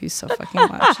love you so fucking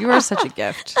much. You are such a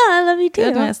gift. I love you too.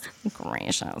 Goodness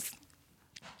gracious.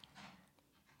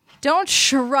 Don't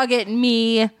shrug at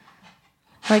me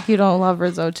like you don't love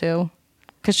Rizzo too.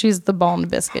 Because she's the bomb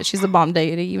biscuit. She's the bomb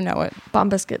deity. You know it. Bomb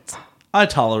biscuits. I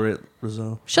tolerate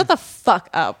Rizzo. Shut the fuck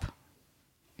up.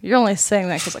 You're only saying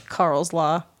that because of Carl's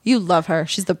Law. You love her.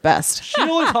 She's the best. She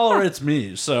only tolerates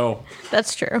me, so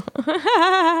That's true.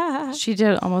 She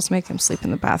did almost make him sleep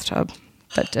in the bathtub.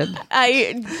 That did.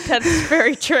 That's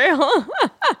very true.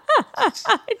 I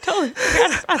totally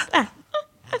forgot about that.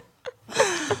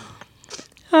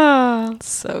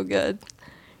 So good.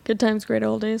 Good times, great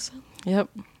old days. Yep.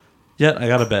 yeah, I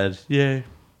got a bed. Yay.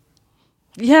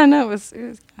 Yeah, no,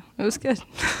 it was good.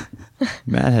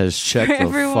 Matt has checked the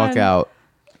everyone. fuck out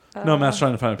No, Matt's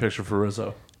trying to find a picture for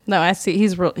Rizzo. No, I see.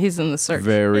 He's in the search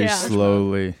very Yeah.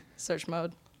 slowly.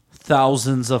 mode.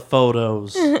 Thousands of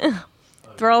photos.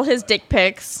 For all his dick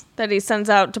pics that he sends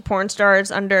out to porn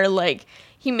stars under, like,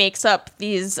 he makes up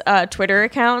these Twitter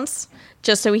accounts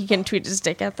just so he can tweet his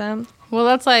dick at them. Well,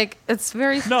 that's like it's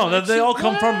very No, that they all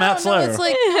come from Matt Slayer. It's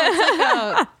like,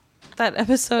 that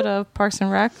episode of Parks and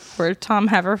Rec where Tom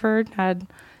Haverford had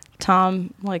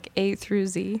Tom like A through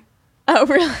Z. Oh,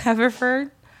 really? Haverford.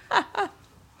 That's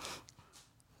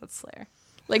Slayer.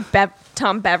 Like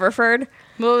Tom Beverford?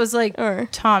 Well, it was like Or-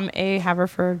 Tom A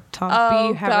Haverford, Tom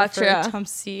Oh, B Haverford, gotcha. Tom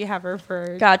C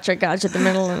Haverford. Gotcha, the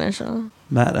middle initial.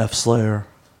 Matt F. Slayer.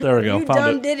 There we go.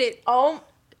 Found it. did it. Oh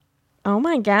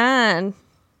my god.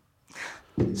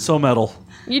 So metal.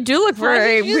 You do look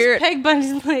very weird. Peg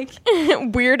Bundy's like,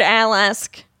 Weird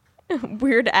Al-esque.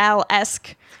 Weird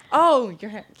Al-esque. oh,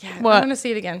 your hair. Yeah, What? I'm gonna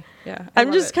see it again. Yeah, I I'm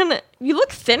love just it. kind of. You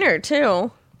look thinner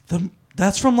too.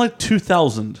 That's from like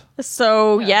 2000.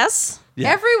 So yes. Yeah.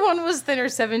 Everyone was thinner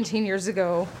 17 years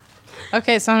ago.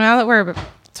 Okay, so now that we're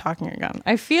talking again,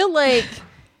 I feel like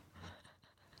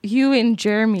you and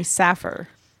Jeremy Saffer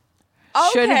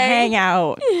should Okay. hang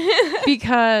out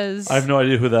because I have no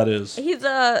idea who that is. He's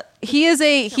he's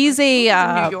a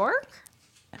New York.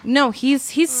 no, he's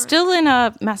still in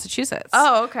Massachusetts.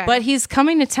 Oh, okay. But he's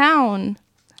coming to town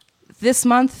this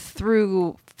month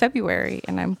through February,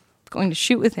 and I'm going to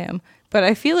shoot with him. But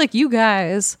I feel like you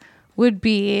guys would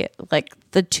be like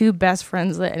the two best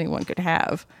friends that anyone could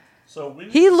have.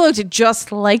 He looked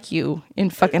just like you in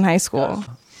fucking high school.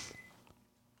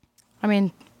 I mean,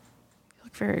 you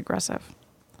look very aggressive,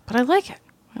 but I like it.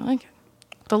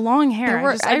 The long hair.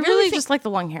 I really think- just like the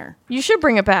long hair. You should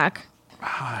bring it back.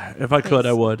 If I could,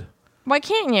 I would. Why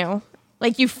can't you?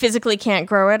 Like, you physically can't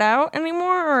grow it out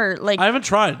anymore, or like I haven't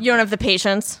tried. you don't have the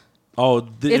patience? Oh,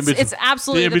 the It's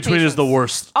absolutely the in between is the patience.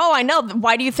 worst. Oh, I know.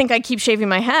 Why do you think I keep shaving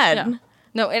my head? Yeah.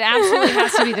 No, it absolutely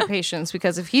has to be the patience,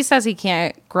 because if he says he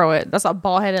can't grow it, that's a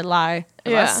bald-headed lie.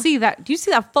 Yeah. I see that. Do you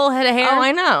see that full head of hair? Oh,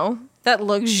 I know. That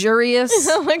luxurious,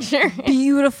 Luxurious.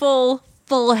 beautiful,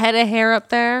 full head of hair up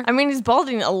there. I mean, he's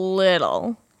balding a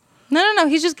little. No.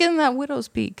 He's just getting that widow's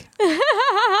peak.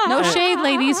 No shade,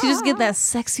 ladies. He's just getting that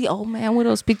sexy old man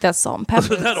widow's peak. That salt and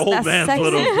pepper. That old That's man's sexy.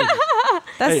 little.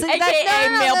 That's Hey. AKA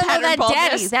male pattern that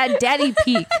baldness. daddy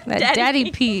peak. That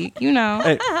daddy peak. You know.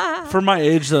 Hey, for my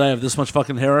age that I have this much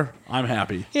fucking hair, I'm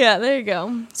happy. Yeah, there you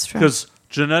go. It's true. Because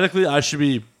genetically, I should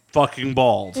be fucking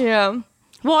bald. Yeah.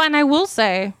 Well, and I will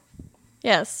say,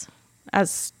 Yes.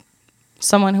 as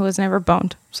someone who has never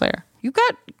boned Slayer, you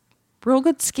got real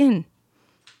good skin.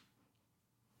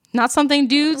 Not something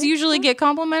dudes usually get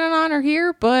complimented on or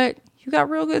hear, but you got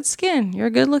real good skin. You're a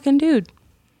good looking dude.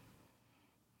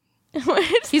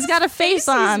 He's got a face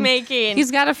on. He's making.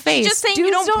 He's got a face. just saying Dudes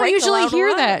you don't break usually allowed hear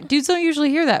allowed. that. Dudes don't usually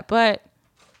hear that, but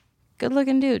good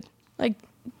looking dude. Like,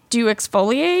 do you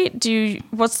exfoliate?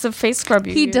 What's the face scrub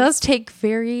you He use? does take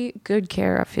very good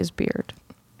care of his beard.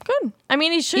 Good. I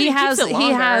mean, he should. He keeps has it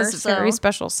longer, so very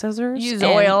special scissors. use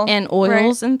and, oil and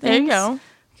oils Right. and things. There you go.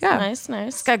 Yeah, Nice.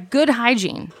 It's got good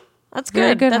hygiene. That's Very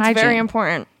good. good That's very hygiene.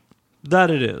 important.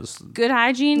 That it is. Good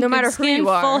hygiene. No good matter who skin, you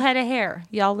are. full head of hair.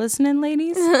 Y'all listening,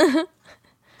 ladies?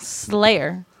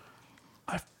 Slayer.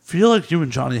 I feel like you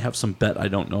and Johnny have some bet I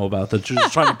don't know about that you're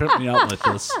just trying to pimp me out like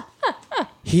this.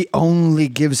 He only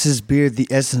gives his beard the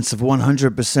essence of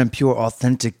 100% pure,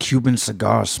 authentic Cuban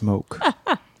cigar smoke.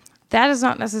 That is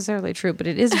not necessarily true, but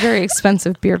it is very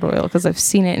expensive beard oil because I've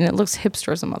seen it and it looks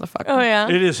hipster as a motherfucker. Oh yeah.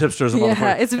 It is hipster as a Yeah,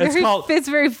 motherfucker. it's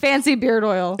very fancy beard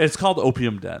oil. It's called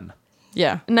Opium Den.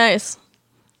 Yeah, Nice.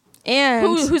 and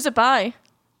Who's it by?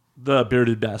 The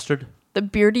bearded bastard. The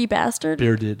beardy bastard.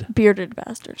 Bearded. Bearded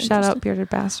bastard. shout out bearded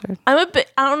bastard. I'm a bit.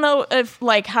 I don't know if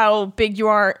like how big you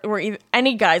are, or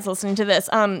any guys listening to this.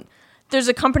 There's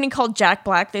a company called Jack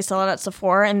Black. They sell it at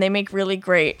Sephora, and they make really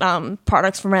great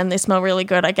products for men. They smell really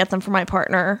good. I get them for my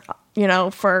partner,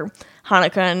 for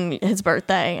Hanukkah and his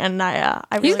birthday. And I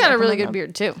really He's got a really recommend good them.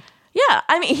 beard too. Yeah,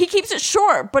 I mean, he keeps it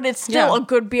short, but it's still Yeah. a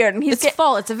good beard, and It's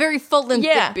full. It's a very full and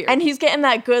yeah, thick beard. and he's getting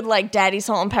that good like daddy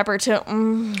salt and pepper too.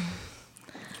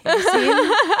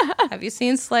 Have you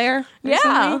seen Slayer? Yeah.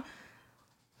 recently?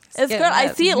 It's getting good. I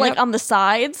that- see it like yep. on the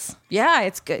sides. Yeah,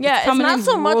 it's good. Yeah, it's coming not in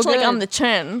so much real like good. on the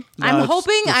chin. I'm No,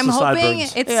 hoping it's the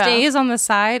sideburns. it Yeah. stays on the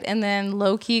side and then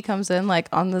low key comes in like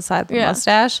on the side of the Yeah.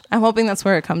 mustache. I'm hoping that's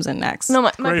where it comes in next. No,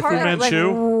 my Grapefruit partner Man like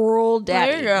Chew? real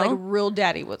daddy, There you go. like real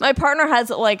daddy with my partner has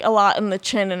it like a lot in the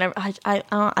chin, and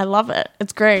I love it.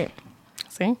 It's great.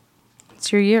 See,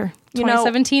 it's your year. You know,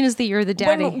 2017 is the year of the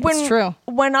daddy. It's true.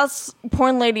 When us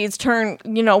porn ladies turn,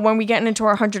 when we get into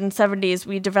our 170s,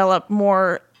 we develop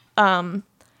more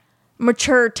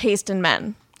mature taste in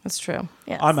men. It's true.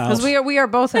 Yes. I'm out. Because we are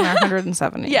both in our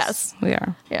 170s. Yes. we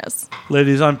are. Yes.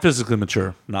 Ladies, I'm physically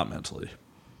mature, not mentally.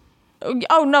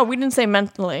 Oh no, we didn't say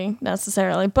mentally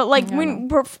necessarily, but like we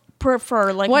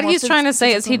prefer like What more he's trying to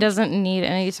say is he physical. doesn't need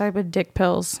any type of dick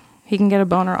pills. He can get a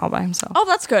boner all by himself. Oh,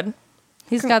 that's good.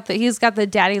 He's got the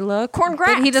daddy look, Corn but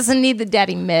he grass. doesn't need the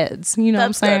daddy mids. You know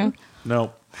That's what I'm saying? good.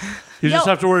 No. You just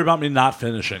have to worry about me not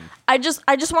finishing. I just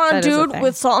want That a is a dude thing.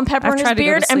 with salt and pepper I've in his tried to go to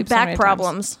beard and sleep so back many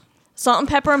problems. Salt and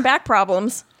pepper and back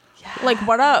problems. Like,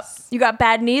 what up? You got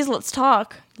bad knees? Let's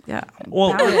talk. Yeah.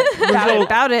 Well,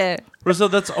 About it. Rizzo,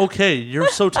 that's okay. You're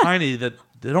so tiny that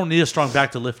they don't need a strong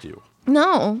back to lift you.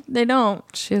 No, they don't.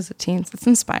 She is a teen. It's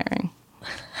inspiring.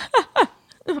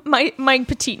 My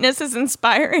petiteness is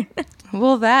inspiring.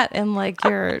 Well, that and like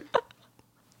your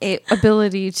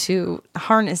ability to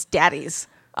harness daddies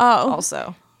Oh,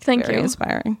 also. thank Very you.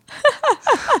 inspiring.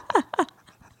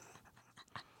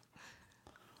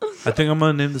 I think I'm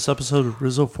going to name this episode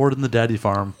Rizzo Ford and the Daddy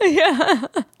Farm.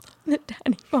 The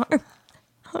daddy farm.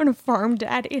 On a farm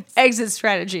daddy. Exit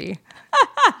strategy.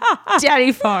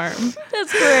 Daddy farm.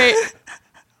 That's great.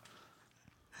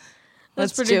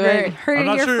 Let's pretty do great. it. Heard I'm it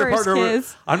not here sure your first, partner.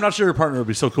 kids. I'm not sure your partner would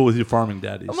be so cool with you farming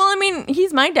daddies. Well, I mean,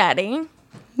 he's my daddy.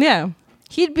 Yeah.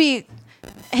 He'd be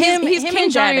him. he's him king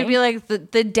and Johnny daddy. would be like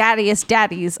the daddiest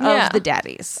daddies Yeah. of the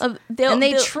daddies. They'll- and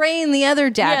they they'll- train the other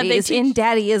daddies teach- in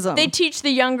daddyism. They teach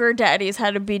the younger daddies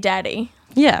how to be daddy.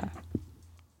 yeah.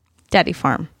 Daddy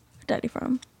farm.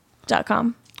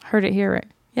 Daddyfarm.com. Heard it here, right?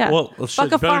 Yeah. Well, shit, Fuck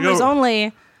you a better farmers go-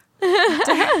 only.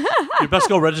 You best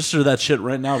go register that shit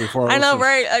right now before I know,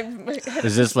 listen. right?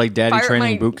 Is this like daddy Fire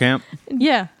training my- boot camp?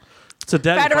 Yeah. It's a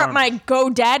daddy Fire up farm. my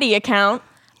GoDaddy account.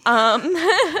 But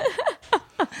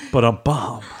I'm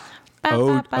bomb.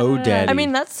 Oh, daddy. I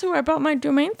mean, that's who I bought my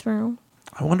domain through.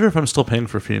 I wonder if I'm still paying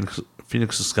for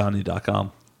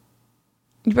phoenixascani.com.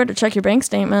 You better check your bank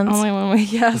statements. Only one way.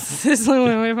 Yes. This is the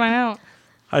only one way to find out.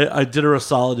 I did her a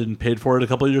solid and paid for it a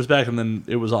couple of years back, and then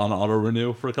it was on auto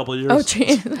renew for a couple of years. Oh,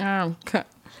 jeez. Okay.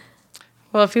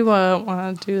 Well, if you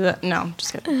want to do that, no,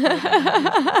 just kidding.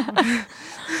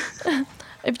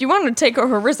 If you want to take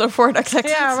over Rizzo Ford XXX.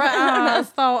 Yeah, right.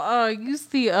 So use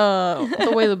the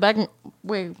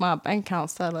way my bank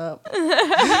account's set up.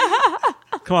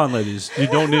 Come on, ladies. You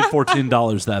don't need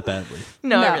 $14 that badly.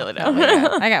 No, I really don't.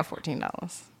 I got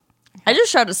 $14. I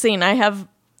just shot a scene. I have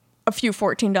a few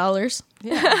 $14.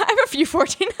 Yeah. I have a few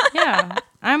 $14. Yeah,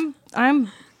 I'm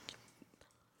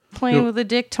playing with a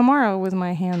dick tomorrow with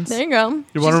my hands. There you go. You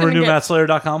She's want to gonna renew get-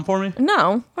 mattslayer.com for me?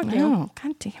 No. Fuck you. No,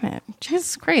 god damn it.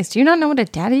 Jesus Christ. Do you not know what a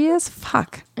daddy is?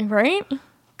 Fuck. Right?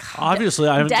 Obviously,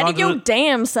 I haven't Daddy, gone your to the,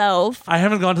 damn self. I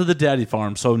haven't gone to the daddy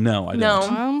farm, so no, I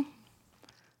don't. No.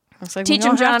 Looks like Teach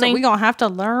him, Johnny. We're going to have to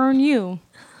learn you.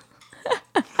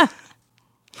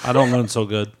 I don't learn so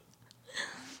good.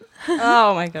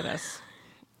 Oh my goodness.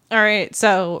 All right.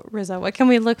 So, Rizzo, what can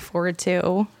we look forward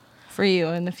to for you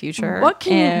in the future? What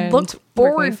can you And look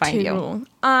where can we forward find to? you?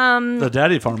 The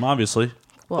daddy farm, obviously.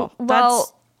 Well,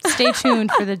 Well- that's, stay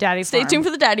tuned for the daddy farm. Stay tuned for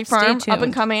the Daddy Farm. Stay Up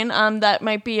and tuned. coming. That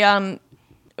might be by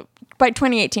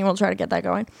 2018 we'll try to get that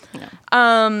going.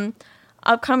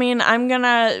 Upcoming, I'm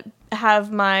gonna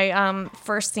have my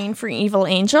first scene for Evil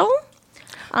Angel.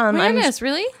 Oh my goodness,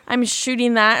 really? I'm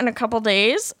shooting that in a couple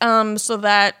days. So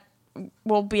that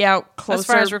will be out closer. As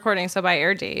far as recording, so by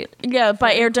air date. Yeah,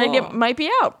 by air date cool. it might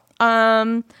be out.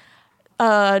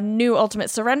 A new Ultimate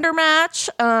Surrender match.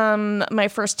 My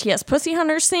first TS Pussy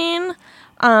Hunter scene.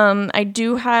 I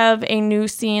do have a new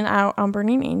scene out on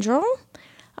Burning Angel.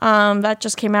 That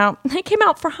just came out. It came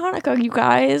out for Hanukkah, you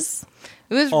guys.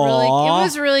 It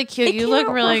was really cute. It You came look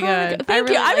out really for good. Hanukkah. Thank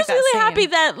you. I like was that really scene. happy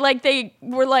that like they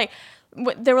were like,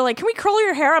 can we curl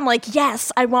your hair? I'm like,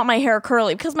 yes, I want my hair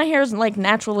curly because my hair is like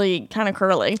naturally kind of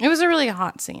curly. It was a really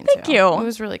hot scene. Thank too. you. It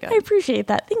was really good. I appreciate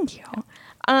that. Thank you.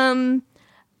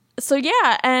 So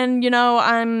yeah, and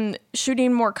I'm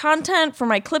shooting more content for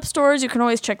my clip stores. You can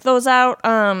always check those out.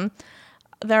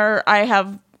 There I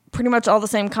have pretty much all the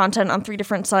same content on 3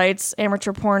 different sites: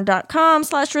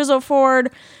 amateurporn.com/RizzoFord,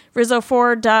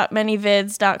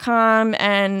 RizzoFord.manyvids.com,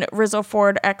 and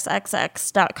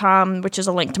RizzoFordXXX.com, which is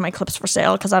a link to my clips for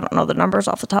sale because I don't know the numbers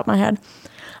off the top of my head.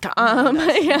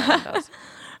 Yeah.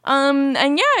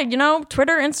 And yeah,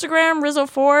 Twitter, Instagram, Rizzo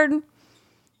Ford.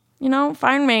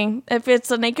 Find me. If it's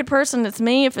a naked person, it's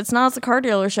me. If it's not, it's a car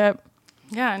dealership.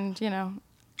 Yeah, and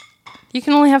you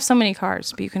can only have so many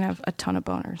cars, but you can have a ton of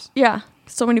boners. Yeah,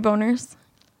 so many boners.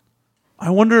 I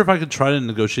wonder if I could try to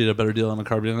negotiate a better deal on a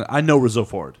car. I know Rizzo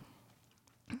Ford.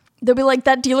 They'll be like,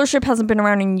 that dealership hasn't been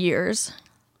around in years.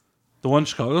 The one in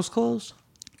Chicago's closed?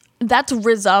 That's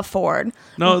Rizza Ford.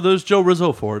 No, there's Joe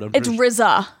Rizzo Ford. It's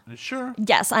Rizza. Sure.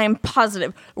 Yes, I am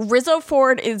positive. Rizzo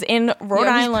Ford is in Rhode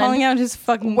He's Island. pulling out his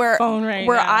fucking Where- phone right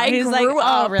where now. I He's grew like,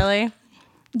 up. Oh, really?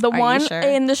 The you one sure?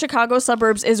 in the Chicago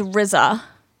suburbs is Rizza.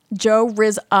 Joe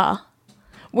Rizza.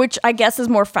 Which I guess is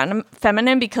more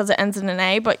feminine because it ends in an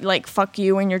A, but like, fuck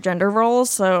you and your gender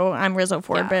roles, so I'm Rizzo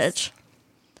Ford, Yes. bitch.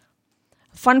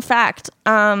 Fun fact,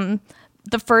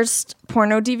 the first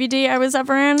porno DVD I was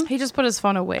ever in. He just put his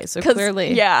phone away, so 'Cause-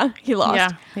 clearly. Yeah, he lost. Yeah,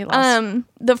 he lost.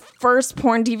 The first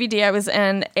porn DVD I was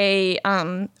in, a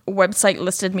website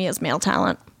listed me as male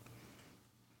talent.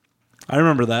 I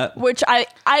remember that. Which I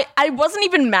wasn't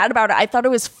even mad about it. I thought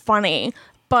it was funny.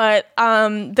 But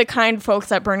the kind folks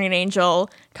at Burning Angel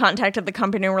contacted the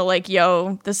company and were like,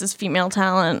 yo, this is female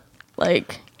talent.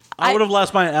 Like, I would have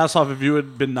laughed my ass off if you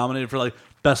had been nominated for like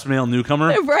Best Male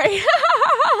Newcomer. right.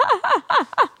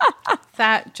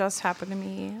 That just happened to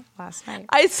me last night.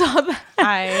 I saw that.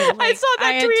 I saw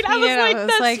that had tweet. I was tweeted, like,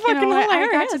 that's fucking I got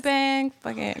hilarious. to bang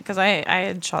fucking because I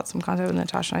had shot some content with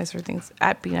Natasha Nice for things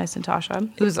at Be Nice Natasha,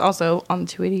 who's also on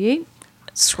the 288.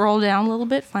 Scroll down a little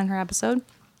bit, find her episode.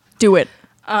 Do it.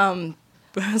 I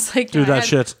was like, Do that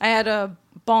shit. I had a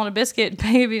ball and a biscuit,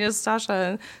 baby Natasha.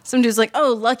 And some dude's like,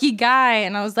 oh, lucky guy,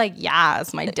 and I was like,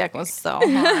 yes, my dick was so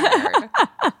hard.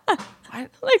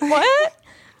 Like, what?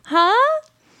 Huh?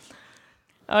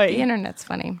 Oh, The internet's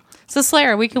funny. So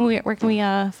Slayer, where can we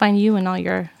find you and all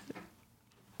your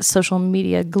social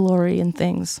media glory and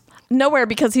things? Nowhere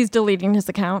because he's deleting his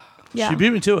account. Yeah. She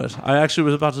beat me to it. I actually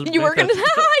was about to. You were gonna.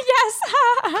 Yes.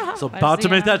 I was about to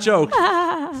make that joke.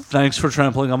 Thanks for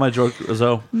trampling on my joke,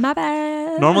 Rizzo. My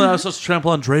bad. Normally, I was supposed to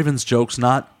trample on Draven's jokes,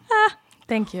 not.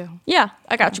 Thank you. Yeah,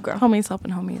 I got you, girl. Homies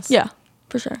helping homies. Yeah,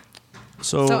 for sure.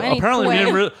 So any apparently, point-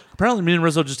 me and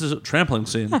Rizzo just did a trampling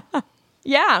scene.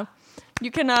 Yeah,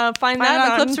 you can find Find that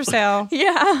it on Clips for Sale.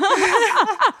 Yeah.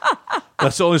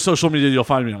 That's the only social media you'll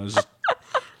find me on. Is just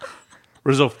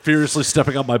Rizzo furiously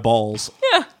stepping on my balls.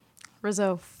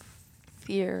 Rizzo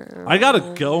Fear. I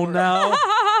gotta go now.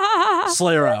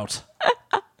 Slayer out.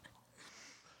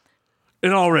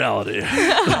 In all reality,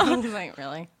 Like,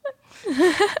 really?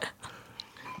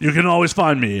 you can always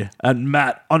find me at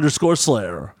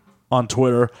Matt_Slayer on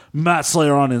Twitter, Matt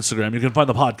Slayer on Instagram. You can find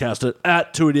the podcast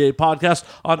at 288 Podcast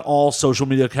on all social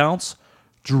media accounts.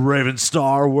 Draven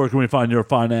Star, where can we find your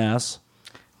fine ass?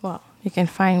 Well, you can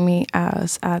find me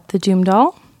as at the Doom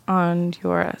Doll on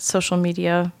your social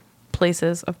media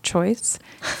places of choice.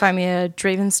 Find me at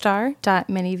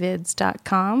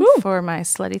dravenstar.manyvids.com for my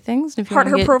slutty things. If you Heart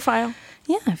wanna her get- profile.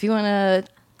 Yeah, if you want to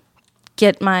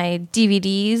get my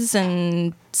DVDs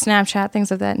and Snapchat,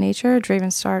 things of that nature,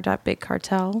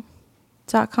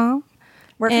 dravenstar.bigcartel.com.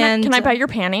 Where can I And, buy your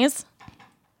panties?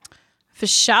 For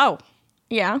show.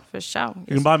 Yeah. For show.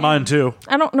 You can buy mine too.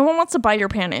 No one wants to buy your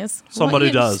panties.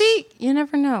 Somebody does. See, you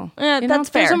never know. Yeah, You know, that's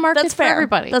fair. There's a market That's for fair.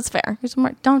 everybody. That's fair. There's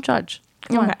a don't judge.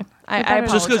 Come on. Okay. I You're better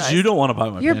Just because apologize. you don't want to buy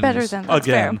my You're panties. better than that.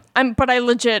 Again. But I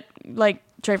legit like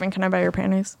Draven. Can I buy your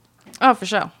panties? Oh, for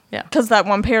sure. Yeah. Because that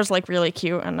one pair is like really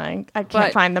cute, and I can't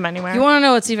But find them anywhere. You want to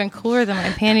know what's even cooler than my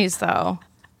panties, though?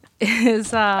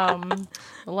 Is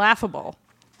Laughable.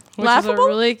 Which Laughable? Is a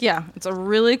really, it's a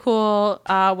really cool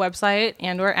website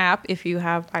and/or app. If you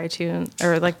have iTunes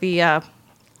or like the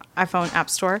iPhone App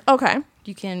Store, Okay.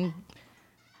 you can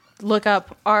look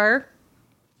up our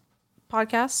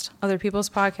podcast, other people's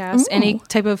podcasts, any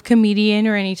type of comedian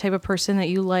or any type of person that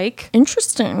you like.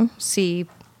 Interesting. See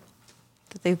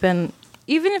that they've been,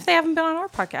 even if they haven't been on our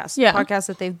podcast, Yeah. podcasts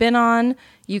that they've been on,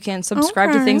 you can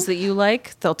subscribe to Okay. things that you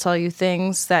like. They'll tell you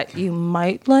things that you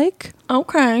might like.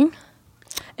 Okay.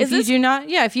 If you do not,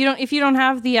 if you don't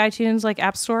have the iTunes like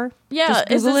App Store, just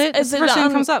Google it. It's the first thing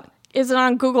that comes up. Is it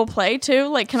on Google Play too?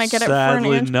 Like, can I get it for an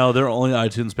Sadly, Android? no. They're only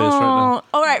iTunes based right now.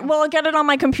 All right. Well, I'll get it on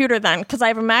my computer then, because I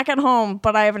have a Mac at home,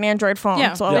 but I have an Android phone.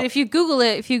 Yeah, So but if you Google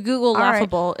it, if you Google right.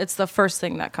 Laughable, it's the first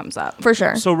thing that comes up. for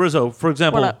sure. So Rizzo, for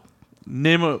example, What up?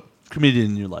 name a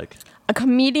comedian you like. A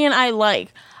comedian I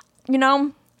like. You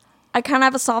know, I kind of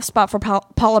have a soft spot for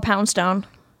Paula Poundstone.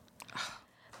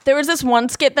 There was this one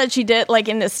skit that she did, like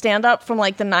in this stand-up from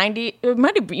like the 90s. It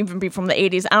might even be from the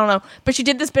 80s. I don't know. But she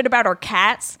did this bit about her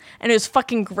cats, and it was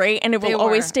fucking great, and it will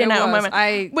always stand out in my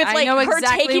mind. With I like know her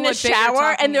exactly taking a what bit you're shower,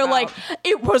 talking and they're about. like,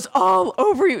 it was all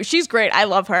over you. She's great. I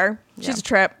love her. She's a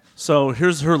trip. So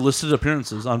here's her listed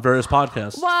appearances on various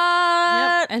podcasts.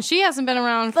 What? And she hasn't been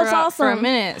around for, That's for a awesome.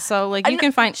 minute, so like you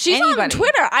can find She's anybody. on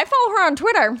Twitter. I follow her on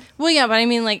Twitter. Well, yeah, but I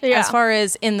mean, like Yeah. as far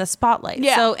as in the spotlight.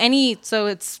 Yeah. So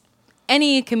it's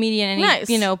any comedian, any Nice.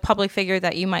 public figure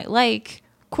that you might like,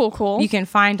 Cool. you can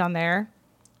find on there.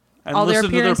 And all their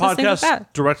listen to their appearances, things like podcasts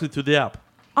that. directly through the app.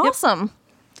 Awesome.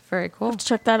 It's very cool.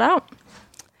 Check that out.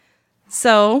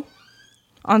 So,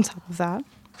 on top of that,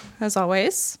 as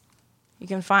always, you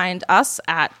can find us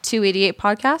at 288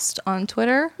 Podcast on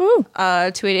Twitter,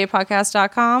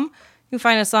 288podcast.com. You can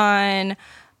find us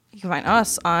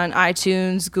on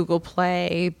iTunes, Google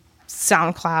Play,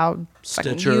 SoundCloud,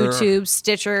 fucking Stitcher. YouTube,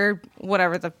 Stitcher,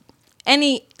 whatever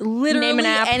literally Name an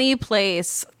app. any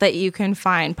place that you can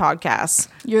find podcasts.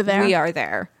 You're there. We are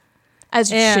there.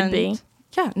 As you should And be.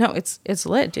 yeah, no, it's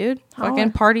lit, dude. Holler.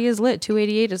 Fucking party is lit.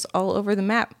 288 is all over the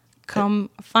map. Come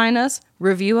find us,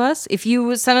 review us. If you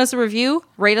would send us a review,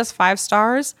 rate us 5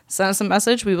 stars, send us a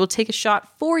message. We will take a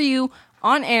shot for you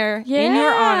on air in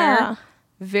your Yeah. honor.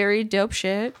 Very dope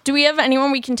shit. Do we have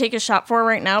anyone we can take a shot for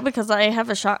right now? Because I have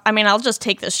a shot. I mean, I'll just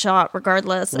take this shot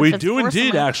regardless. if We it's do for indeed,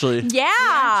 someone. actually. Yeah.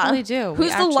 actually do. We Who's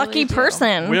the actually lucky do.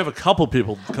 person? We have a couple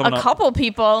people coming a up. couple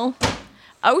people.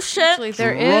 Oh, shit. Actually,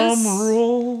 there is. Drum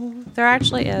roll. There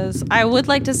actually is. I would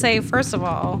like to say, first of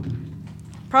all,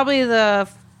 probably the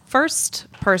first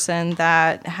person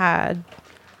that had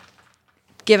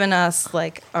given us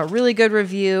like a really good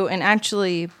review and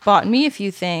actually bought me a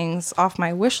few things off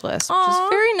my wish list, which is Aw. a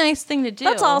very nice thing to do.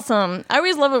 That's awesome. I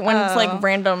always love it when it's Oh. like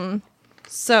random.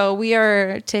 So we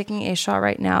are taking a shot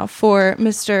right now for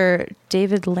Mr.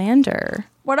 David Lander.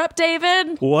 What up,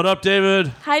 David? What up,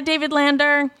 David? Hi, David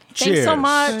Lander. Thanks so Cheers.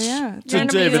 much. Oh, yeah. You're To an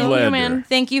David amazing Lander. human.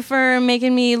 Thank you for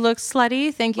making me look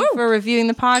slutty. Thank you Woo. for reviewing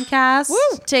the podcast, Woo.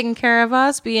 taking care of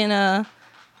us, being a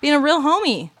real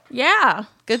homie. Yeah.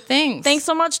 Good things. Thanks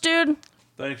so much, dude.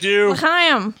 Thank you.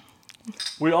 L'chaim.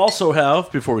 We also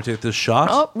have, before we take this shot,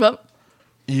 Oh,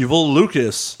 Evil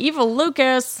Lucas. Evil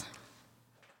Lucas.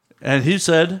 And he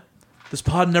said, this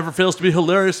pod never fails to be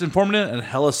hilarious, informative, and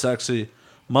hella sexy.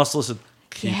 Must listen.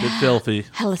 Keep it filthy.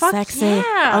 Hella Fuck sexy.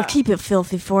 yeah. I'll keep it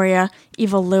filthy for you,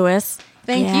 Evil Lewis.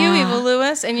 Thank Yeah. you, Evil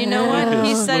Lewis. And you know what?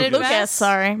 He said it Lucas, best.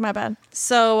 sorry, my bad.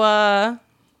 So, On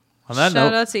that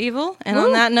shout note, out to Evil. And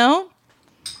on that note,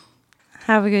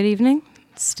 have a good evening.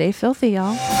 Stay filthy,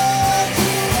 y'all.